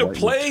on. You used to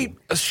play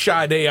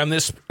Sade on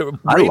this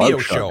I radio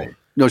love show. Sade.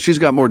 No, she's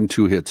got more than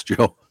 2 hits,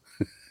 Joe.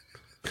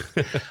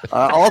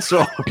 Also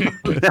on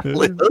that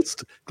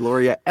list,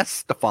 Gloria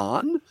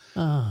Estefan.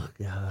 Oh,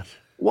 God.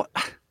 What?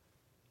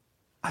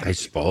 I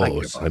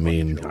suppose. I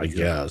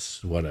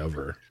guess.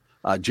 Whatever.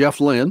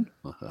 Jeff Lynne.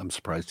 I'm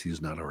surprised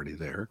he's not already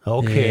there.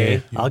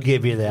 Okay. I'll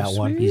give you that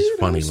one. He's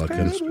funny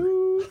looking.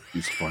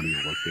 He's funny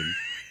looking.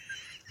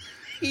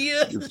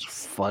 Yeah. He's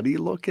funny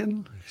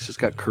looking. He's just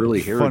got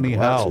curly hair. Funny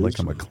how? Like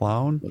I'm a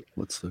clown?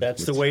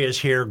 That's the way his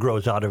hair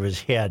grows out of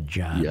his head,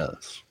 John.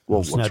 Yes.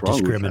 Well, let's what's not wrong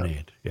discriminate.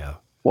 with that? Yeah.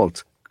 Well,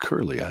 it's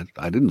curly.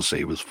 I didn't say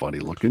he was funny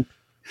looking.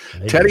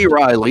 Teddy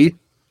Riley.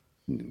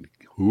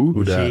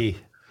 Who's he?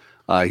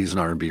 He's an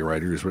R&B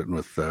writer. He's written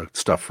with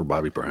stuff for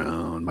Bobby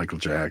Brown, Michael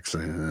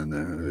Jackson,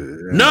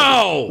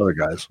 other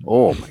guys.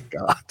 Oh my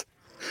God!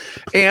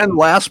 And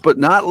last but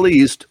not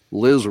least,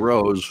 Liz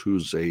Rose,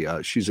 who's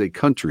she's a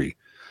country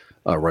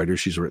writer.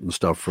 She's written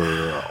stuff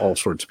for all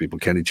sorts of people: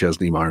 Kenny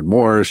Chesney, Maren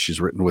Morris. She's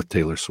written with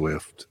Taylor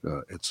Swift,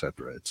 et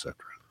cetera, et cetera,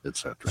 et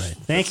cetera. Right.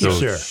 Thank you,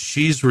 sir.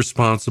 She's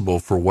responsible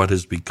for what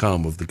has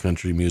become of the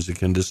country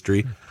music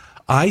industry.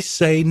 I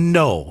say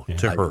no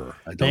to her.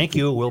 Thank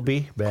you. We'll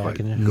be back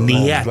in a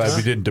Niet. Glad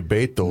we didn't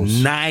debate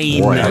those.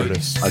 Nine. Boy,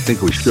 artists. I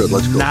think we should.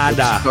 Let's go.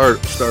 Nada.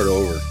 Let's start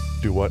over.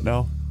 Do what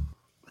now?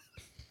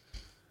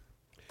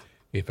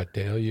 If I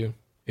tell you.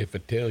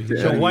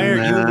 So why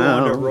aren't you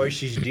going to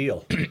Royce's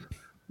deal?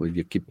 Will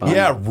you keep on?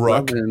 Yeah,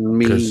 Rook.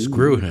 Because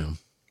screw him.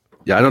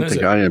 Yeah, I don't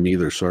think I am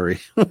either. Sorry.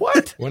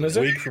 What? When is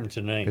A it? week from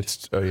tonight.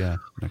 It's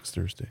next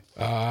Thursday.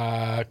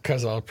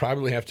 Because I'll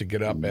probably have to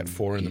get up at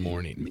 4 in the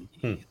morning.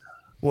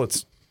 Well,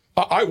 it's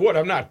I would.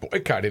 I'm not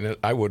boycotting it.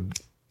 I would.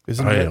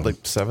 isn't I it am. like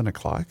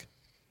 7:00?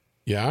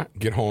 Yeah,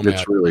 get home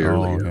It's at really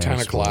early. yeah. 10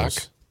 I o'clock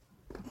suppose.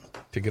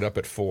 to get up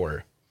at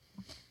 4.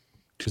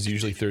 Because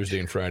usually Thursday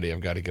and Friday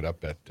I've got to get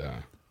up at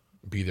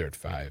be there at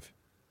 5.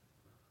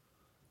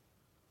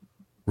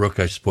 Rook,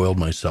 I spoiled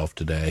myself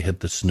today. I hit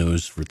the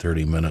snooze for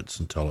 30 minutes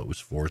until it was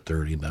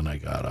 4:30. Then I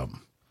got up.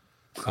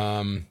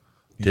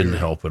 Didn't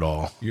help at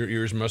all. Your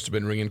ears must have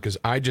been ringing because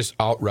I just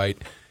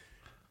outright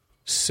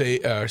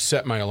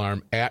set my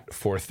alarm at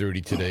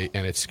 4:30 today,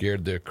 and it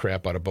scared the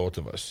crap out of both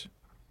of us.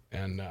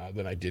 And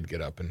then I did get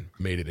up and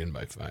made it in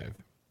by 5.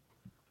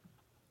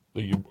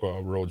 The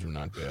roads were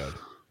not bad.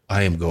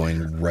 I am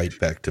going right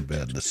back to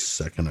bed the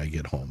second I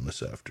get home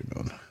this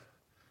afternoon.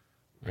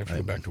 I have to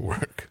go back to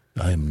work.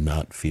 I am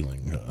not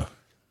feeling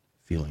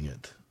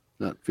it.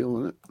 Not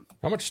feeling it.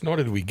 How much snow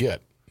did we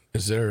get?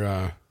 Is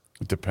there?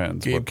 It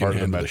depends Gabe what can part of the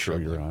handle the metro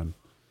shoveling. you're on.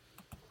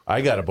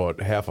 I got about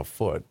half a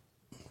foot.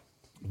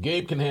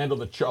 Gabe can handle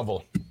the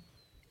shovel.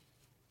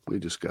 We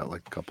just got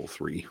like a couple,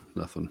 3.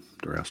 Nothing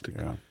drastic.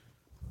 Yeah.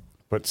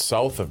 But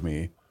south of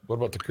me What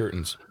about the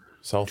curtains?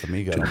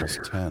 got almost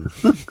 10.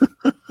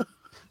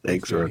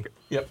 Thanks, Rick.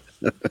 Yep.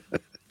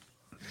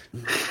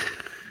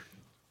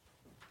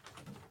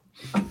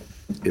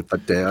 If I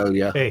tell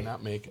you. Hey,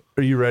 Not make it.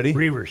 Are you ready?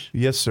 Reavers,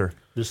 Yes, sir.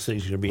 this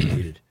thing's going to be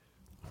needed.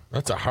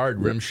 That's a hard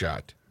rim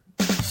shot.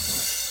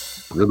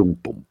 Rhythm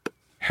bump.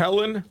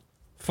 Helen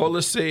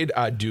Folasade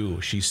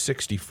Adu. She's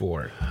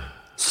 64.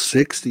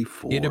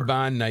 64.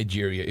 Idaban,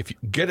 Nigeria. If you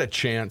get a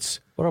chance,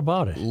 What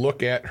about it?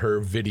 look at her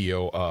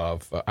video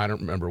of, I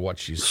don't remember what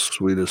she's,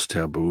 Sweetest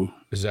Taboo.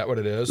 is that what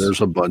it is?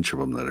 There's a bunch of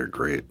them that are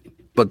great.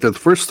 But the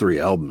first 3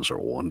 albums are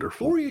Who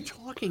wonderful. are you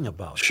talking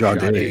about?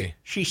 Sade.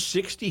 She's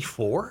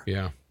 64?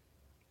 Yeah.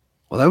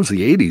 Well, that was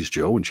the 80s,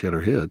 Joe, when she had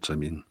her hits. I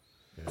mean,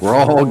 we're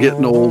all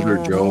getting older,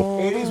 Joe.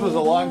 80s was a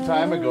long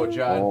time ago,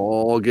 John.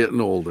 All getting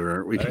older,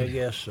 aren't we? I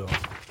guess so.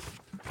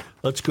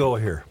 Let's go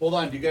here. Hold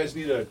on. Do you guys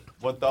need a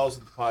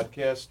 1,000th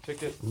podcast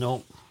ticket?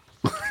 Nope.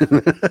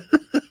 It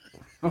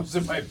was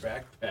in my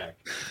backpack.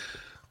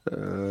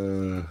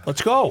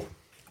 Let's go.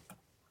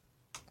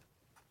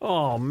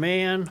 Oh,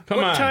 man. Come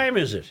what on. time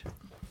is it?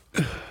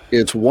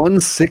 It's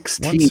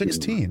 1:16.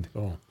 116.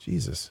 Oh,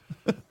 Jesus.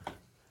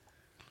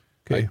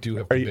 I do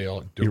have to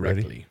bail you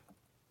ready? directly.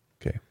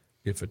 Okay.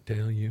 If I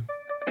tell you.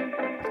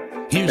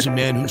 Here's a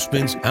man who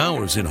spends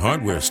hours in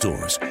hardware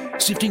stores,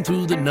 sifting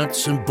through the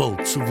nuts and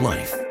bolts of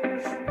life.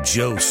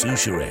 Joe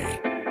Souchere.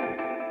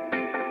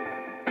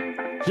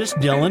 Is this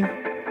Dylan?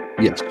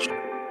 Yes.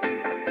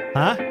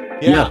 Huh?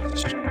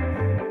 Yes.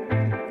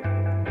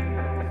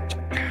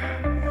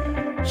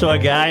 So a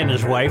guy and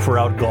his wife were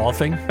out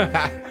golfing.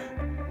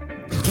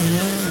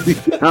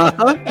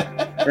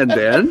 And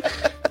then?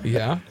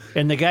 Yeah.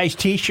 And the guy's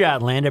tee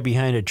shot landed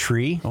behind a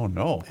tree. Oh,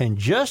 no. And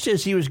just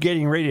as he was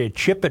getting ready to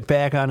chip it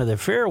back onto the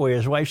fairway,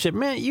 his wife said,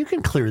 "Man, you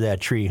can clear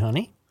that tree,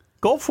 honey.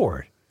 Go for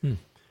it."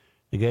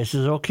 The guy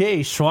says, "Okay."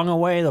 He swung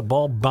away. The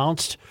ball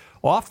bounced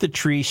off the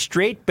tree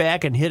straight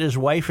back and hit his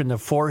wife in the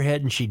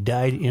forehead, and she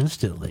died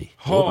instantly.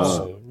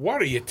 Oh,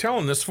 what are you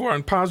telling this for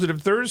on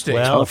Positive Thursday?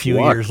 Well, a few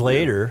luck, years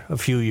later,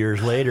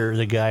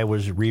 the guy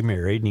was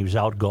remarried, and he was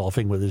out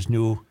golfing with his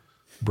new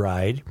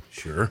bride.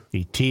 Sure.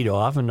 He teed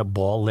off, and the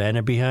ball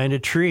landed behind a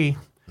tree.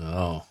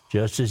 Oh.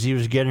 Just as he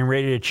was getting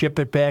ready to chip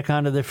it back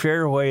onto the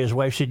fairway, his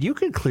wife said, "You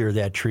can clear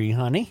that tree,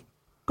 honey.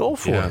 Go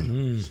for Yeah.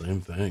 it." Same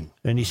thing.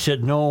 And he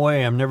said, "No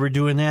way, I'm never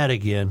doing that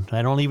again.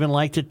 I don't even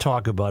like to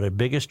talk about it.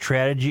 Biggest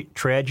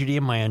tragedy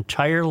in my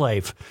entire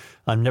life.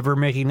 I'm never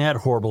making that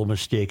horrible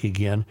mistake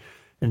again."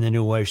 And the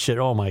new wife said,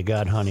 "Oh, my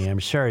God, honey, I'm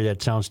sorry.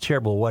 That sounds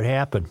terrible. What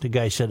happened?" The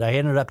guy said, "I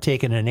ended up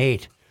taking an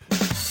 8.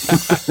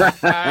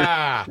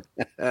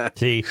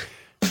 See?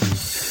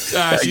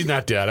 She's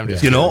not dead. I'm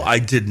just You know, I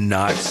did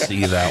not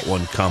see that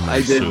one coming.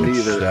 I didn't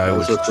Such. either. I That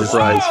was was a just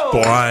surprise.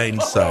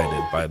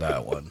 blindsided by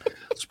that one.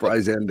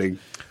 Surprise ending.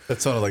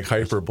 That sounded like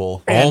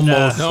hyperbole.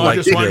 Almost No, I like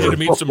just wanted you to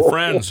the, meet some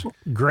friends.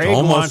 Greg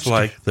wants almost to-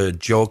 like the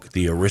joke,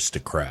 The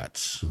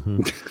Aristocrats.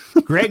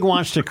 Greg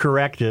wants to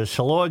correct us.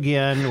 Hello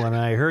again. When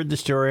I heard the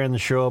story on the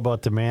show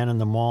about the man in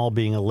the mall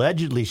being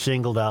allegedly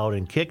singled out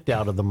and kicked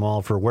out of the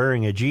mall for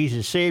wearing a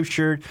Jesus Save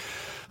shirt,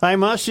 I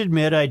must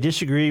admit I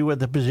disagree with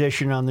the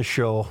position on the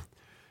show.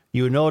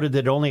 You noted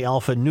that only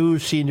Alpha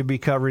News seemed to be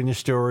covering the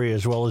story,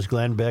 as well as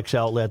Glenn Beck's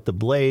outlet, The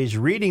Blaze.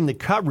 Reading the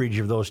coverage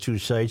of those two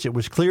sites, it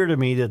was clear to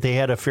me that they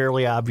had a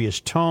fairly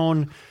obvious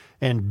tone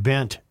and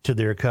bent to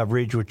their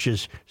coverage, which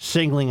is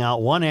singling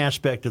out one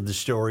aspect of the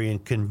story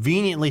and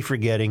conveniently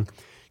forgetting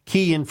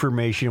key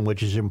information,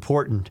 which is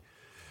important.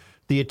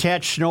 The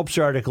attached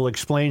Snopes article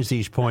explains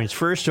these points.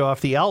 First off,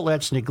 the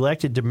outlets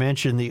neglected to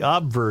mention the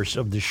obverse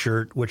of the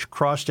shirt, which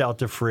crossed out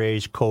the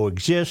phrase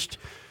coexist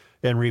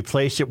and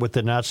replaced it with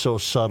the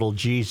not-so-subtle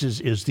Jesus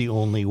is the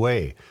only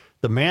way.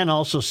 The man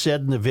also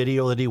said in the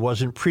video that he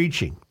wasn't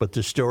preaching, but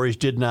the stories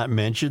did not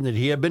mention that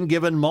he had been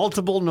given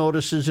multiple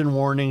notices and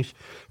warnings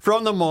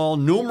from the mall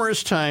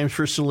numerous times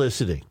for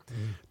soliciting.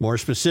 More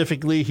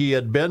specifically, he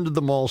had been to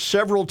the mall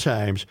several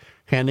times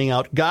handing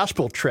out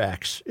gospel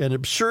tracts and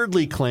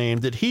absurdly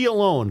claimed that he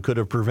alone could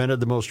have prevented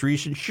the most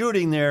recent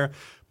shooting there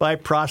by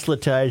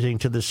proselytizing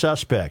to the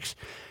suspects.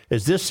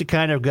 Is this the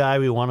kind of guy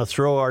we want to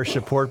throw our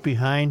support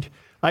behind?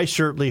 I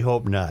certainly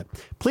hope not.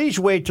 Please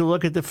wait to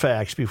look at the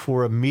facts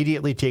before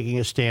immediately taking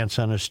a stance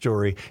on a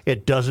story.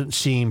 It doesn't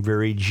seem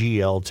very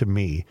GL to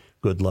me.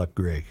 Good luck,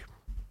 Greg.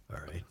 All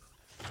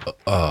right.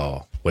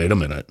 Oh, wait a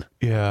minute.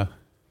 Yeah.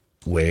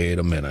 Wait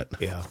a minute.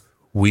 Yeah.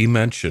 We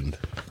mentioned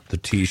the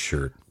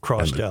T-shirt.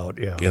 Crossed out,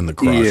 yeah. In the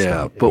crossed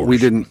out. Yeah, but we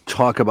didn't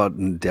talk about it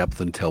in depth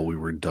until we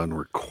were done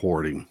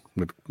recording.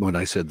 When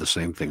I said the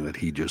same thing that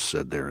he just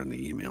said there in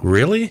the email.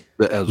 Really?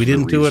 We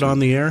didn't do it on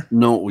the air?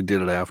 No, we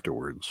did it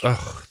afterwards.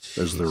 Oh,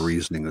 as the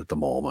reasoning that the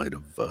mall might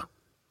have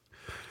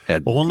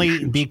had. Only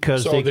issues.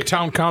 because So the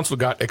town council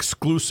got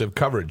exclusive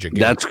coverage again.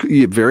 That's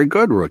very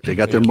good, Rook. They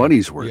got their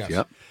money's worth. Yes.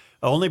 Yep.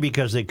 Only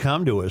because they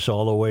come to us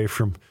all the way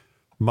from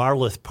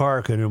Marloth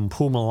Park in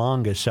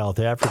Mpumalanga, South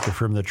Africa,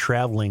 from the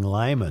Traveling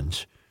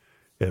Lymans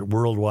at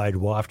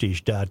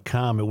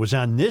worldwidewaftage.com. It was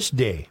on this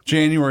day,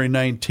 January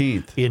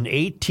 19th. in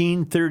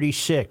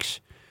 1836,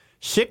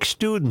 6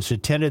 students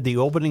attended the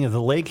opening of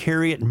the Lake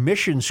Harriet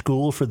Mission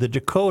School for the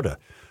Dakota,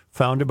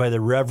 founded by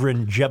the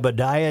Reverend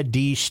Jebediah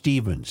D.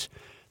 Stevens.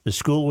 The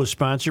school was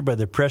sponsored by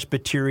the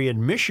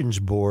Presbyterian Missions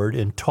Board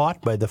and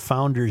taught by the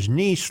founder's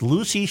niece,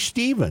 Lucy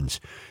Stevens,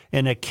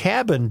 in a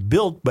cabin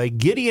built by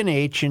Gideon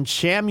H. and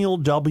Samuel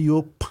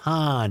W.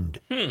 Pond.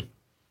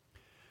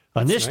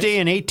 On this day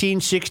in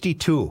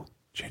 1862,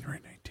 January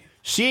 19th.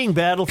 seeing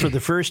battle for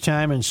the first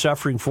time and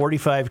suffering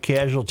 45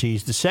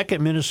 casualties, the 2nd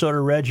Minnesota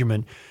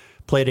Regiment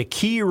played a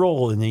key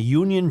role in the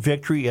Union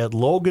victory at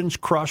Logan's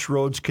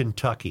Crossroads,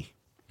 Kentucky.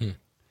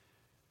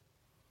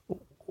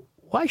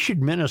 Why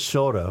should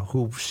Minnesota,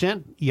 who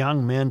sent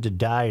young men to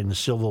die in the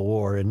Civil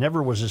War and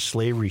never was a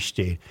slavery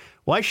state,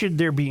 why should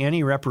there be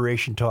any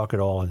reparation talk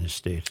at all in this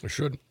state? It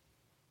should.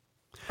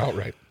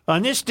 Outright.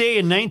 On this day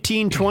in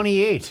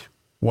 1928,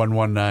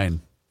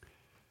 119.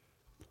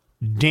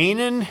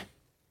 Danon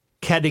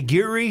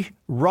Kadagiri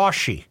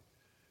Roshi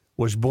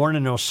was born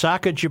in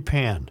Osaka,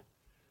 Japan.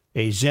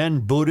 A Zen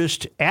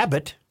Buddhist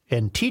abbot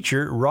and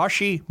teacher,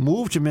 Roshi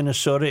moved to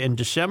Minnesota in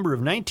December of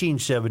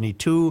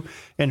 1972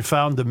 and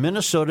found the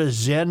Minnesota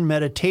Zen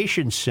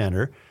Meditation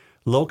Center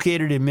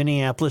located in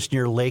Minneapolis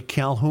near Lake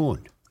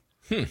Calhoun.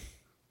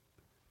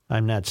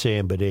 I'm not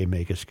saying bidet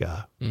make a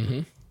ska.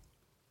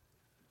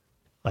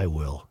 I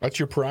will. That's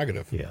your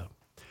prerogative. Yeah.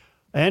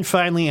 And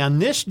finally, on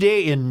this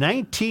day in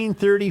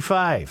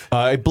 1935.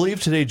 I believe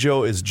today,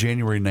 Joe, is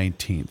January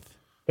 19th.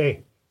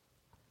 Hey.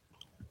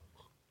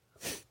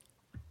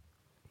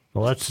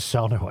 Well, that's the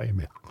sound of I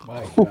mean.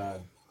 My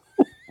God.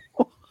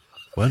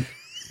 What?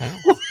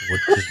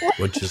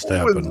 What just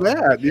happened? What was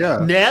that? Yeah.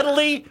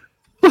 Natalie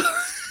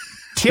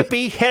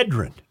Tippy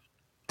Hedren.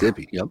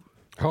 Tippy, yep.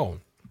 Oh.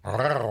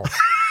 Wow.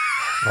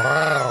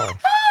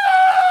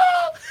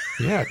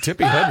 Yeah,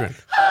 Tippy Hedren.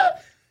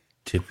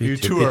 Tippy, You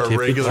two are a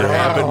regular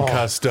Abbott and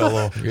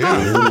Costello. What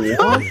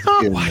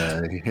in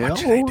the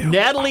hell?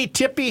 Natalie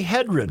Tippy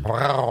Hedren,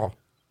 Wow.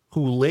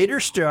 who later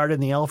starred in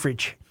the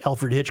Alfred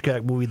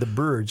Hitchcock movie The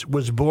Birds,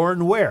 was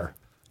born where?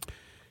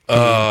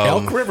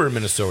 Elk River,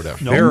 Minnesota.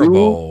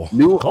 Faribault.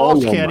 New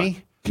Close, Ulm.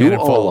 Kenny. Cannon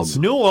New Falls.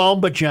 Ulm. New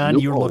Ulm, but John,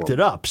 New you looked Ulm. it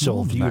up,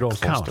 so you don't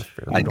count.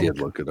 I did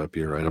look it up.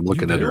 You're right. I'm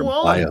looking at her New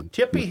bio. Ulm,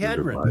 Tippy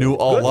Hedren. New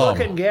Ulm.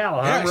 Good-looking gal,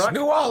 huh, Yes, Ruck?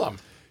 New Ulm.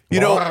 You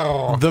know,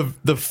 Wow.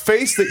 the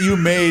face that you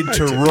made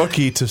to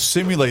Rookie to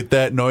simulate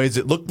that noise,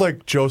 it looked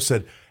like Joe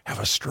said, have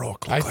a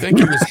stroke. I think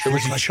it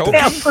was he choking?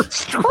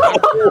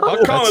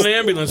 I'll call an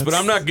ambulance, but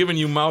I'm not giving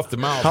you mouth to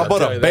mouth. How I'll about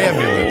tell a you that.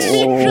 bambulance?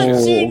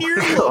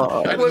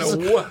 I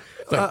don't know what.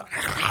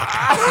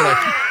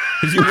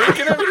 Is he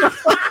winking at me?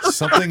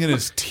 Something in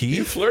his You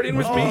teeth? flirting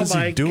with Oh, me? What is he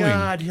my doing?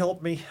 God,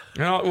 help me.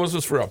 No, it was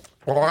just for a.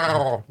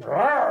 Wow.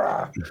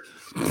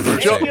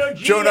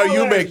 Joe, now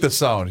you make the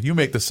sound. You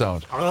make the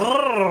sound.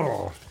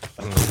 No,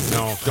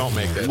 don't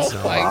make that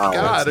sound. My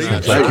God. Are you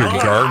It's like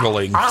you're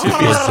gargling.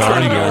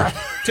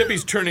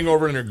 Tippy's turning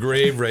over in her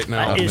grave right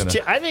now.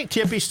 I think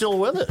Tippy's still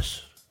with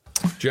us.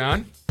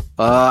 John,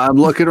 I'm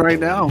looking right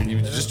now. you're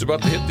just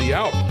about to hit the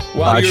out.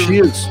 Well, She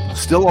is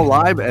still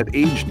alive at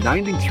age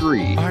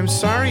 93. I'm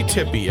sorry,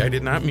 Tippy. I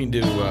did not mean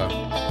to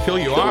kill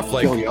you off.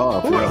 Like Kill you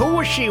off, Who, yeah. who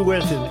was she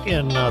with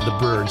in The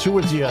Birds? Who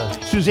was the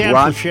Suzanne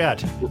Ron-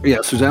 Plachette?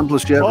 Yeah, Suzanne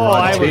Plachette. Oh, Ron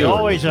I was Taylor.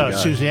 always a Yeah.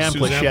 Suzanne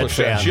Plachette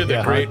fan. She had that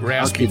Yeah. great How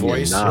raspy can you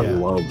voice. not Yeah.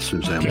 love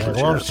Suzanne I Plachette?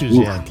 love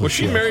Suzanne Plachette. Was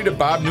she married to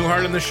Bob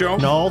Newhart in the show?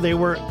 No, they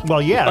were.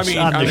 Well, yes, I mean,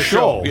 on the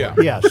show. yeah.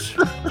 Yes.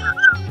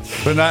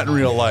 But not in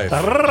real life.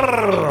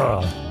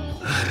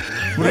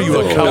 What are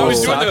you, a Now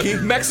he's doing Kawasaki?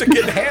 the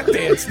Mexican hat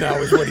dance now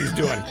is what he's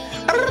doing.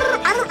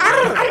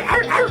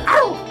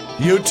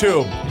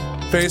 YouTube,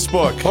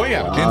 Facebook,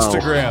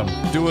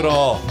 Instagram, do it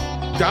all.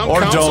 Town or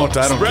Council, don't,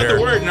 I don't spread care.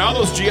 the word. And all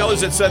those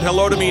GLers that said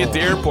hello to me at the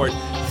airport,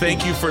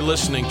 thank you for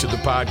listening to the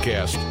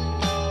podcast.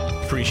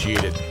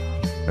 Appreciate it.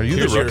 Are you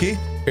Here's the your rookie?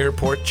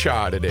 Airport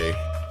cha today.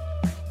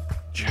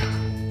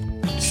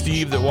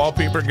 Steve, the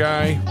wallpaper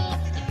guy.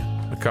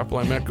 A couple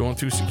I met going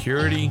through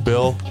security.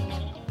 Bill.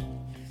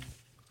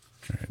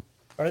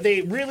 Are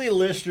they really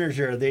listeners,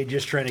 or are they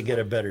just trying to get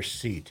a better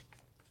seat?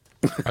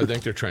 I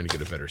think they're trying to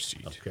get a better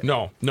seat. Okay.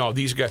 No,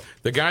 these guys.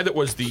 The guy that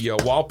was the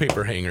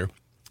wallpaper hanger,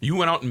 you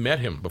went out and met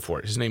him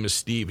before. His name is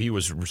Steve. He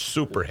was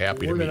super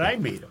happy to meet him. Where did I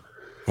meet him?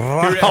 Here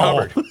at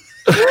Hubbard.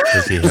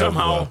 Does he have,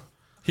 Somehow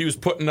he was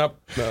putting up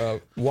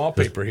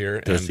wallpaper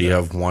here. Does he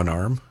have one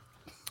arm?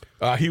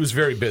 He was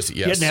very busy,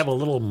 yes. He didn't have a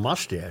little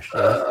mustache.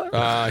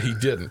 He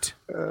didn't.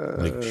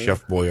 Like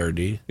Chef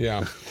Boyardee?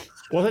 Yeah.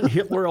 Wasn't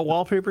Hitler a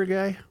wallpaper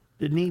guy?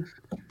 Didn't he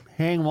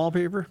hang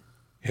wallpaper?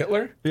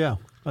 Hitler? Yeah,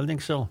 I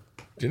think so.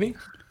 Didn't he?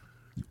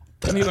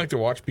 Didn't he like to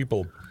watch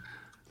people?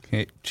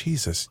 Hey,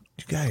 Jesus,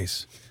 you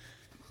guys.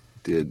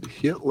 Did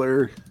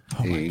Hitler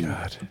hang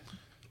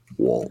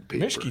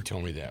wallpaper? Mishke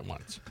told me that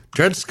once.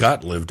 Dred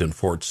Scott lived in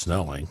Fort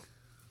Snelling.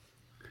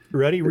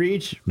 Ready,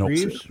 Reeves? Nope,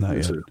 Reeves? not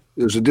yet.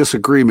 There's a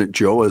disagreement,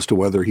 Joe, as to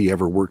whether he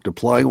ever worked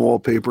applying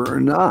wallpaper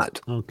or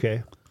not.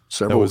 Okay.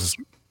 That was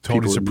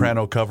Tony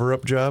Soprano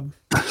cover-up job?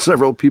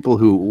 Several people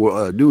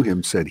who knew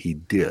him said he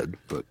did,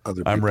 but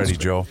other people I'm ready, said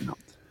Joe.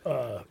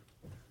 no.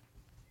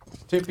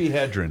 Tippy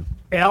Hedren.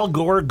 Al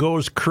Gore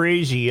goes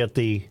crazy at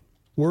the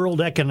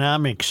World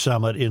Economic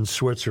Summit in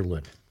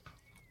Switzerland.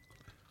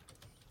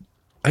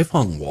 I've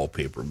hung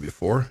wallpaper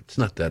before. It's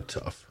not that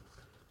tough.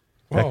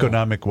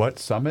 Economic what?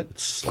 Summit?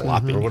 It's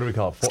sloppy. Or what do we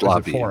call it?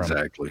 Sloppy, Is it forum?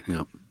 exactly.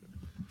 Yeah.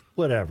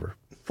 Whatever.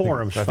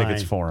 Forum's I think fine.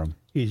 it's forum.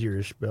 Easier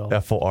to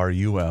spell.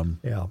 Forum.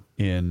 Yeah.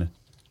 In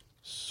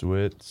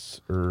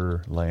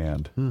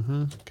Switzerland.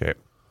 Mm-hmm. Okay.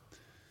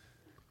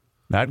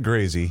 Not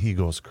Grazy. He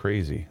goes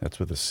crazy. That's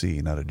with a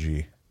C, not a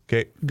G.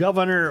 Okay.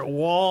 Governor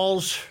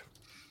Walz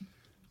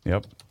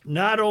Yep.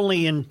 not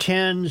only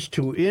intends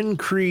to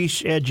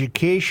increase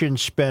education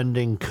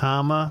spending,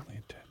 comma,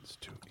 Intends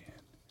to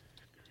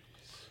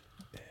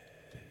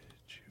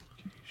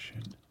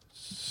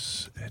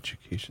increase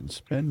education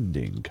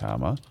spending,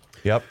 comma.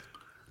 Yep.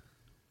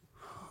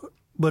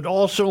 but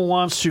also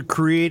wants to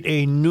create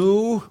a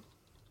new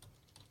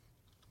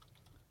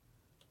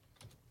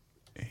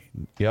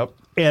Yep.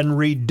 and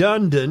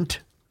redundant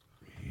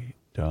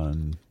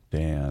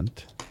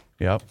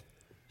Yep.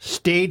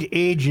 state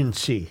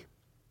agency,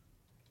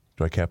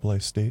 Do I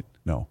capitalize state?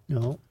 No.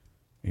 no,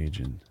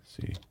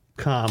 Agency.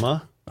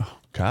 comma,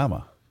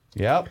 Comma.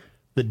 Yep.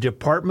 the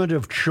Department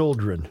of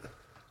Children.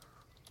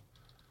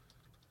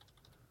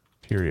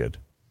 Period.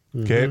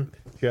 Okay. Mhm.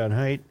 John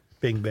Haidt,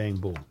 bing, bang,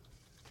 boom.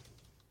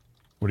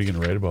 What are you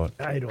going to write about?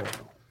 I don't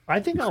know. I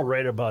think I'll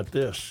write about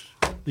this,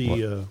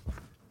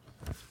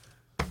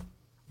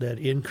 that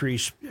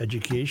increased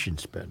education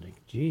spending.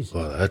 Jesus.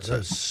 Well, that's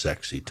a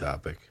sexy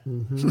topic.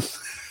 Mm-hmm.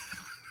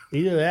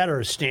 Either that or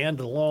a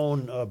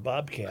standalone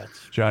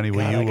Bobcats. Johnny, will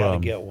God, I you gotta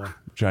get one.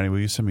 Johnny, will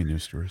you send me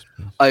news stories,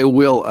 please? I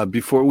will.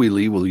 Before we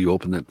leave, will you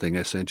open that thing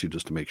I sent you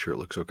just to make sure it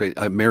looks okay?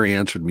 Mary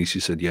answered me. She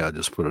said, yeah,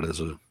 just put it as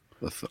a line.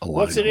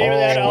 What's the name of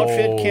that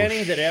outfit,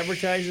 Kenny, that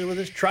advertises with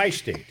us?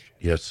 Tri-State.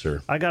 Yes,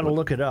 sir. I got to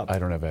look it up. I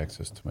don't have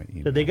access to my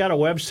email. Did they got a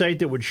website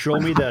that would show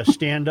me the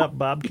stand-up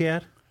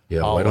Bobcat?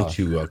 Yeah, why don't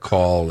you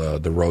call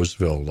the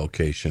Roseville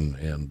location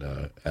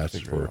and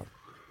ask for,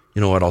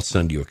 you know what, I'll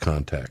send you a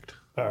contact.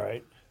 All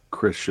right.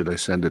 Chris, should I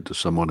send it to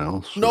someone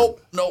else?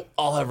 Nope.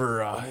 I'll have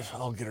her.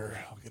 I'll get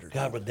her.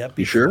 God, would that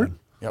be You sure? fun?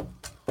 Yep.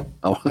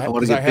 I want to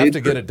Because get I have paid to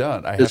for get it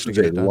done. I have This to is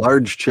get a it done.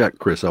 large check,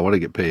 Chris. I want to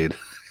get paid.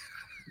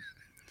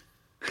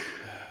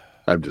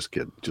 I'm just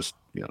kidding. Just,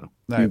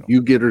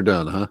 you get her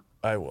done, huh?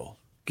 I will.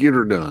 Get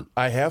her done.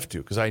 I have to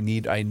because I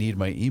need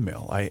my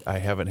email. I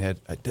haven't had.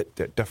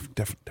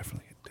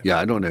 Definitely. Yeah,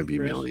 I don't have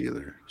email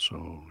either.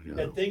 So,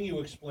 That thing you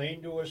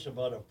explained to us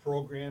about a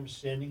program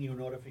sending you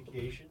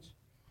notifications.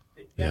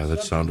 Yeah, that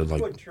that's sounded something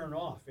you like- could turn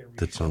off every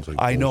That sounds like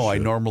I know. I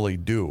bullshit. normally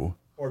do.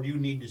 Or do you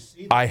need to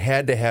see them? I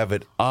had to have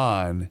it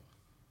on.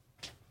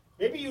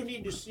 Maybe you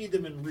need to see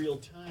them in real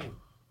time,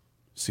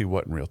 See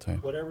what in real time?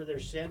 whatever they're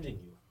sending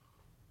you.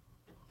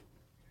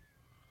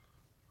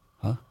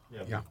 Huh?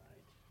 Yeah.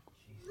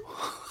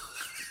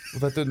 Well,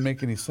 that didn't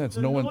make any sense.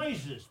 The No one.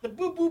 noises, the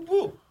boop, boop,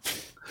 boop.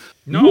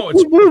 No,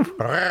 it's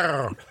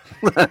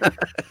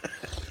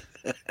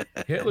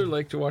Hitler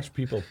liked to watch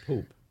people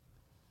poop.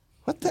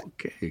 What the?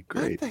 Okay,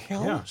 great. What the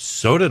hell? Yeah.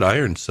 So did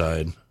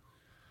Ironside.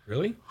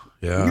 Really?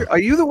 Yeah. Are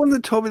you the one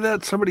that told me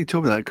that? Somebody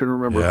told me that. I couldn't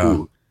remember Yeah.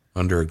 who.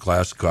 Under a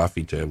glass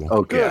coffee table.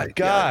 Okay. Good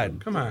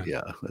God. Come on.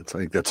 Yeah, I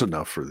think that's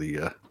enough for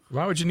the.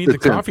 Why would you need the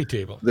coffee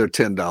table? They're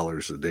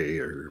 $10 a day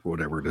or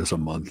whatever it is a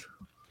month.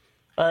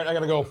 All right, I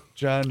gotta go.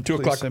 John, 2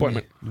 o'clock please send me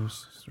appointment.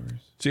 news stories.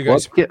 See you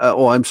guys.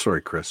 I'm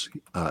sorry, Chris.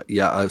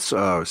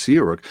 See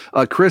you, Rook.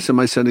 Chris, am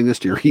I sending this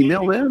to your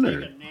email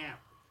then?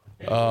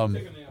 Or?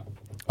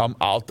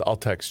 I'll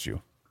text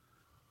you.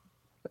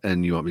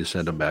 And you want me to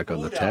send them back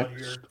on the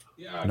text?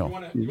 Yeah. No.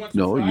 You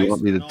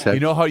want me to text? You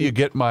know how you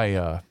get my? You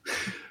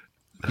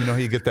know how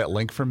you get that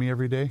link from me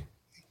every day?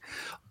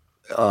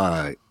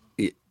 Yeah.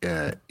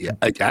 Send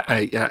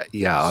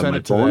On my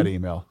it to phone? that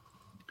email.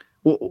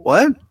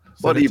 What?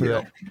 What it to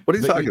email? that- What are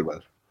you that talking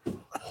about?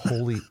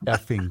 Holy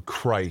effing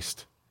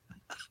Christ!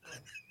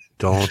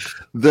 Don't.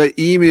 The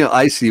email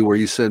I see where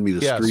you send me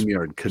the Yes,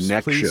 StreamYard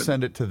connection. Please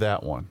send it to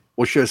that one.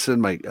 Well, should I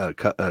send my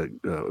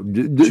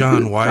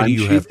John, why do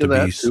you have to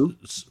be? too?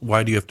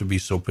 Why do you have to be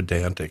so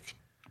pedantic?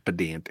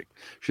 Pedantic.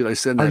 Should I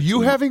send that? Are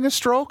you to- having a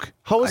stroke?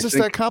 How is I this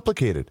think- that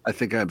complicated? I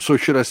think I'm. So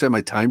should I send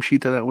my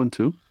timesheet to that one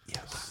too?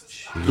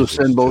 Yes. So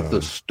send both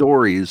the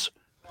stories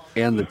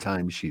and the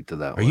timesheet to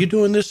that one. Are you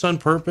doing this on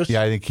purpose?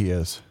 Yeah, I think he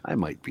is. I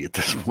might be at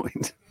this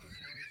point.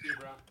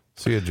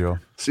 See you, Joe.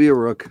 See you,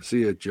 Rook. See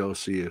you, Joe.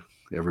 See you,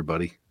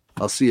 everybody.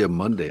 I'll see you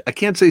Monday. I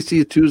can't say see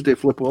you Tuesday,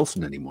 Flip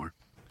Wilson anymore.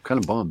 I'm kind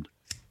of bummed.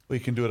 Well,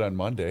 you can do it on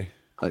Monday.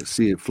 I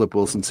see you, Flip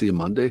Wilson. See you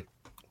Monday.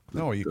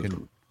 No, you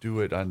can do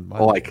it on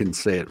Monday. Oh, I can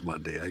say it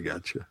Monday. I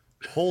got you.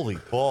 Holy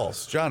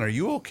balls. John, are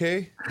you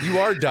okay? You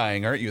are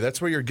dying, aren't you?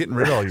 That's why you're getting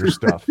rid of all your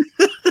stuff.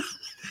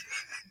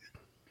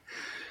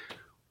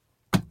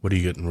 What are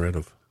you getting rid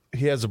of?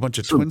 He has a bunch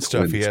of Some twin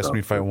stuff. twin He asked stuff, me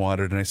if I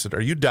wanted, and I said,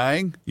 "Are you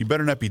dying? You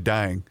better not be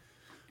dying."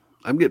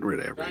 I'm getting rid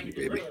of everything,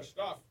 baby.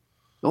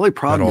 The only Got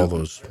problem all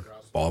is-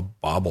 those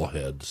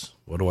bobbleheads.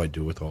 What do I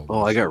do with all those?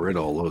 Oh, I got rid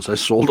of all those. I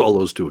sold all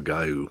those to a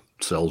guy who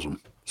sells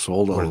them.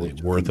 Sold all What are those.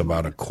 they worth?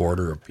 About a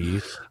quarter a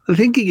piece. I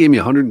think he gave me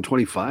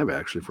 125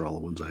 actually for all the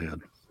ones I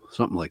had.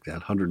 Something like that.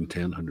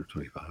 110,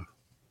 125.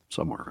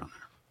 Somewhere around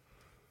there.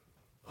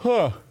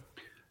 Huh.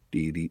 I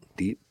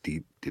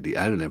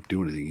didn't have to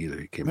do anything either.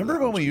 He came.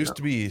 Remember when we used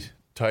to be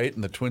tight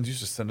and the twins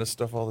used to send us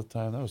stuff all the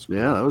time? That was cool.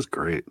 Yeah, that was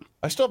great.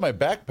 I still have my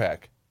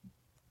backpack.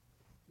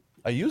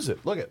 I use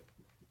it. Look at.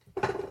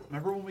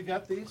 Remember when we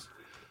got these?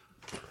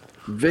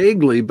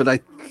 Vaguely, but I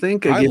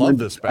think I love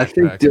this I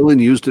think backpack.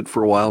 Dylan used it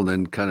for a while and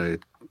then kind of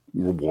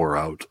wore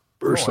out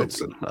or Oh, it's-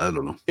 something. I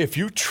don't know. If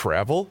you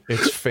travel,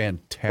 it's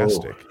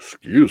fantastic. Oh,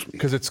 excuse me.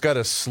 Because it's got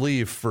a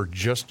sleeve for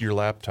just your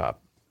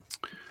laptop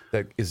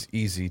that is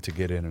easy to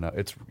get in and out.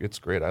 It's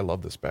great. I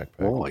love this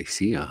backpack. Oh, I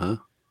see. Oh,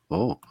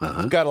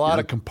 It's got a lot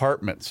of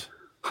compartments.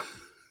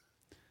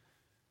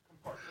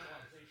 What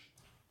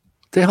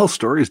the hell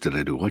stories did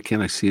I do? Why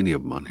can't I see any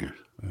of them on here?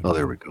 Oh,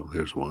 there we go.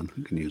 There's one.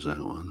 You can use that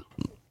one.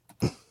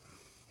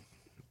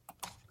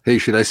 Hey,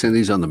 should I send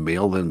these on the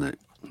mail then? No,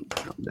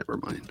 never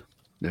mind.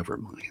 Never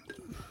mind.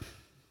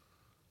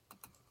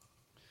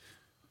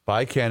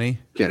 Bye, Kenny.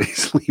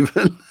 Kenny's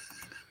leaving.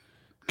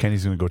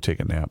 Kenny's going to go take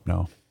a nap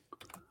now.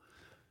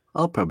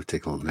 I'll probably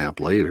take a little nap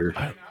later.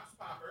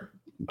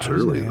 It's I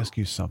was early. going to ask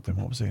you something.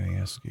 What was I going to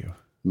ask you?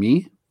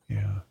 Me?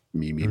 Yeah.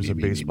 Me. There was a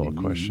baseball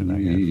question I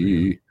had for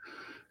you.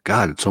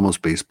 God, it's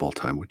almost baseball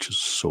time, which is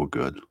so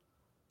good.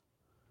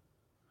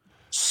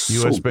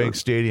 U.S. So Bank good.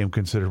 Stadium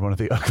considered one of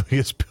the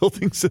ugliest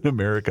buildings in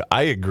America.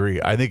 I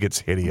agree. I think it's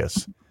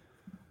hideous.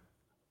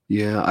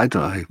 Yeah,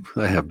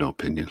 I have no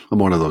opinion. I'm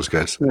one of those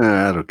guys.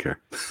 I don't care.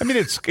 I mean,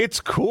 it's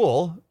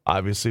cool,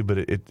 obviously, but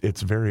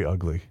it's very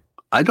ugly.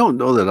 I don't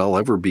know that I'll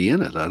ever be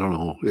in it. I don't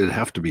know. It'd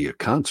have to be a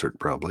concert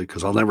probably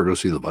because I'll never go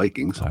see the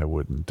Vikings. I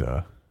wouldn't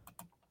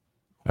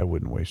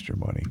waste your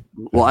money.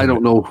 Well, I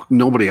don't know.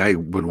 Nobody I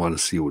would want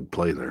to see would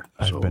play there.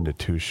 I've been to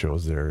 2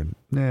 shows there, and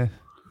nah. All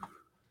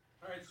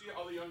right, see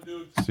all the young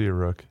dudes. See you,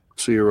 Rook.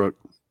 See you, Rook.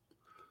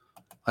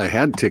 I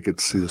had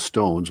tickets to see the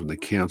Stones when they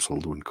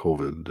canceled when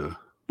COVID.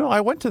 No,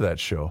 I went to that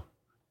show.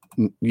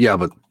 Yeah,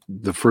 but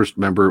the first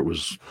member it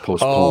was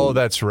postponed. Oh,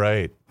 that's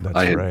right. That's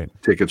I had right.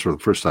 tickets for the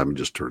first time and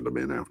just turned them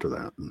in after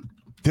that.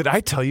 Did I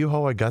tell you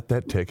how I got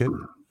that ticket?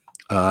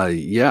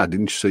 Yeah,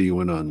 didn't you say you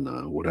went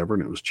on whatever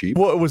and it was cheap?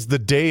 Well, it was the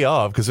day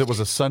of because it was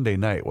a Sunday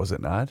night, was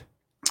it not?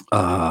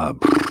 I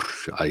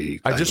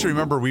just don't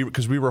remember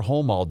because we were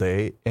home all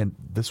day, and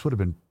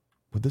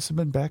would this have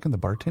been back in the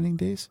bartending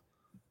days?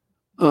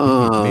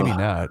 Maybe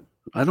not.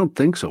 I don't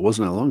think so. It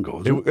wasn't that long ago.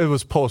 Was it? It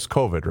was post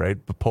COVID, right?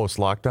 But post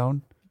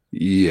lockdown.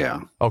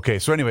 Yeah. Okay,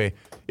 so anyway,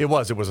 it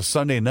was a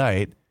Sunday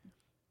night,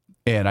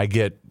 and I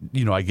get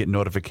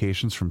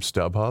notifications from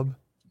StubHub.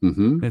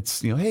 Mm-hmm.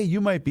 It's hey,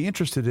 you might be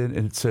interested in,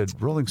 and it said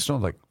Rolling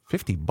Stone like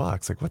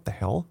 $50. Like what the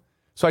hell?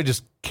 So I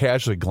just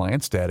casually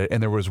glanced at it,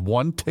 and there was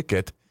one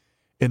ticket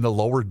in the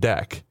lower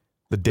deck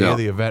the day of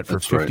the event for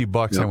 $50.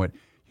 Right. I went,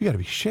 you got to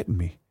be shitting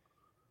me.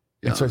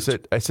 Yeah, and so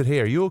I said, hey,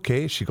 are you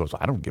okay? She goes,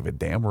 I don't give a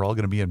damn. We're all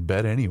going to be in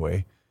bed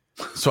anyway.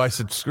 So I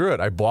said, screw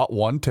it. I bought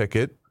one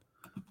ticket.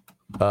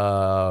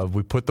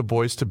 We put the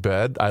boys to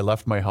bed. I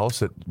left my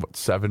house at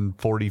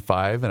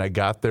 7:45, and I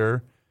got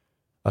there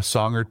a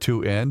song or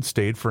two in,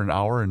 stayed for an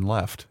hour, and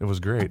left. It was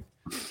great.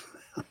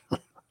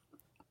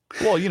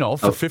 Well,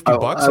 for $50, I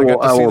got to see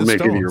I won't the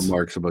make any Stones.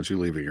 remarks about you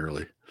leaving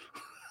early.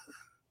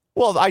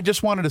 Well, I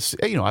just wanted to see,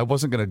 I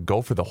wasn't going to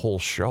go for the whole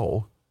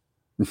show.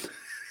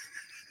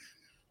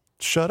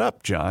 Shut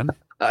up, John.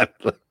 I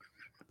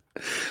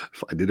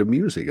find it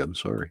amusing. I'm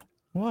sorry.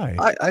 Why?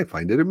 I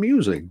find it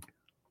amusing.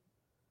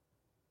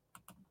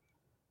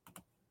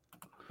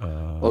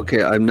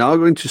 Okay, I'm now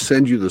going to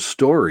send you the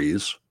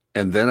stories,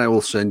 and then I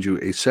will send you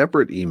a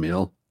separate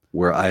email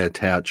where I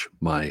attach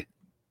my.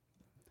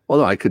 Well,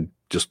 no, I could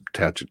just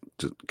attach it.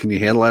 Can you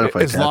handle that if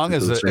I as attach long it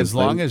as to the same as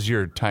long thing? as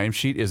your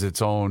timesheet is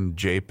its own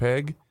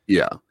JPEG?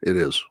 Yeah, it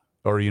is.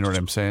 Or you know what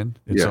I'm saying?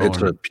 It's a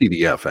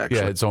PDF actually.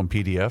 Yeah, its own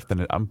PDF.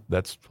 Then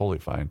that's totally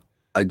fine.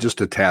 I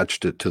just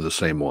attached it to the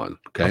same one.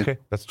 Okay,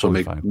 that's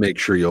totally fine. Make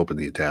sure you open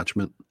the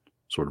attachment.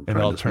 Sort of. And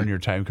I'll turn your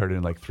time card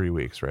in like 3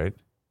 weeks, right?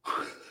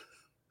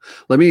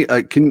 Let me.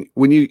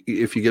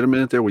 If you get a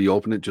minute there, will you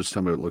open it? Just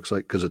tell me what it looks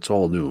like because it's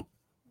all new.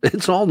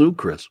 It's all new,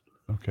 Chris.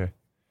 Okay.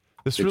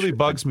 This really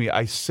bugs me.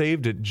 I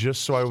saved it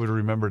just so I would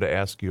remember to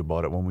ask you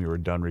about it when we were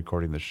done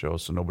recording the show,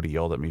 so nobody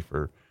yelled at me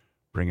for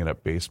bringing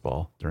up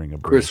baseball during a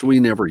break. Chris, we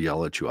never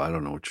yell at you. I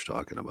don't know what you're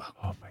talking about.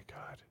 Oh my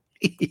God.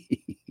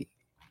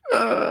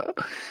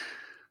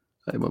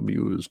 I'm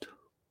amused.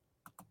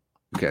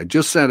 Okay, I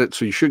just sent it,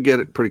 so you should get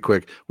it pretty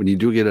quick. When you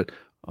do get it,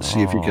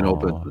 see if you can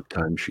open the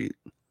timesheet.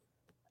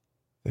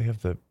 They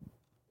have the.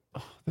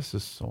 Oh, this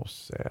is so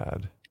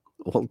sad.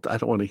 Well, I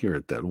don't want to hear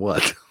it then.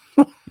 What?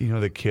 You know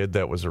the kid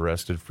that was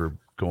arrested for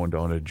going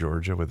down to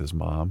Georgia with his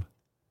mom?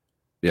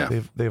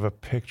 Yeah. They have a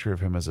picture of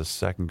him as a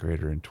second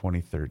grader in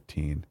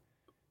 2013.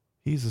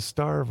 He's the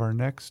star of our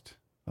next.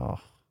 Oh,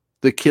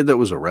 the kid that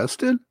was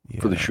arrested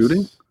for the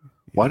shooting?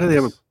 Why do they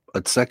have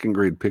a second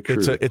grade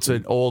picture? It's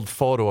an old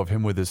photo of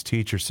him with his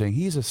teacher saying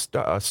he's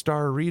a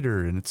star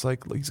reader, and it's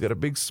like he's got a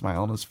big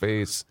smile on his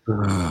face.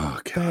 Oh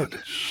God!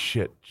 That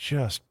shit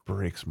just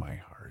breaks my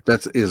heart.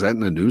 Is that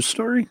in a news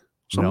story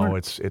somewhere? No,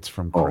 it's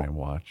from Crime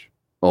Watch.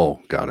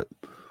 Oh, got it.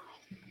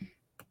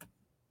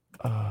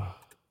 I'm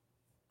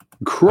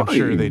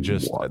sure they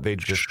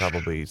just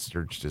probably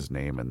searched his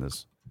name and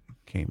this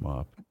came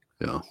up.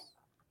 Yeah.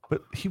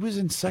 But he was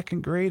in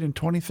second grade in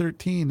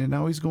 2013 and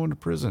now he's going to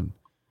prison.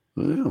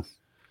 Yeah.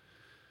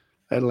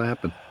 That'll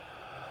happen.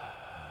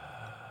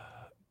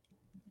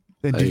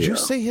 Then did you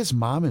say his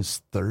mom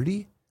is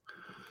 30?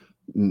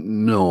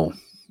 No.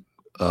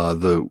 I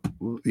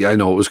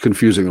know it was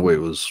confusing the way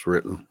it was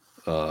written.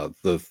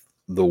 The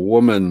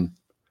woman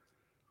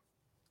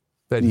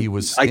that he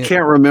was. I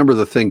can't remember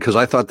the thing because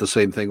I thought the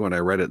same thing when I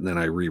read it, and then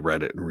I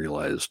reread it and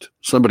realized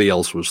somebody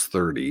else was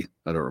 30.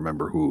 I don't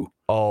remember who.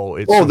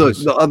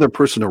 The other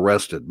person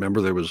arrested.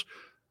 Remember, there was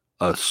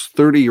a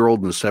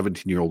 30-year-old and a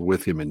 17-year-old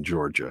with him in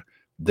Georgia.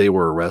 They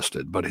were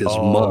arrested, but his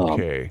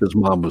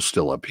mom was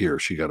still up here.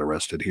 She got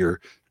arrested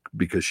here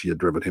because she had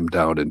driven him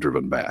down and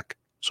driven back.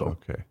 So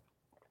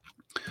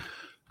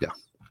yeah.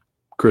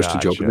 Chris,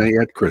 did you open that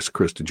yet?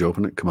 Chris, did you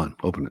open it? Come on,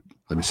 open it.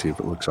 Let me see if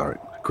it looks all right.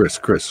 Chris.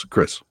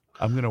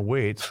 I'm going to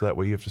wait so that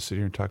way you have to sit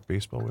here and talk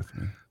baseball with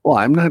me. Well,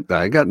 I'm not.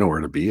 I got nowhere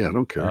to be. I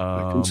don't care.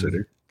 I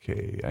consider.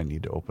 Okay, I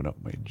need to open up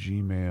my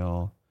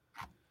Gmail.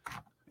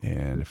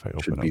 And if I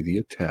open up the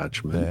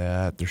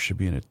attachment, there should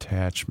be an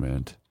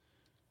attachment.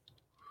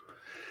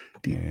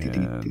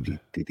 And,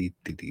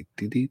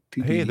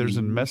 hey, there's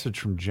a message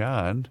from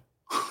John.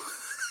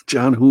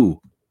 John who?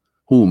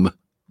 Whom?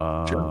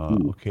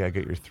 Okay, I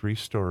got your 3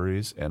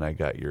 stories and I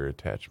got your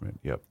attachment.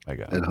 Yep, I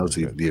got it. And how's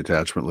the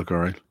attachment look all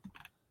right?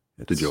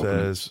 It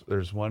says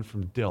there's one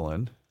from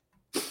Dylan.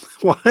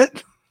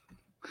 What?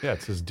 Yeah,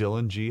 it says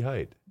Dylan G.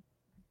 Height.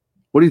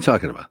 What are you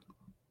talking about?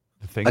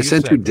 The thing I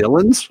sent you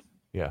Dylan's?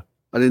 Yeah.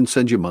 I didn't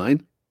send you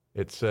mine?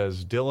 It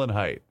says Dylan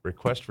Height,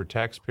 request for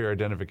taxpayer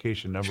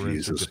identification number.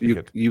 Jesus,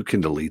 you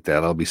can delete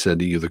that. I'll be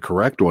sending you the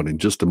correct one in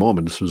just a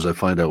moment as soon as I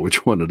find out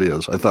which one it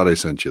is. I thought I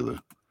sent you the.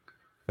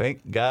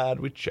 Thank God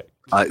we checked.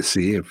 I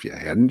see. If you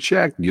hadn't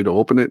checked, you'd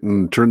open it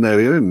and turn that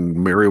in, and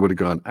Mary would have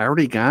gone, I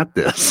already got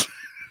this.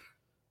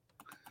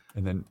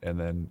 And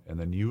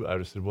then you, I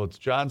just said, well, it's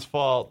John's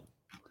fault.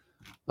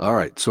 All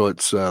right. So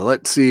it's,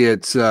 let's see,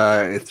 it's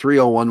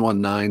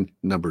 30119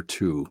 number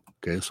 2.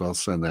 Okay. So I'll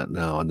send that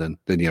now. And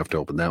then you have to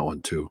open that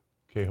one too.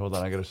 Okay. Hold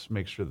on. I got to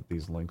make sure that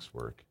these links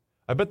work.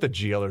 I bet the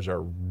GLers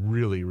are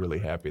really, really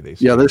happy.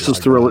 This is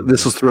thrilling.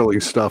 This is thrilling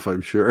stuff,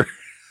 I'm sure.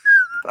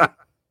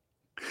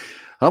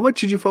 How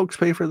much did you folks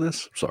pay for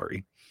this?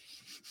 Sorry.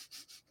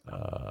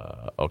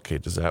 Okay.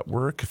 Does that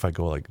work? If I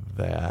go like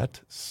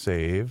that,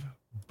 save,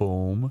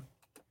 boom.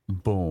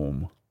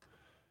 Boom.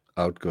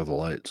 Out go the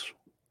lights.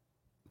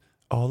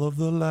 All of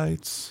the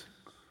lights.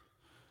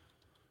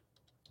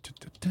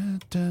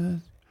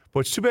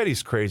 Boy, it's too bad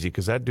he's crazy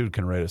because that dude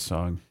can write a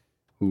song.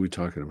 Who are we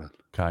talking about?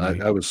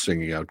 Kanye. I was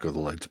singing Out Go the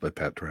Lights by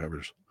Pat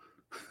Travers.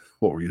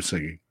 What were you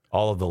singing?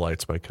 All of the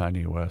Lights by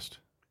Kanye West.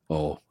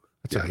 Oh,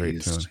 that's a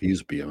great tune.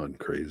 He's beyond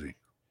crazy.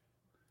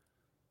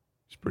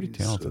 He's pretty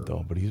talented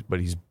though, but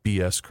he's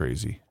BS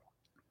crazy.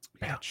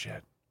 Bad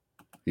shit.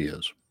 He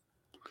is.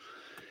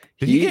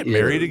 Did he get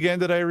married again?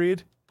 Did I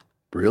read?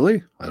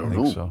 Really? I don't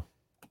know. So.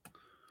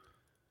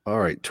 All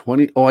right,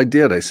 20. Oh, I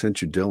did. I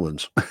sent you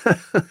Dylan's.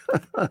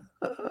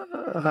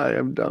 Hi,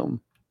 I'm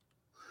dumb.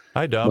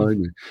 Hi,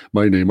 dumb.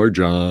 My name are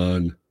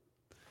John.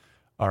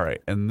 All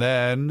right, and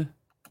then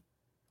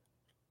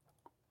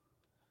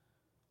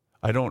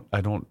I don't.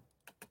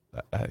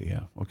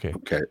 Yeah. Okay.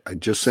 Okay. I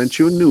just sent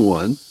you a new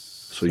one.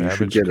 So you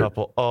should Savage get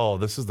couple. Oh,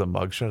 this is the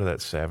mugshot of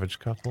that Savage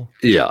couple.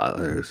 Yeah,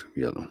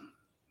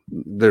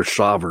 they're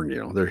sovereign.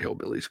 They're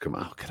hillbillies. Come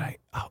on.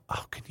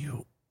 How can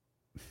you?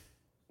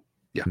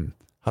 Yeah.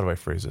 How do I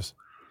phrase this?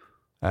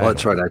 Well,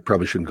 that's right. I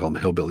probably shouldn't call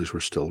them hillbillies. We're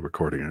still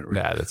recording it.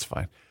 Nah, that's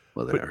fine.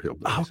 Well, they are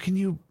hillbillies. How can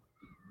you?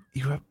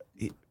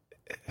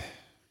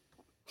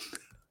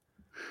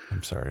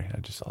 I'm sorry.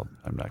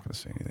 I'm not going to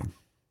say anything.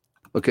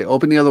 Okay,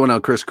 open the other one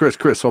out, Chris.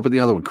 Open the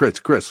other one,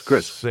 Chris.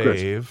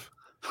 Save.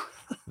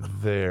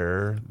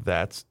 There.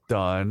 That's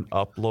done.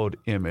 Upload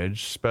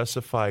image.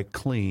 Specify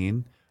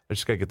clean. I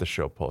just got to get the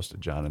show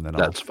posted, John, and then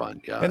that's fine.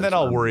 Yeah, and then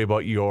I'll worry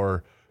about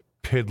your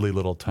piddly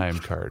little time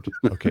card.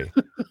 Okay,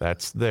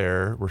 that's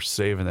there. We're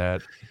saving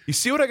that. You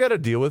see what I got to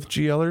deal with,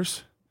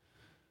 GLers?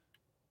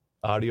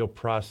 Audio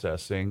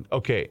processing.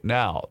 Okay,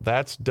 now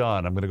that's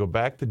done. I'm going to go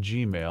back to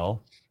Gmail.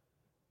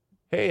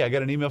 Hey, I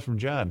got an email from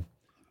John.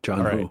 John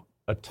All right. who?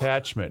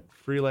 Attachment,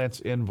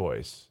 freelance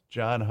invoice,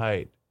 John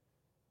Height,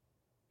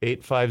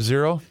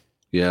 850.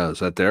 Yeah, is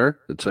that there?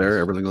 It's there.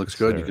 Everything looks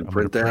good. You can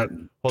print that.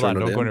 Hold on,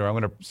 don't go anywhere. I'm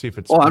going to see if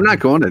it's. Oh, I'm not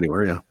going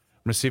anywhere. Yeah, I'm going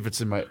to see if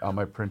it's on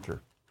my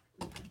printer.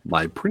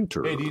 My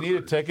printer. Hey, do you need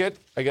a ticket?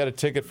 I got a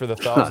ticket for the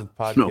 1,000th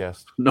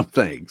podcast. No,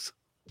 thanks.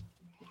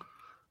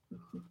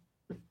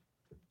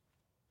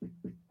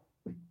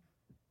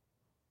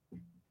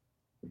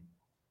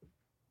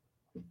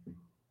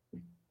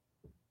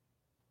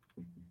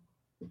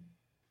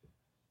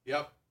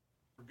 Yep,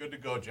 we're good to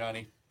go,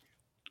 Johnny.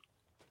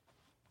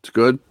 It's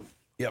good.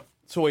 Yep.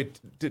 So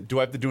wait, do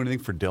I have to do anything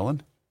for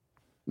Dylan?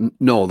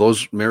 No,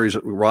 those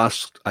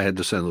Ross. I had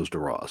to send those to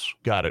Ross.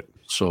 Got it.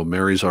 So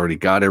Mary's already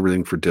got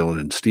everything for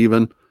Dylan and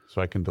Steven.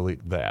 So I can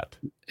delete that.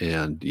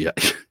 And yeah,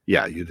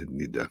 you didn't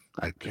need to.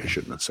 I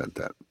shouldn't have sent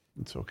that.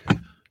 It's okay.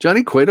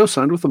 Johnny Cueto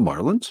signed with the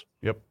Marlins?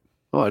 Yep.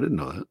 Oh, I didn't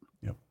know that.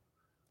 Yep.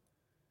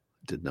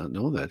 Did not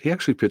know that. He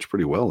actually pitched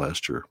pretty well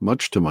last year,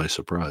 much to my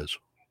surprise.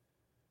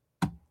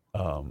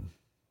 What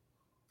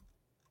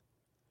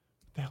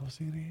the hell was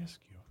he going to ask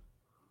you?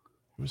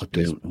 I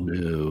don't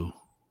know.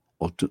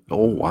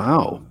 Oh,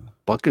 wow.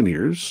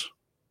 Buccaneers.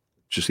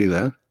 Did you see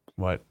that?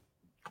 What?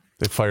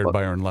 They fired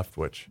Byron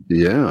Leftwich.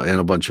 Yeah, and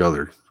a bunch of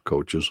other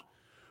coaches.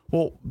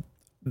 Well,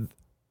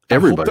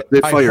 everybody.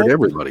 They fired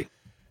everybody.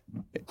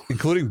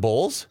 Including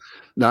Bowles?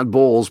 Not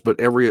Bowles, but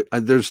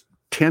there's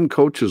 10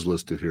 coaches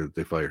listed here that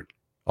they fired.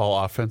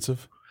 All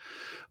offensive?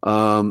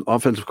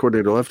 Offensive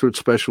coordinator, Leftwich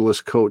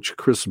specialist coach,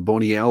 Chris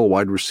Bonial,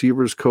 wide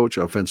receivers coach,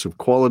 offensive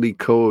quality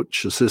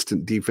coach,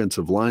 assistant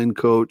defensive line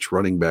coach,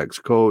 running backs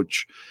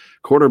coach,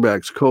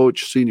 quarterbacks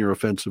coach, senior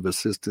offensive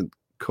assistant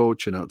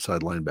coach, and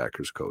outside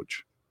linebackers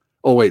coach.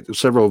 Oh, wait,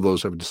 several of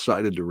those have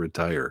decided to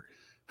retire.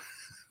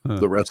 Huh.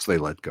 The rest they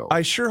let go.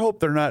 I sure hope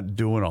they're not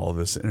doing all of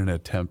this in an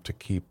attempt to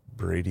keep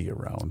Brady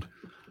around.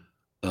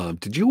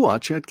 Did you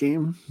watch that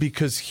game?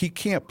 Because he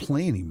can't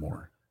play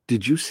anymore.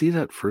 Did you see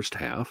that first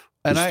half?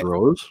 And His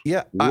throws?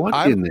 Yeah.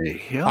 What in the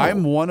hell?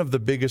 I'm one of the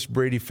biggest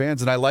Brady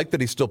fans, and I like that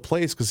he still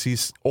plays because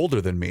he's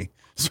older than me.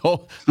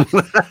 So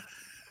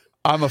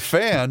I'm a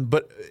fan,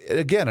 but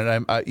again,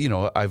 and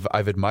I've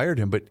admired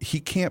him, but he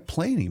can't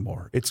play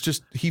anymore. It's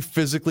just he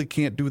physically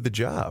can't do the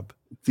job.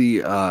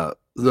 The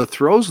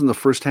throws in the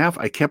first half,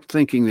 I kept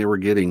thinking they were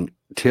getting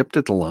tipped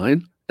at the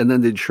line, and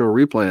then they'd show a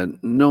replay, and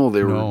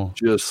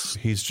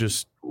he's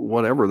just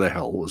whatever the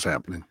hell was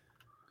happening.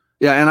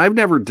 Yeah, and I've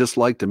never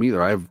disliked him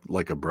either. I have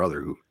like a brother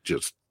who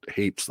just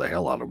hates the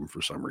hell out of him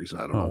for some reason.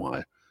 I don't know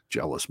why.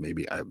 Jealous,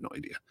 maybe. I have no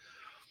idea.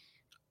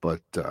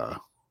 But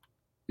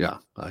yeah,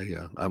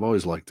 I've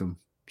always liked him.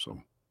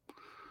 So,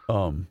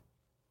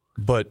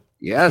 but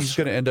yes, he's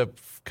going to end up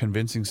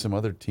convincing some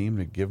other team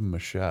to give him a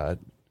shot.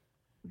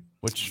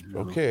 Which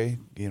okay,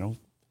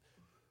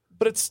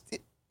 but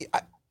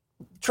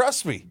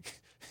trust me.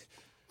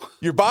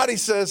 Your body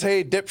says,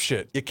 "Hey,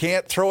 dipshit, you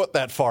can't throw it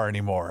that far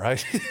anymore." I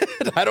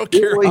don't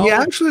care. Well, he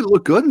actually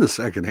looked good in the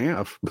second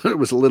half, but it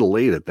was a little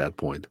late at that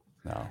point.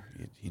 No,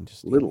 he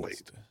just little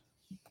late.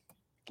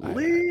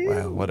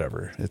 Well,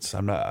 whatever.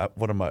 I'm not.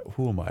 What am I?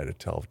 Who am I to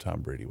tell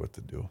Tom Brady what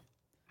to do?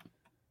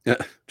 Yeah.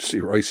 See,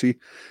 Royce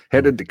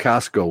headed to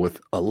Costco with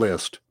a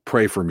list.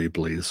 Pray for me,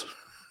 please.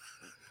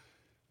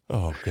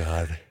 Oh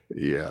God.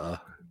 Yeah,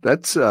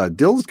 that's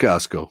Dill's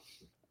Costco.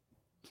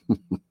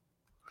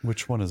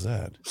 Which one is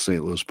that?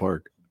 St. Louis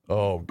Park.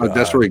 Oh, God.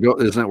 That's where he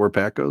goes. Isn't that where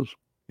Pat goes?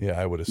 Yeah,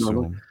 I would assume.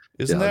 No.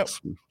 Isn't that's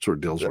where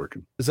Dill's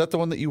working. Is that the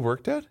one that you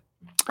worked at?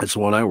 That's the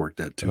one I worked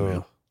at too.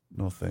 Yeah.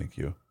 No, thank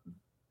you.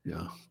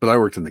 Yeah, but I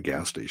worked in the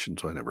gas station,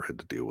 so I never had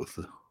to deal with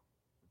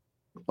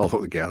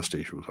although the gas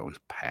station was always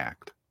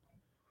packed.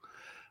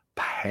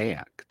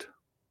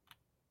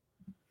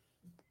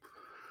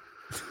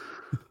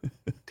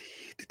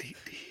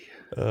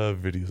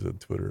 Videos on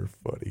Twitter are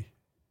funny.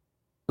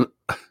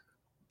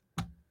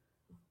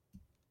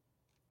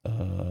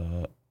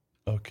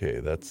 Okay,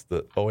 that's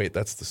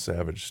the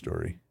Savage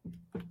story.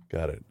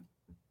 Got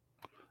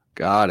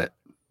it.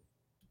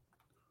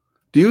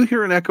 Do you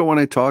hear an echo when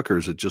I talk, or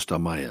is it just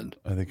on my end?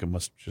 I think it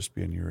must just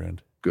be on your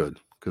end. Good,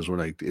 because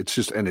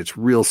it's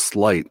real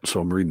slight. So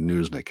I'm reading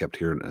news and I kept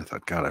hearing it. And I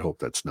thought, God, I hope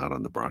that's not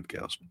on the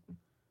broadcast.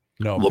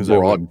 No, The because I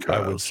would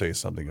broadcast. say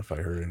something if I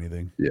heard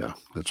anything. Yeah,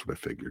 that's what I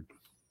figured.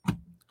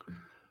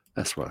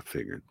 That's what I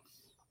figured.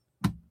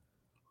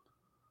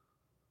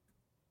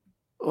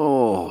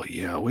 Oh,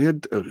 yeah. We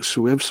had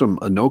so we have some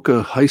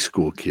Anoka high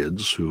school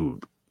kids who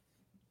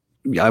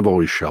I've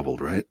always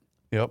shoveled, right?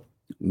 Yep.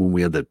 When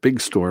we had that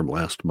big storm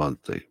last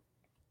month, they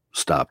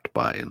stopped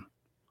by and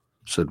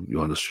said, "You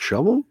want us to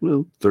shovel?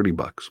 Well,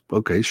 $30.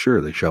 Okay,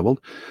 sure." They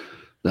shoveled.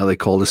 Now they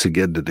called us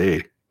again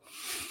today.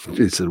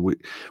 They said, "We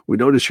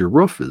noticed your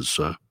roof is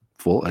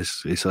full." I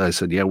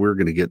said, "Yeah, we're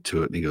going to get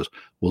to it." And he goes,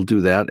 "We'll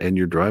do that and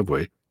your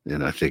driveway."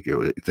 And I think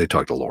they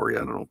talked to Lori. I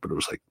don't know, but it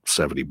was like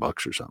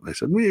 $70 or something. I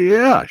said, well,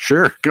 "Yeah,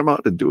 sure, come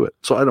out and do it."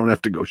 So I don't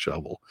have to go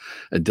shovel.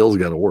 And Dill's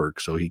got to work,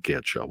 so he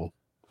can't shovel.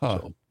 Huh.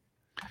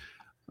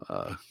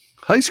 So,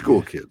 high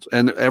school kids,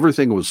 and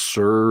everything was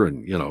sir,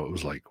 and it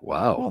was like,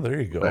 wow. Oh,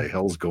 there you go. What the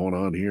hell's going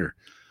on here?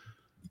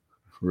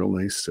 Real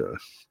nice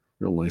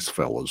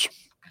fellas.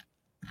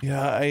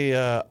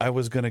 Yeah, I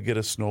was gonna get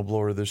a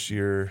snowblower this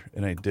year,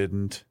 and I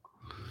didn't.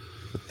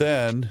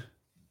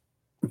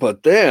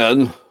 But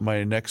then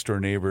my next door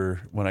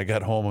neighbor, when I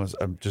got home,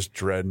 I'm just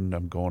dreading.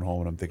 I'm going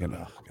home, and I'm thinking,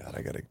 oh God,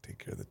 I gotta take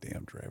care of the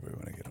damn driveway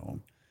when I get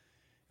home.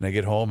 And I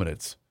get home, and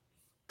it's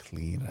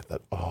clean. I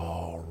thought,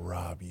 oh,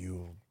 Rob,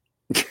 you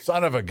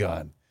son of a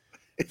gun.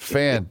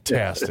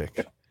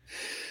 Fantastic.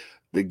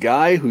 The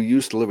guy who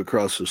used to live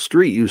across the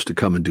street used to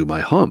come and do my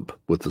hump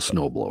with the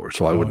snowblower.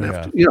 So I wouldn't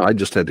have to, I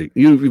just had to,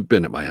 you've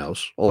been at my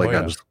house. All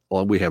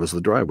we have is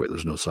the driveway.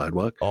 There's no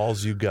sidewalk.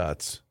 All's you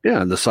got.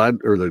 Yeah. And the side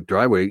or the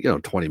driveway,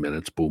 20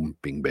 minutes, boom,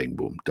 bing, bang,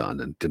 boom, done.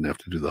 And didn't have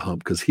to do the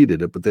hump because he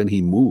did it, but then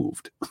he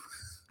moved.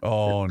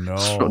 Oh, no.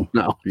 So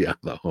now,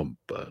 the hump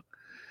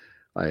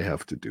I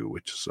have to do,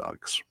 which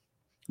sucks.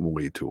 I'm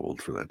way too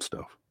old for that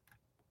stuff.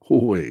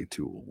 Way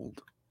too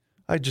old.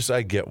 I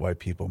get why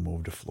people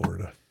move to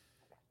Florida.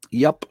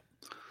 Yep.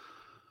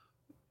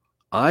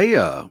 I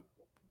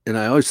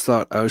always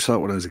thought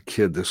when I was a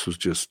kid, this was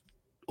just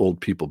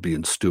old people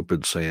being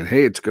stupid saying,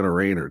 "Hey, it's going to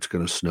rain or it's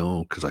going to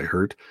snow," because I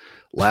hurt.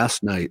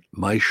 Last night,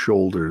 my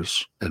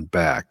shoulders and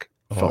back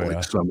felt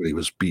like somebody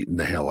was beating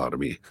the hell out of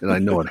me. And I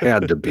know it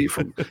had to be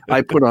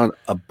I put on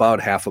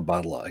about half a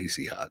bottle of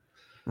Icy Hot.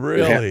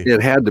 Really?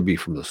 It had to be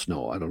from the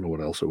snow. I don't know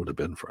what else it would have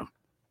been from.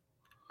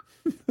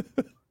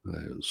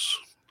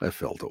 I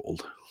felt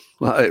old.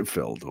 I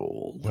felt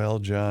old. Well,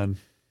 John.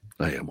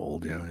 I am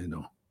old. Yeah, I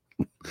know.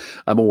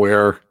 I'm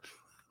aware.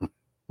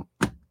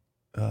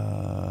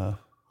 I'm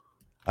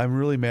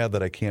really mad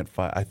that I can't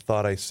find. I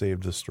thought I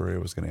saved the story I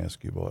was going to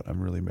ask you about.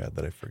 I'm really mad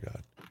that I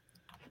forgot.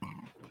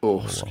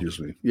 Oh, excuse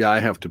me. Yeah, I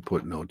have to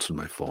put notes in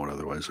my phone.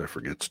 Otherwise, I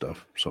forget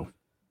stuff. So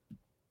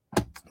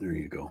there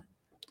you go.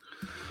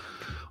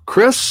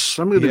 Chris,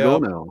 I'm going to go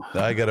now.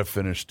 I got to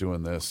finish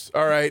doing this.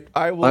 All right.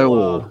 I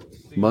will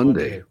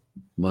Monday.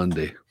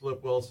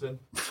 Flip Wilson.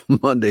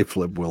 Monday,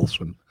 Flip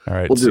Wilson. All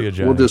right. See you,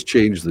 John. We'll just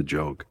change the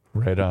joke.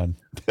 Right on.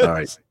 All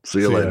right. See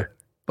you later.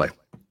 Bye.